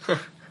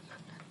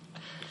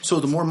 So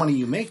the more money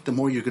you make, the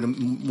more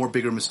more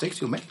bigger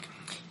mistakes you'll make.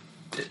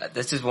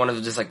 This is one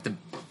of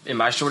in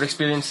my short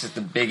experience,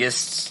 the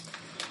biggest,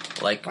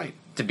 right.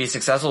 To be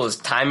successful is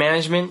time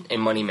management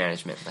and money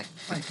management.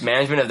 Right.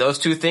 Management of those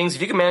two things.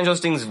 If you can manage those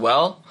things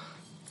well,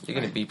 you're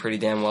going to be pretty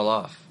damn well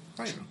off.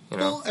 Right. You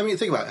know? Well, I mean,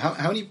 think about it.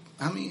 How many,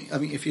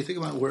 if you think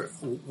about what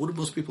do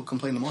most people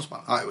complain the most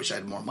about? Oh, I wish I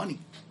had more money.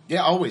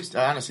 Yeah, always.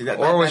 Honestly,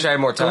 I wish I had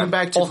more time.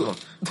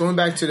 Going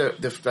back to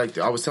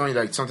the I was telling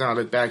you, sometimes I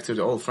look back to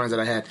the old friends that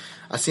I had.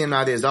 I see them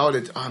nowadays.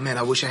 Oh man,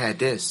 I wish I had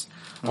this.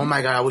 Oh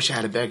my God, I wish I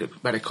had a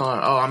better car.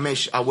 Oh, I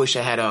wish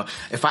I had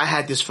if I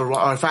had this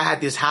Ferrari, or if I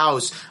had this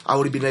house, I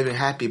would be living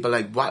happy.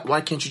 But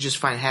why can't you just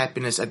find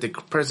happiness at the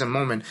present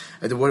moment,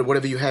 at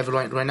whatever you have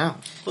right now?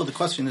 Well, the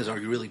question is,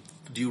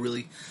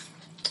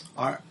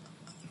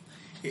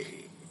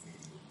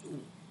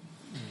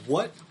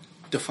 what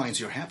defines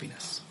your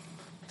happiness?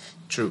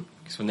 True.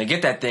 Because when they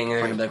get that thing, they're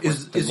going to be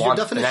like, is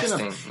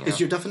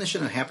your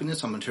definition of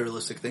happiness on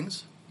materialistic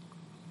things?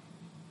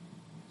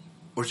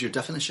 Or is your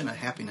definition of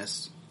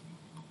happiness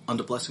on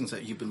the blessings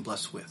that you've been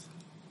blessed with?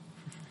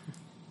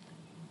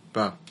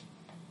 Wow.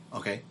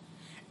 Okay.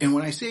 And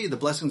when I say the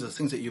blessings of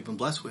things that you've been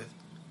blessed with,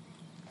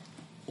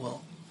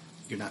 well,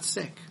 you're not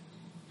sick.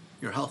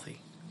 You're healthy.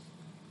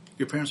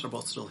 Your parents are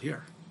both still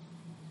here.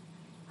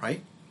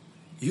 Right?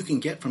 You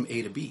can get from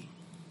A to B.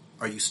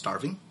 Are you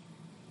starving?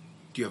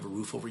 Do you have a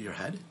roof over your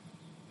head?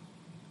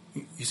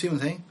 You see what I'm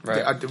saying?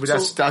 Right. I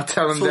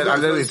tell them that. I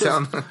literally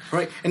tell them.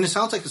 Right. And it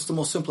sounds like it's the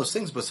most simplest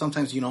things, but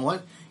sometimes, you know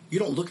what? You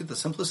don't look at the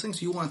simplest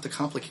things. You want the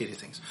complicated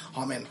things.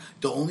 Oh man,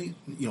 the only,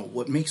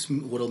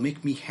 what'll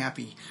make me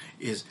happy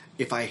is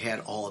if I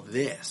had all of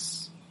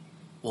this.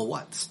 Well,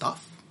 what?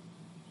 Stuff?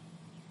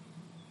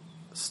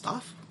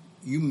 Stuff?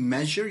 You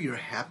measure your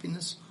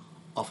happiness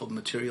off of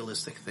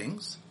materialistic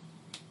things?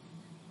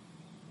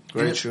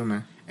 Very true,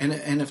 man.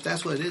 And if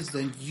that's what it is,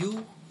 then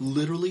you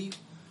literally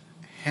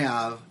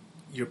have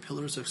your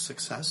pillars of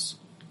success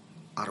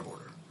out of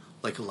order,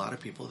 like a lot of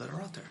people that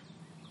are out there.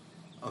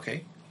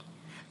 Okay?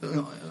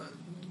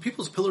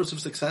 People's pillars of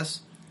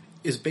success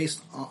is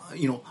based on,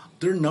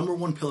 their number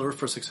one pillar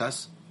for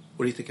success.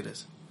 What do you think it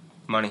is?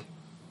 Money.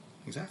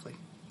 Exactly.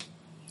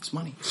 It's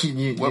money.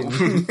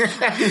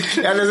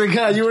 That doesn't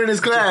count. You were in his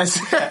class.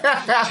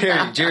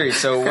 Jerry,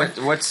 so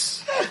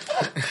what's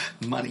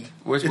money?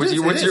 What's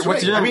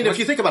your? I mean, if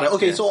you think about it,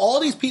 okay, so all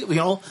these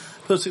people,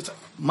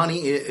 money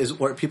is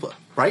where people,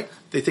 right?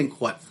 They think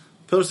what?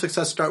 Pillars of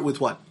success start with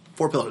what?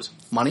 4 pillars.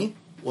 Money.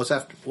 What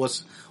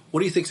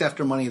do you think's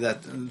after money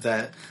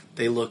that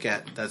they look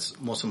at that's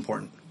most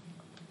important?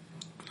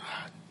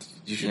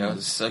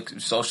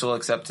 Social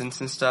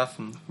acceptance and stuff,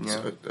 and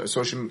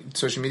social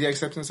media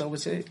acceptance. I would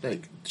say,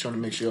 trying to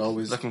make sure you're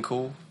always looking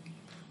cool,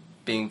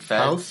 being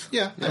fat. Health,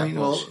 yeah. I mean,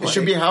 it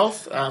should be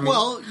health.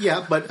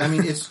 Yeah, but I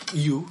mean, it's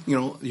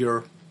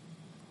you're.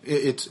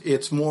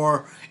 It's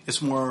more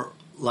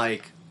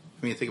like,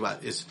 I mean, think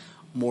about it. It's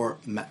more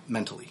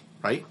mentally,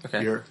 right?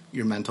 Okay.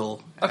 Your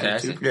mental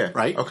attitude, yeah,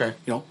 right? Okay.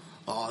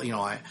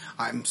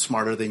 I'm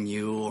smarter than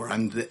you, or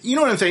you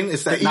know what I'm saying?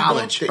 It's that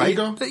knowledge, the right?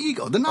 ego? The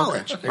ego, the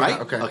knowledge,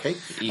 right? Okay.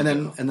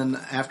 And then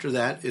after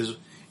that is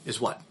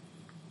what?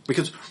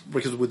 Because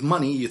with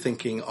money, you're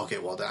thinking, okay,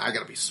 well then I got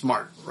to be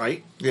smart,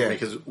 right? Yeah.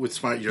 Because with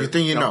smart, you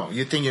think you know,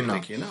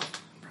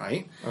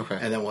 right? Okay.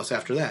 And then what's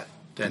after that?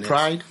 Then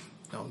pride.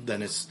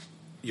 Then it's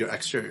your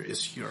exterior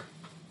is your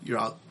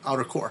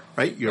outer core,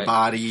 right? Your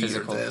body,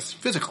 physical.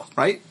 Physical,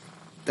 right?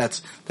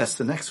 That's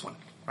the next one,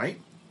 right?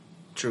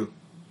 True.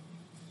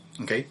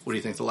 Okay, what do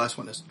you think the last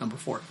one is? Number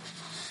 4.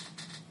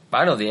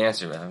 I know the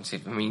answer, man. See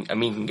if Amin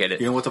can get it.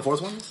 You know what the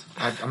 4th one is?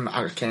 I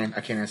can't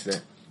answer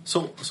that.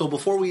 So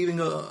before we even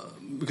go,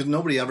 because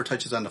nobody ever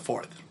touches on the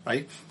 4th,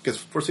 right? Because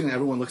first thing that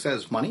everyone looks at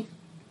is money,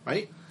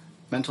 right?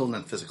 Mental and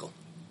then physical,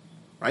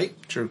 right?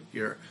 True.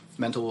 Your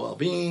mental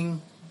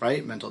well-being,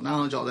 right? Mental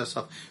knowledge, all that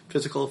stuff.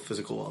 Physical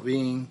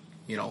well-being,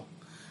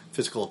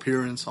 physical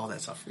appearance, all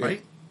that stuff,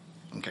 right?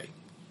 Yeah. Okay.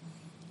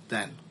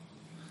 Then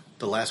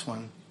the last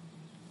one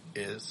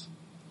is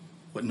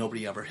what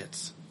nobody ever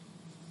hits.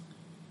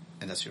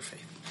 And that's your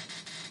faith.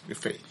 Your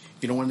faith.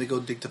 You know when they go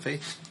dig to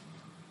faith?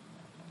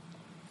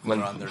 When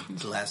they're on their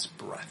last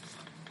breath.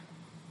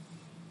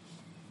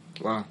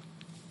 Wow.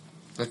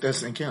 Let that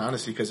sink in,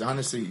 honestly, because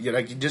honestly,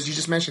 like you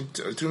just mentioned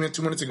 2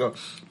 minutes ago,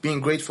 being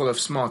grateful of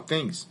small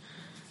things.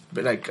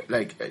 But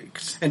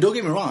and don't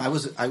get me wrong,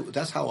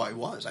 that's how I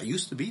was. I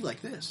used to be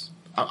like this.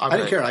 I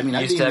didn't care. I mean,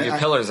 you used to have your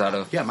pillars out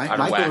of my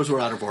pillars were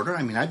out of order.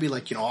 I mean, I'd be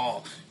like,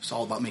 it's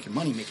all about making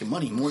money,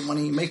 more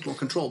money, make more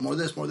control, more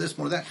this, more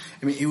that.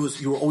 I mean,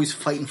 you were always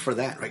fighting for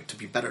that, right? To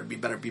be better, be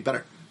better, be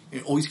better.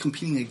 You're always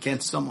competing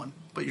against someone,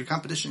 but your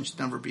competition should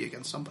never be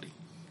against somebody.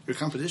 Your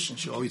competition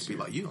should always be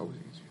about you,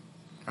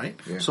 right?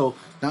 Yeah. So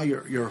now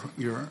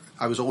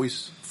I was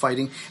always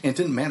fighting, and it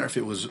didn't matter if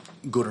it was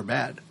good or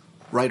bad,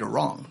 right or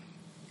wrong,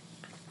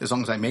 as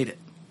long as I made it,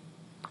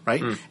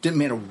 right? It didn't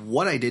matter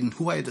what I did and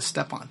who I had to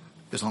step on,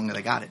 as long as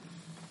I got it,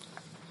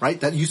 right?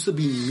 That used to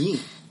be me,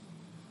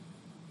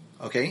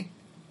 okay?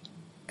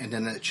 And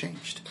then it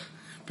changed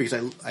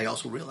because I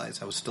also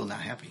realized I was still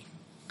not happy.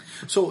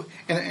 So,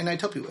 and I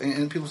tell people,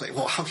 and people say,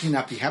 well, how can you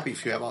not be happy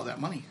if you have all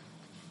that money?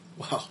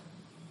 Well,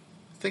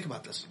 think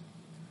about this.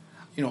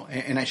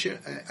 And I share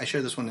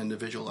this with an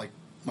individual like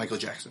Michael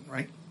Jackson,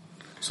 right?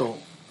 So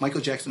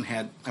Michael Jackson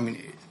had, I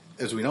mean,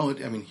 as we know,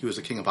 he was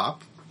the king of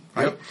pop,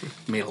 right? Yep.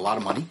 Made a lot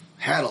of money,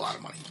 had a lot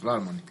of money. A lot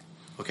of money.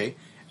 Okay?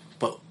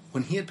 But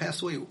when he had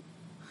passed away,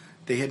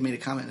 they had made a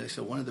comment. They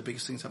said one of the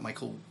biggest things that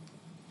Michael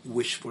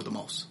wished for the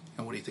most.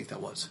 And what do you think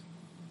that was?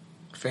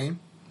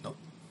 Fame? Nope.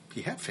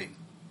 He had fame.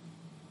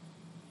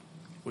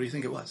 What do you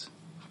think it was?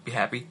 Be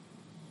happy.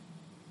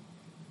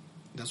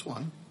 That's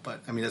one.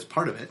 But, that's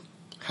part of it.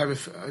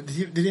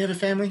 Did he have a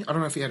family? I don't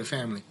know if he had a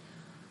family.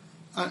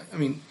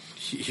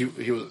 He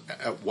was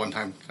at one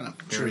time kind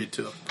of married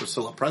to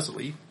Priscilla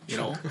Presley,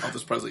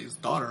 Elvis Presley's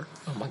daughter.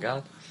 Oh, my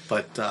God.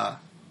 But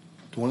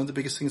one of the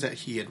biggest things that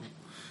he had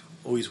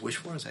always wished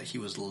for is that he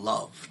was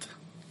loved.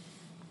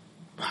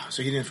 Wow,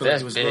 so he didn't feel like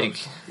he was big.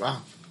 loved.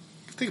 Wow.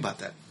 Think about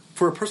that.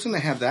 For a person to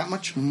have that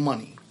much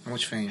money, how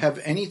much fame, have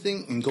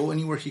anything and go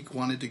anywhere he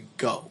wanted to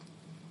go,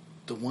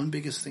 the one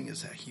biggest thing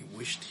is that he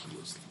wished he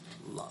was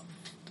loved.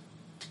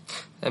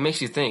 That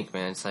makes you think,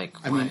 man. It's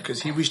like...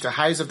 because he reached the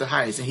highest of the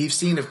highest, and he's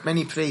seen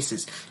many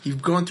places. He's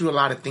gone through a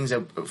lot of things,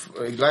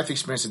 life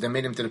experiences that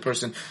made him to the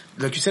person,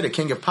 like you said, a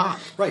king of pop.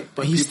 Right.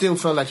 But he still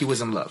felt like he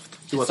wasn't loved.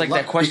 It's like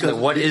that question of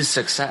what is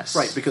success?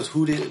 Right, because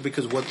what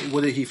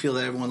did he feel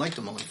that everyone liked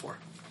him only for?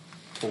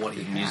 For what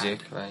he had. Music,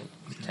 right?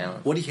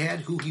 Talent. What he had,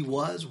 who he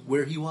was,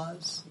 where he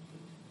was,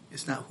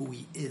 it's not who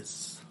he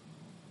is.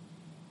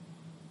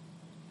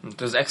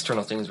 Those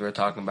external things we were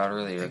talking about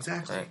earlier.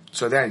 Exactly. Right?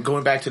 So then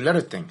going back to the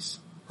other things.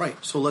 Right.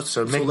 So let's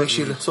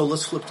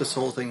flip this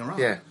whole thing around.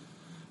 Yeah.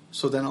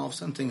 So then all of a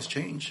sudden things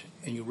change,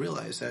 and you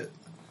realize that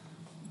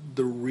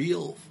the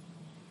real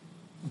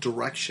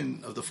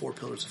direction of the 4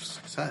 pillars of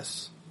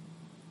success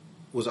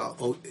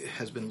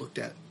has been looked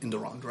at in the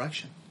wrong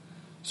direction.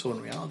 So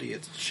in reality,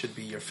 it should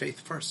be your faith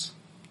first,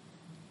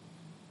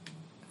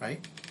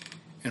 right?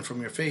 And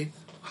from your faith,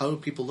 how do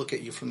people look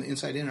at you, from the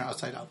inside in or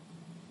outside out?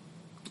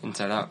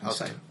 Inside out.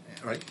 Outside,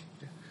 right?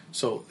 Yeah.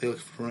 So they look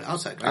from the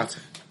outside, right?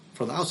 Outside.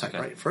 From the outside,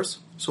 right? First.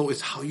 So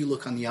it's how you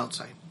look on the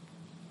outside.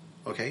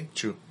 Okay?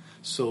 True.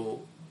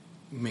 So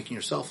making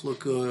yourself look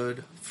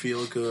good,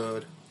 feel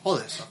good, all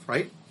that stuff,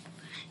 right?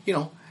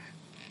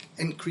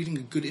 And creating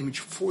a good image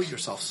for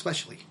yourself,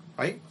 especially,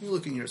 right? You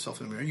look in yourself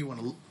in the mirror, you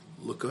want to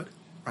look good,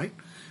 right?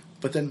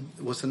 But then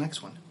what's the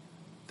next one?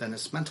 Then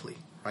it's mentally,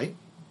 right?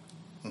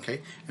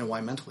 Okay? And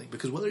why mentally?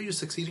 Because whether you're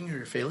succeeding or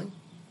you're failing,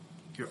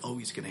 you're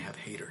always going to have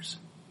haters.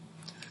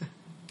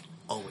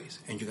 Always.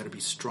 And you got to be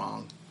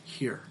strong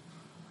here.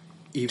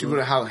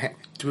 To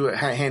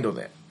handle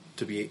that.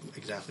 To be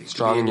exactly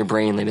strong in your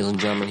brain, ladies and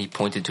gentlemen. He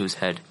pointed to his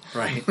head.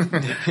 Right.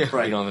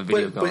 Right. You don't have a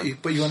video going.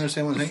 But you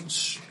understand what I'm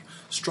saying?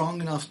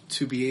 Strong enough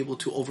to be able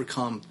to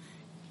overcome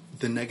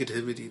the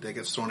negativity that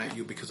gets thrown at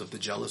you because of the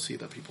jealousy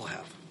that people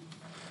have.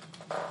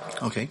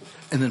 Okay.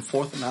 And then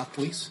fourth and not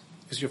least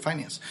is your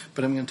finance.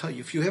 But I'm going to tell you,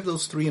 if you have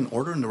those 3 in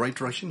order in the right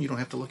direction, you don't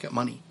have to look at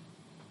money.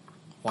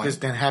 Why? Because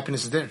then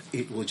happiness is there.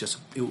 It will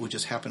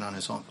just happen on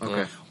its own.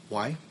 Okay.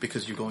 Why?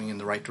 Because you're going in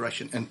the right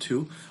direction. And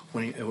 2,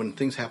 when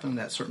things happen in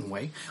that certain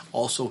way,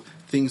 also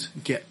things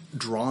get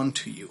drawn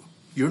to you.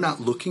 You're not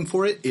looking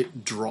for it;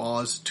 it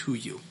draws to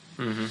you.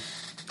 Mm-hmm.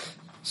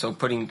 So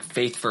putting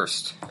faith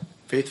first.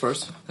 Faith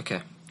first.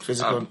 Okay.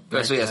 Physical.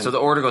 So the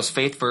order goes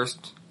faith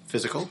first.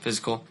 Physical.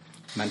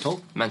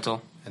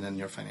 Mental. And then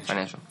your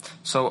financial.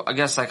 So I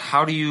guess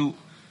how do you?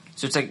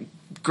 So it's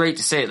great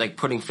to say it,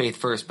 putting faith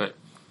first, but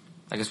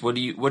I guess what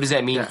does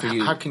that mean for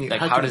you? How can you?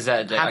 How does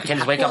that? I can't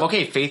just wake up.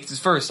 Okay, faith is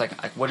first.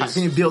 What is? How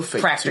can you build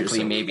faith?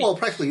 Practically, maybe. Well,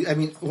 practically.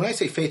 When I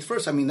say faith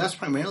first, that's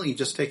primarily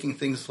just taking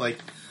things like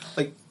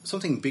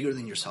something bigger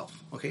than yourself.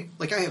 Okay,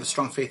 I have a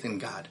strong faith in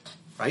God,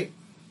 right?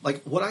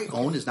 What I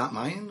own is not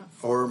mine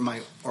or my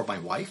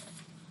wife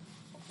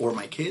or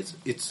my kids.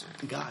 It's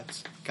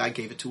God's. God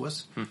gave it to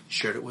us,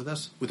 shared it with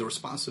us, with the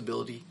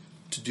responsibility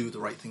to do the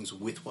right things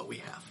with what we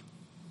have.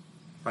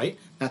 Right?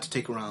 Not to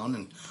take around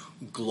and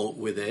gloat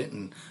with it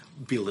and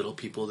belittle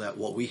people that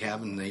what we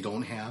have and they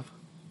don't have.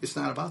 It's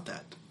not about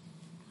that.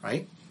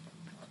 Right?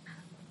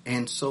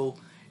 And so,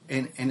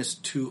 and it's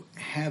to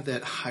have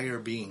that higher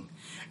being.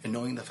 and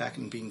knowing the fact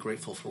and being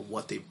grateful for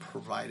what they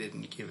provided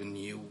and given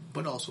you,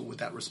 but also with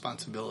that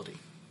responsibility.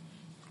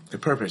 The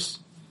purpose.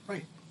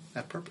 Right.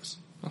 That purpose.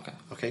 Okay.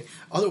 Okay.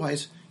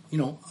 Otherwise,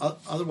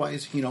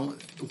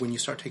 when you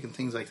start taking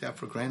things like that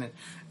for granted,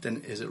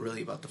 then is it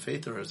really about the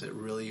faith, or is it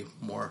really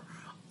more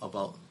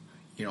about,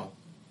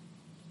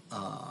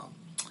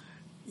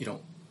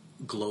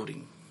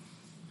 gloating,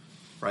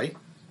 right?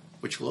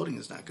 Which gloating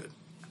is not good,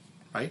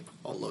 right?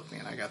 Oh, look,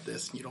 man, I got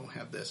this, and you don't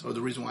have this. Or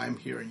the reason why I'm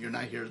here and you're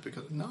not here is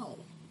because, no.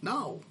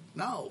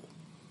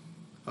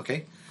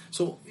 Okay?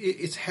 So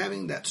it's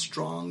having that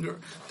stronger,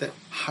 that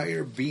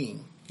higher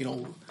being,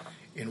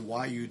 in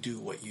why you do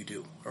what you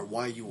do, or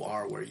why you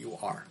are where you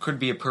are. Could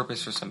be a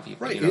purpose for some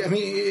people. Right. I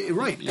mean,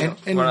 right. You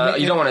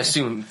don't want to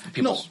assume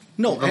people's...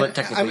 No.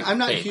 I'm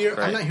not faith, here.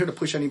 right? I'm not here to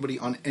push anybody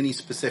on any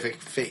specific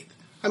faith.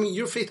 I mean,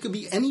 your faith could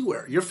be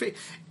anywhere. Your faith,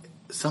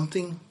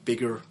 something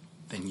bigger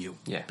than you.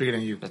 Yeah, bigger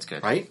than you. That's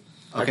good. Right.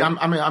 Okay.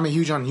 Like I'm a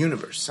huge on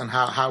universe and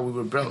how we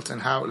were built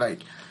and how I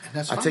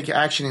take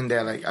action in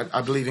there. Like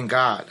I believe in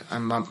God.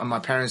 And my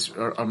parents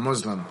are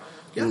Muslim.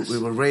 Yes. We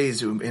were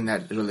raised in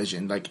that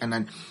religion. And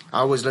then I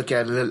always look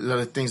at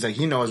little things like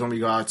he knows when we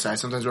go outside.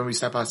 Sometimes when we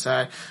step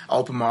outside, I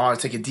open my heart,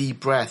 take a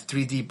deep breath,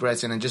 3 deep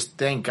breaths, and then just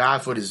thank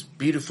God for this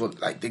beautiful,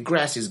 like the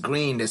grass is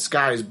green, the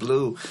sky is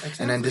blue, exactly.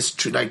 And then this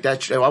tree, like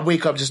that. I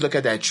wake up, just look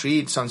at that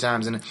tree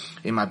sometimes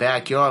in my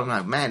backyard. I'm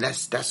like, man,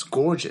 that's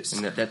gorgeous.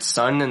 And that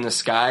sun in the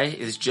sky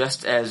is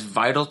just as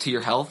vital to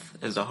your health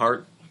as a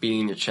heart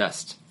beating in your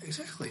chest.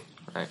 Exactly.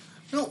 Right.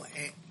 No,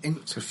 and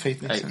so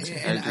faith makes sense.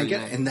 I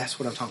get it, and that's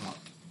what I'm talking about.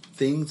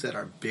 Things that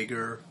are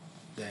bigger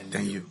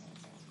than you.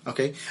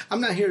 Okay?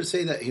 I'm not here to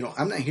say that,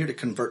 I'm not here to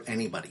convert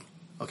anybody.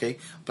 Okay?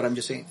 But I'm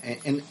just saying,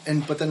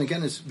 but then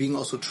again, it's being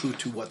also true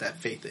to what that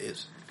faith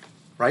is.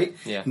 Right?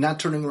 Yeah. Not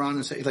turning around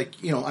and say,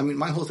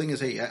 my whole thing is,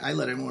 hey, I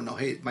let everyone know,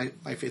 hey, my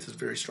faith is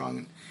very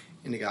strong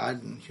in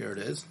God, and here it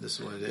is. This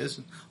is what it is.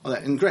 And all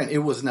that. And granted, it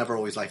was never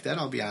always like that.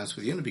 I'll be honest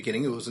with you. In the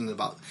beginning, it wasn't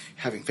about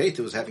having faith.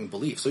 It was having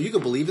belief. So you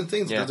can believe in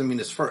things. It doesn't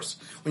mean it's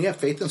first. When you have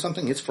faith in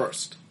something, it's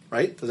first.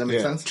 Right? Does that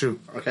make sense? True.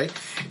 Okay?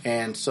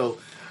 And so,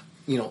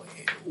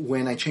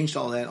 when I changed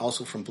all that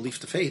also from belief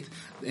to faith,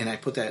 and I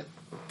put that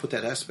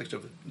aspect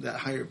of that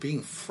higher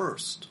being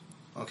first,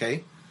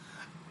 okay,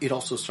 it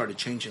also started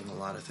changing a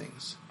lot of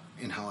things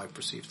in how I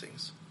perceive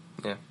things.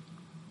 Yeah.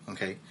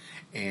 Okay?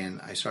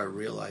 And I started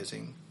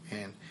realizing,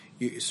 and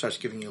it starts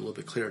giving you a little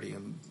bit clarity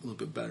and a little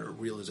bit better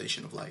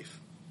realization of life,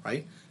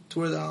 right? To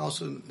where then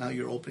also now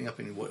you're opening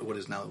up in what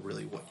is now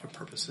really what your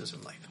purpose is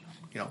in life.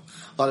 A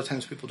lot of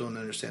times people don't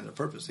understand their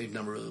purpose. They've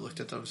never really looked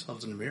at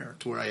themselves in the mirror.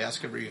 To where I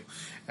ask everyone,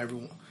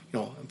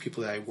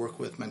 people that I work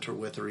with, mentor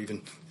with, or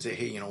even say,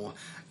 hey, would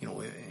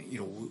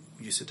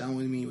you sit down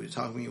with me? Would you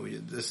talk to me? Would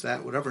you this,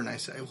 that, whatever? And I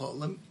say, well,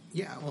 let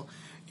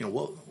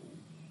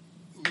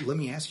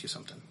me ask you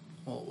something.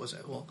 Well, what was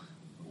it? Well,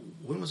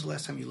 when was the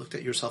last time you looked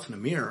at yourself in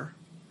the mirror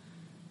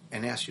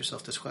and asked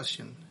yourself this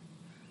question?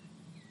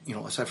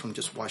 Aside from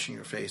just washing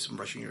your face and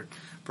brushing your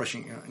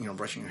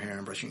hair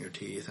and brushing your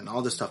teeth and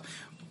all this stuff,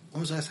 when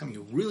was the last time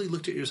you really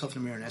looked at yourself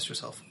in the mirror and asked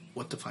yourself,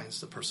 what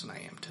defines the person I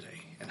am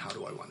today, and how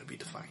do I want to be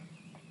defined?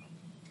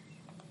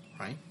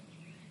 Right?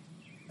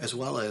 As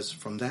well as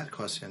from that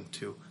question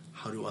to,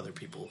 how do other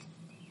people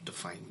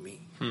define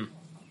me?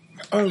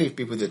 Only if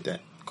people did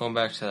that. Going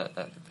back to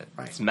that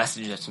right.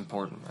 message that's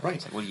important. Right?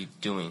 It's like, what are you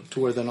doing? To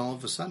where then all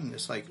of a sudden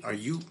it's like,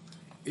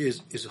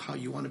 is how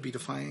you want to be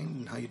defined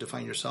and how you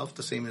define yourself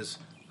the same as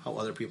how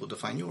other people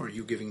define you, or are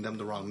you giving them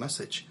the wrong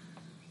message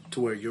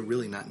to where you're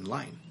really not in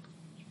line?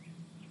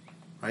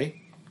 Right?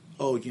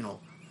 Oh,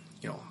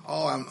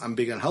 I'm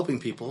big on helping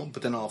people,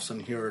 but then all of a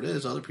sudden here it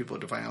is, other people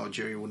define how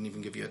Jerry wouldn't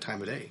even give you a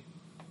time of day.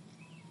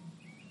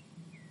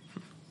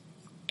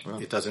 Well,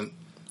 it doesn't.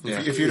 Yeah.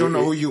 If you don't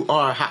know who you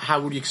are,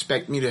 how would you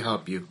expect me to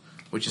help you?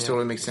 Which just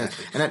totally makes sense.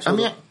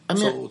 Exactly. And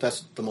so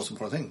that's the most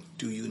important thing.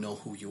 Do you know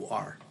who you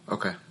are?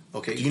 Okay.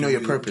 Okay. Do you know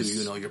your purpose? Do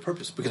you know your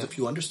purpose? Because if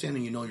you understand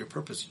and you know your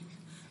purpose,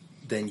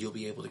 then you'll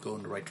be able to go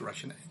in the right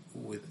direction.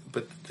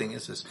 But the thing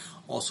is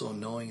also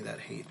knowing that,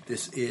 hey,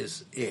 this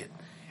is it,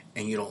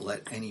 and you don't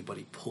let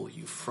anybody pull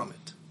you from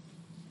it.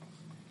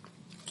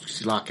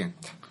 Just lock in.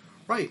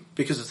 Right.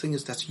 Because the thing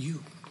is, that's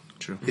you.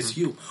 True. It's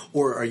you.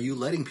 Or are you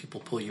letting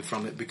people pull you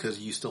from it because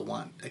you still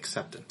want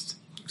acceptance?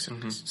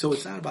 So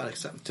it's not about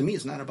acceptance. To me,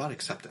 it's not about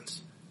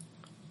acceptance.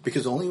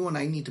 Because the only one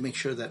I need to make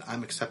sure that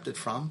I'm accepted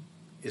from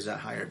is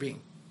that higher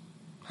being.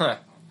 Huh.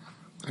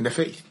 And the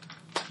faith.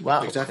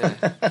 Wow. Exactly.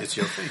 It's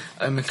your faith.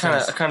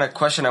 A kind of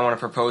question I want to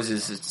propose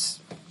is,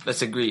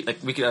 let's agree. Like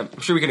I'm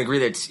sure we can agree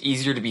that it's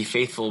easier to be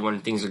faithful when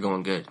things are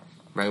going good,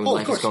 right? When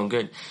life is going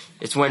good.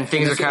 It's when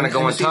things are kind of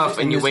going tough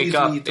and you wake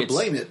up. To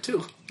blame it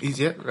too.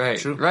 Easier, right?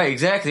 True. Right,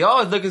 exactly.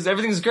 Oh, look,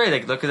 everything's great.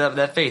 Like, look at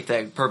that faith,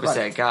 that purpose,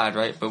 that God,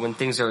 right? But when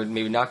things are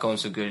maybe not going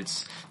so good,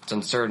 it's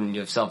uncertain. You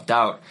have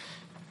self-doubt.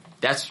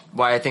 That's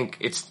why I think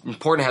it's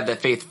important to have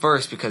that faith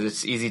first, because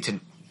it's easy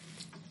to.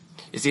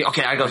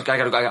 Okay, I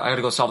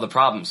gotta go solve the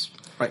problems.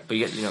 Right. But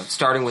you get,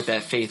 starting with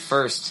that faith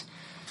first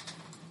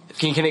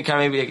Can it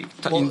kind of maybe?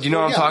 Do you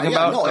know what I'm talking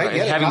about? No,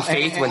 having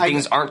faith when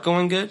things aren't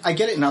going good. I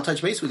get it, and I'll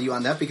touch base with you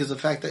on that because the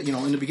fact that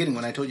in the beginning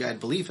when I told you I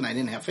had belief and I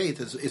didn't have faith,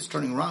 it's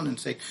turning around and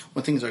say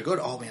when things are good,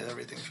 oh man,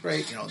 everything's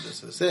great.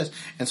 This,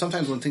 and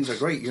sometimes when things are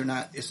great,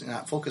 it's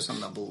not focused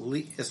on the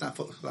belief. It's not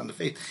focused on the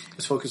faith.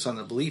 It's focused on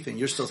the belief, and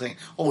you're still saying,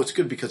 oh, it's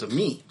good because of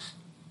me,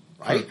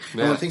 right?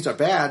 Yeah. And when things are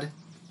bad,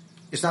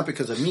 it's not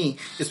because of me.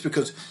 It's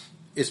because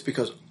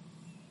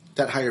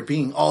that higher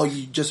being, oh,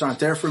 you just aren't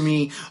there for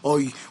me. Oh,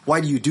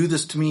 why do you do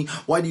this to me?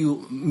 Why do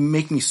you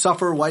make me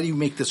suffer? Why do you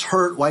make this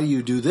hurt? Why do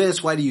you do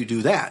this? Why do you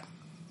do that?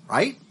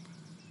 Right?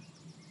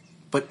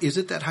 But is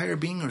it that higher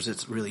being or is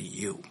it really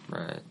you?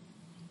 Right.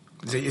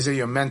 Is it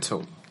your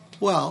mental?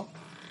 Well,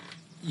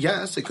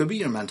 yes, it could be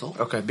your mental.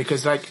 Okay,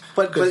 because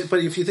but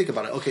if you think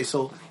about it, okay,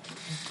 so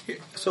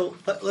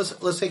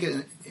let's take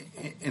it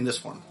in this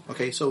form.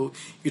 Okay, so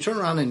you turn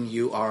around and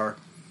you are,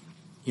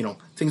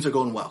 things are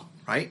going well,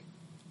 right?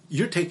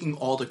 You're taking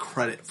all the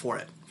credit for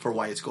it, for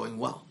why it's going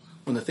well.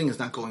 When the thing is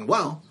not going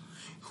well,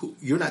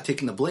 you're not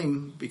taking the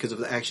blame because of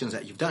the actions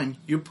that you've done.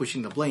 You're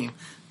pushing the blame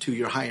to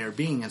your higher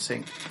being and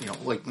saying,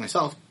 like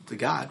myself, to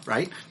God,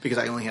 right? Because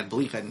I only had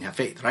belief, I didn't have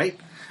faith, right?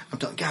 I'm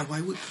telling God,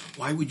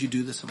 why would you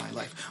do this in my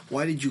life?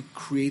 Why did you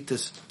create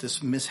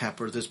this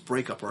mishap or this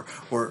breakup or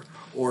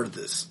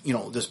this,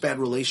 this bad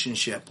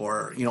relationship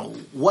or,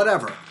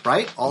 whatever,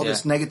 right? All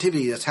this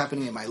negativity that's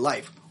happening in my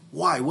life.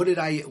 Why? What did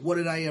I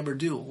ever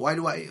do? Why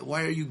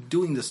are you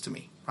doing this to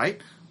me? Right?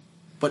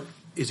 But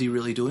is he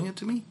really doing it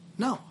to me?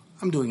 No,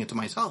 I'm doing it to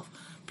myself.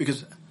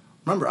 Because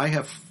remember,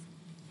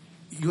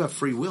 you have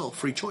free will,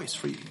 free choice,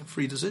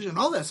 free decision,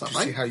 all that stuff,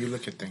 right? See how you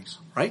look at things.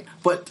 Right?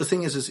 But the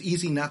thing is, it's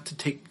easy not to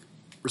take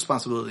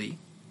responsibility.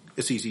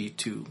 It's easy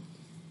to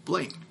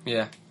blame.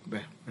 Yeah.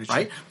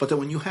 Right? But then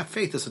when you have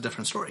faith, it's a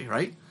different story,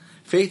 right?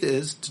 Faith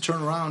is to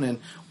turn around and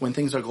when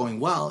things are going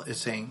well, is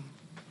saying,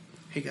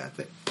 hey God,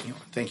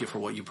 thank you for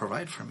what you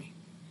provide for me.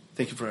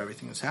 Thank you for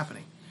everything that's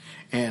happening.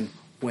 And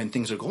when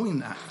things are going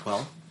not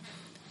well,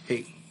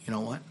 hey, you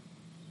know what?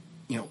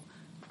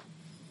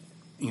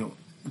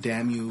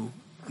 Damn you,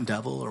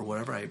 devil, or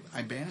whatever.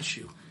 I banish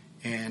you.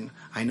 And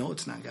I know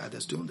it's not God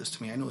that's doing this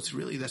to me. I know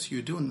that's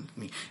you doing to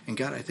me. And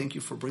God, I thank you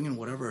for bringing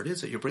whatever it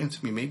is that you're bringing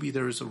to me. Maybe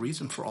there is a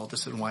reason for all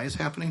this and why it's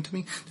happening to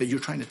me. That you're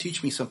trying to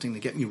teach me something to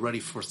get me ready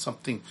for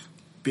something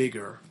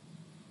bigger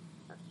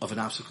of an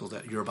obstacle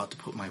that you're about to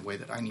put my way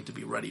that I need to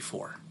be ready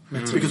for.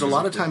 Mm-hmm. Because a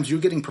lot of times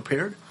you're getting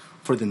prepared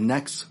for the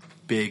next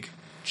big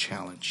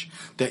challenge.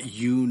 That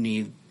you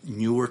need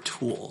newer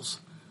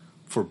tools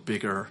for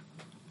bigger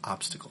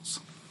obstacles.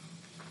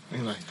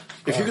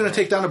 If you're going to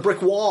take down a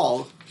brick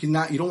wall, you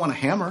don't want a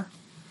hammer.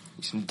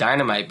 Some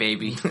dynamite,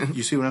 baby.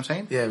 You see what I'm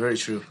saying? Yeah, very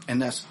true.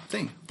 And that's the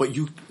thing. But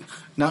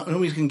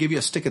nobody's going to give you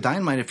a stick of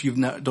dynamite if you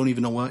don't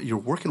even know what you're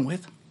working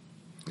with.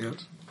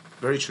 Yes,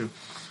 very true.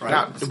 Right.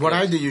 Now, what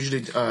I do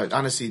usually,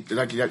 honestly,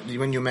 like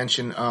when you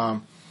mention,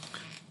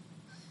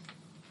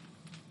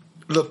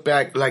 look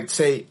back, like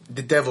say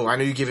the devil. I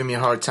know you're giving me a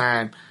hard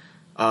time,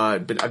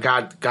 but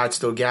God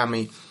still got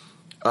me.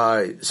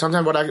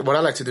 Sometimes what I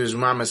like to do is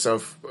remind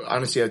myself,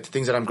 honestly, of the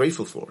things that I'm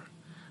grateful for.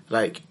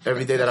 Like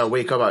every day that I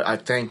wake up, I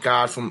thank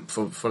God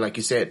for like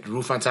you said, the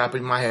roof on top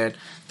of my head,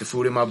 the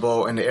food in my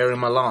bowl, and the air in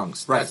my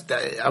lungs. Right.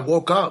 I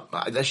woke up.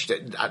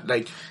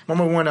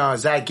 Remember when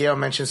Zach Gale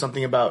mentioned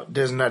something about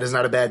there's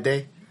not a bad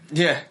day.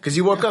 Yeah, because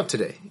you woke up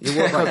today. You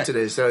woke up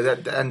today. So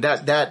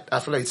that I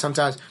feel like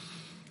sometimes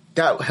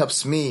that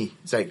helps me.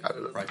 It's like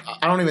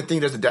I don't even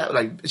think there's a devil.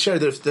 Like sure,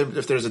 if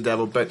there's a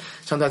devil, but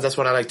sometimes that's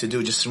what I like to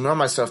do. Just remind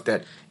myself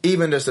that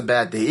even there's a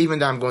bad day, even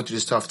though I'm going through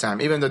this tough time,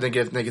 even though the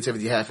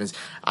negativity happens,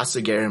 I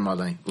still get air in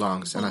my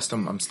lungs, and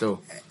I'm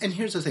still. And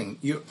here's the thing: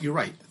 you're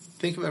right.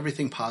 Think of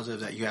everything positive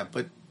that you have,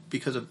 but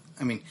because of,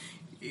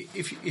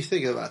 if you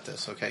think about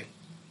this, okay.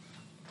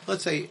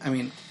 Let's say,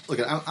 look,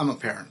 I'm a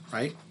parent,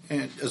 right?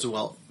 And as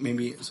well,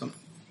 maybe some,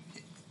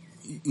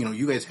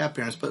 you guys have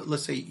parents, but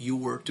let's say you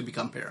were to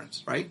become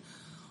parents, right?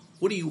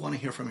 What do you want to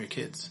hear from your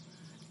kids?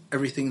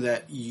 Everything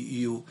that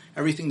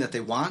everything that they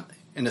want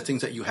and the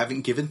things that you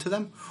haven't given to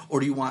them? Or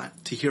do you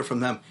want to hear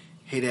from them,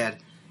 hey Dad,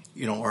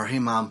 or hey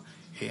Mom,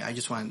 hey, I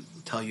just want to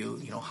tell you,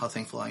 how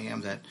thankful I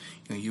am that,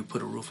 you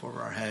put a roof over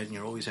our head and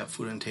you always have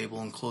food on the table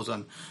and clothes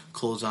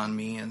on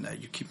me and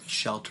that you keep me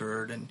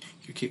sheltered and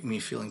you keep me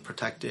feeling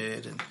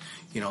protected and,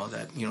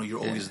 that, you're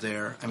always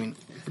there. What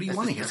do you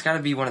want to hear? It's got to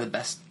be one of the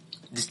best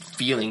just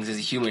feelings as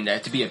a human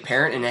to be a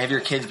parent and have your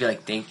kids be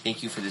like,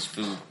 thank you for this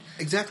food.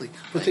 Exactly.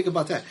 But think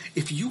about that.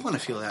 If you want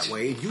to feel that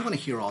way and you want to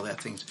hear all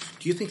that things,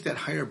 do you think that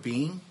higher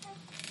being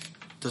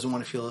doesn't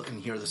want to feel and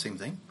hear the same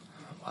thing?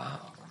 Wow.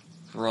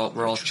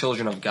 We're all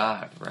children of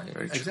God, right?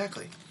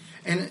 Exactly.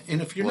 And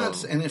if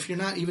you're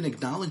not even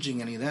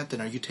acknowledging any of that,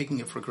 then are you taking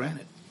it for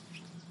granted?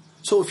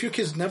 So if your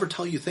kids never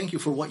tell you thank you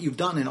for what you've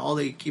done, and all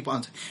they keep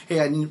on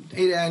saying,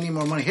 hey Dad, I need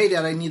more money. Hey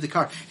Dad, I need the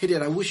car. Hey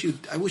Dad, I wish you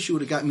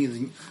would have got me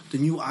the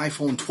new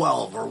iPhone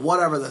 12 or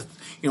whatever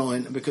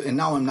and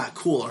now I'm not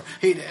cool. Or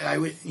hey Dad, I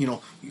wish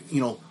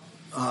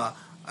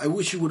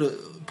you would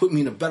have put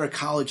me in a better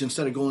college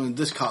instead of going to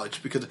this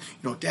college because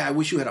Dad, I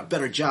wish you had a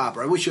better job,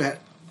 or I wish you had.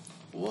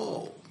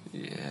 whoa,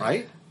 Yeah.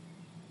 right?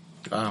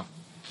 Wow.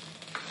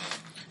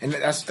 And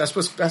that's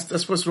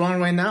what's wrong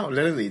right now.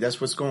 Literally,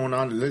 that's what's going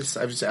on. As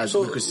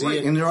we could see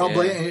it, and they're all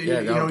blaming. Yeah,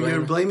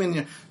 You're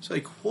blaming. It's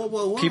like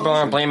whoa. People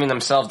aren't blaming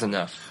themselves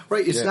enough.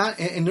 Right. It's not,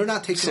 and they're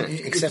not taking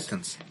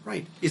acceptance.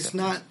 Right. It's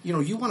not.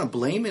 You want to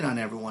blame it on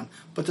everyone,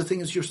 but the thing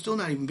is, you're still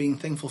not even being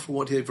thankful for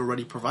what they've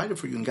already provided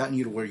for you and gotten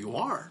you to where you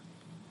are.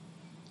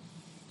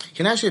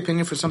 Can I ask your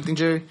opinion for something,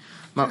 Jerry?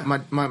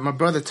 My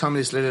brother told me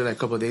this literally like a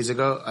couple of days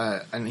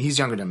ago, and he's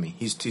younger than me.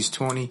 He's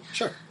 20.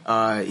 Sure.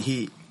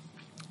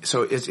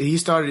 He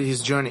started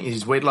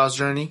his weight loss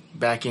journey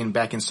back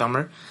in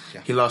summer.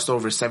 Yeah. He lost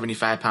over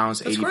 75 pounds,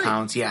 That's 80 great.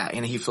 pounds. Yeah,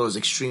 and he feels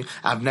extreme.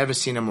 I've never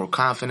seen him more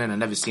confident. I've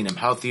never seen him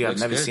healthier. I've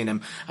never seen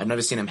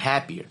him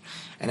happier.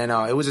 And then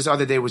it was this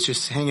other day, was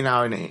just hanging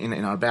out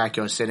in our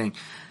backyard sitting.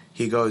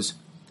 He goes,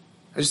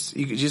 I guess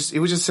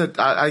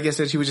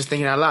that he was just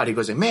thinking out loud. He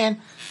goes,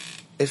 man,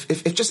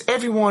 if just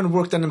everyone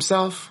worked on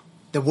themselves,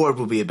 the world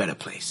would be a better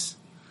place.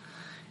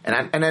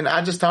 And then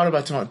I just thought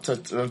about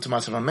to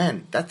myself,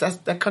 man,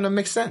 that kind of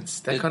makes sense.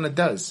 That kind of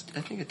does.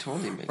 I think it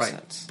totally makes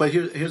sense. But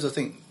here's the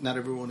thing: not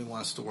everyone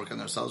wants to work on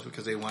themselves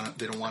because they don't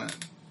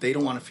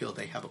want to feel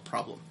they have a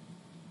problem.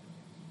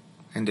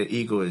 And the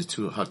ego is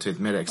too hard to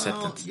admit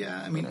acceptance. Well,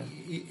 yeah, I mean,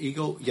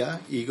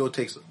 ego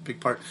takes a big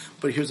part.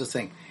 But here's the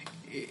thing: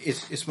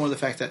 it's more the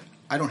fact that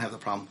I don't have the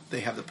problem;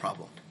 they have the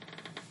problem.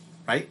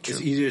 Right? True.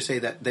 It's easier to say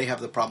that they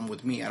have the problem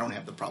with me. I don't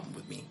have the problem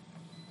with me.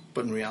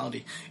 But in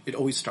reality, it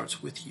always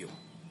starts with you.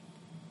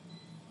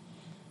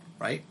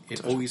 Right?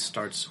 It always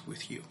starts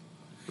with you.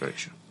 Very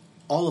true.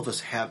 All of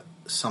us have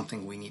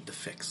something we need to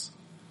fix.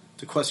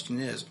 The question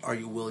is, are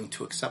you willing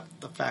to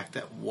accept the fact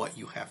that what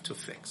you have to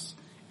fix?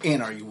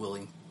 And are you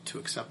willing to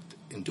accept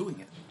in doing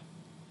it?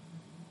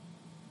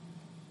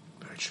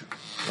 Very true.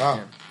 Wow.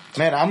 Yeah.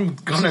 Man, I'm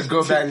gonna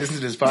go back and listen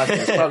to this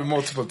podcast probably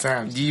multiple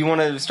times. Do you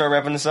want to start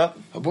wrapping this up?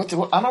 I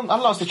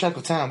lost the track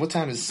of time. What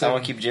time is it? I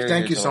want to keep Jerry.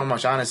 Thank you so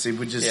much. Honestly,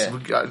 we didn't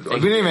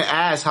even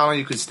ask how long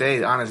you could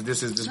stay. Honestly,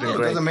 this has just been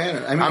great. It doesn't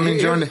matter. I mean, I'm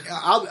enjoying it.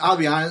 I'll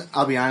be honest.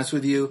 I'll be honest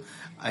with you.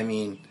 I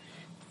mean,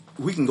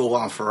 we can go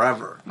on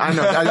forever. I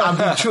know.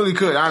 I truly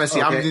could.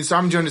 Honestly, Okay.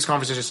 I'm enjoying this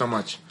conversation so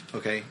much.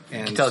 Okay,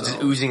 and You can tell it's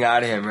just oozing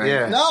out of him, right?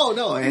 Yeah.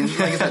 No, and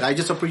like I said,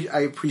 I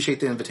appreciate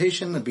the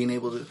invitation and being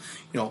able to,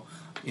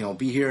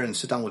 be here and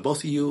sit down with both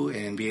of you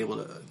and be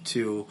able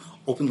to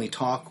openly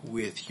talk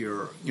with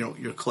your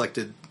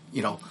collected,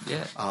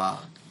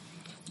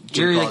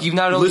 Jerry, like you've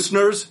not only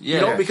listeners,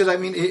 Yeah. because I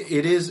mean,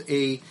 it is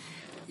a,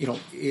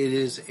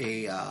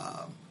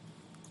 I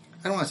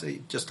don't want to say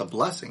just a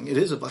blessing. It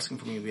is a blessing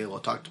for me to be able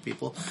to talk to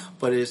people,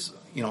 but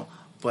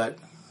but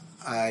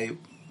I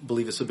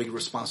believe it's a big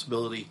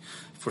responsibility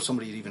for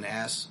somebody to even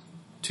ask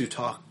to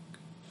talk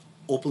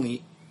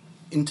openly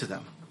into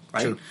them,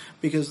 right? True.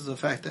 Because of the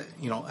fact that,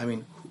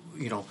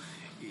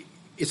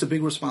 it's a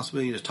big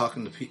responsibility to talk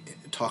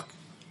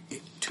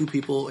to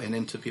people and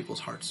into people's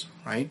hearts,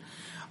 right?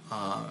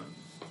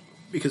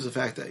 Because of the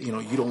fact that, you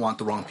don't want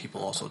the wrong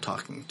people also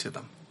talking to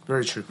them.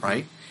 Very true.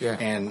 Right? Yeah.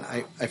 And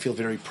I feel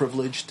very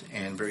privileged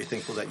and very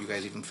thankful that you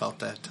guys even felt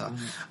that,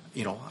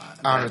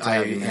 Honored to I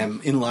have you, man.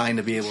 am in line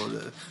to be able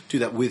to do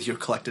that with your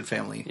collected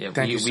family. Yeah,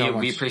 Thank you so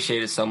much. We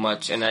appreciate it so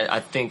much, and I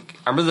think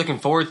I'm really looking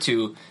forward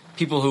to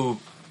people who,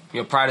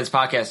 prior to this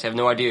podcast, have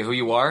no idea who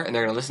you are, and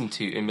they're going to listen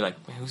to you and be like,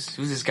 "Who's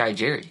this guy,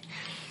 Jerry?"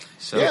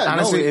 So Yeah,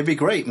 honestly, it'd be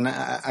great. And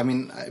I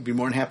mean, I'd be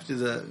more than happy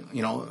to,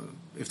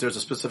 if there's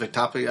a specific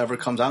topic ever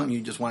comes out and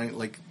you just want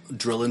to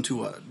drill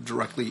into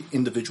directly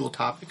individual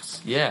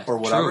topics, Yeah, or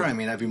whatever. true. I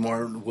mean, I'd be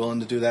more willing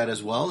to do that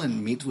as well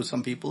and meet with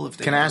some people if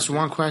they. Can I ask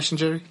one question,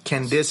 Jerry?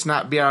 Can this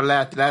not be our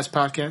last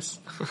podcast?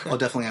 Oh,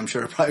 definitely. I'm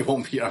sure it probably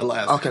won't be our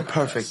last. Okay,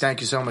 perfect.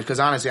 Thank you so much. Because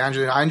honestly,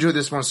 I enjoyed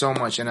this one so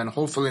much, and then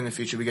hopefully in the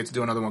future we get to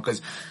do another one.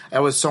 Because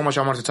there was so much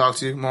I wanted to talk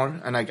to you more,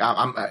 and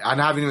I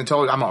haven't even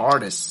told you I'm an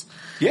artist.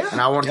 Yeah,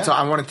 and I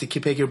wanted to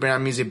keep your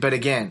brand music, but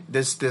again,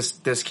 this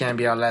can't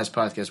be our last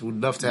podcast.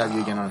 We'd love to have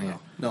you again on here.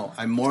 No,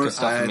 I'm more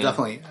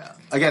definitely.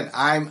 Again,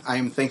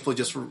 I'm thankful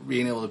just for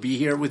being able to be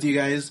here with you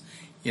guys,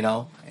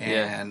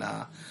 and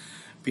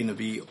being able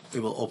to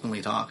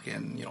openly talk,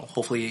 and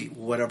hopefully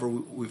whatever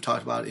we've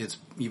talked about, it's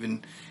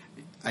even.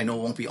 I know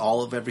it won't be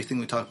all of everything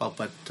we talk about,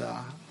 but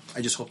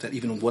I just hope that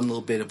even one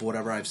little bit of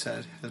whatever I've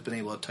said has been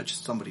able to touch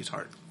somebody's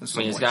heart.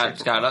 It's got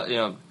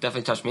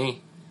definitely touched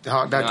me.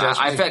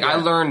 I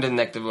learned in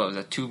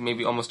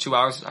maybe almost 2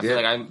 hours. I feel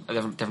like I'm a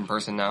different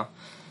person now.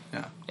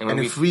 Yeah. And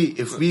if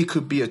we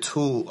could be a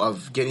tool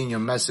of getting your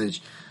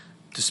message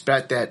to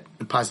spread that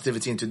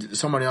positivity into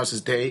somebody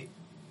else's day,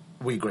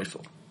 we're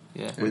grateful.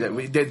 Yeah.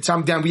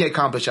 We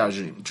accomplished our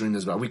dream during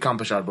this. We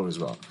accomplished our goal as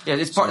well. Yeah,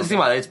 it's part. Think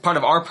about it. It's part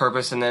of our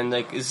purpose, and then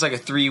it's like a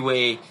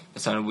three-way. It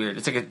sounded weird.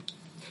 It's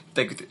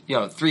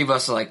three of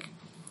us are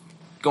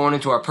going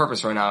into our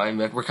purpose right now, and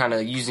we're kind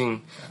of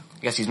using.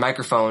 I guess these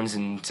microphones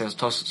and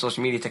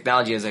social media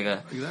technology as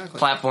a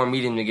platform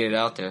medium to get it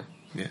out there.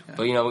 Yeah.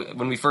 But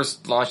when we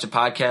first launched the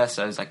podcast,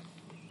 I was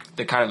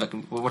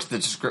what's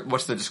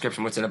the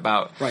description? What's it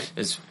about? Right.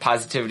 It's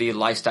positivity,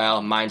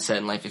 lifestyle, mindset,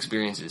 and life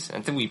experiences. And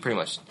I think we pretty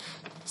much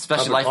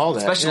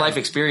special life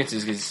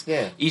experiences, because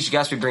each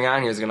guest we bring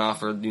on here is going to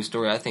offer a new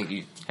story. I think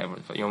you have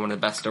one of the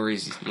best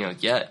stories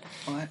yet.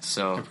 Well,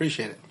 so I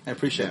appreciate it.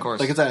 Of course.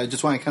 Like I said, I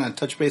just want to kind of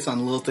touch base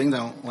on little things. I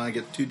don't want to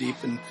get too deep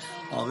in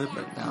all of it,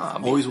 but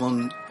I'm always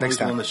willing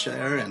to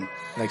share. And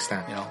next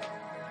time,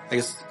 I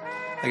guess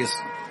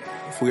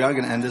if we are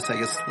going to end this, I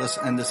guess let's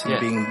end this in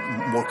being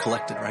more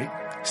collected, right?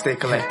 Stay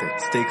collected.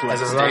 Stay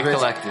collected.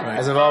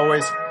 As of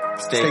always,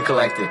 stay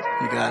collected.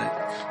 You got it.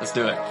 Let's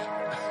do it.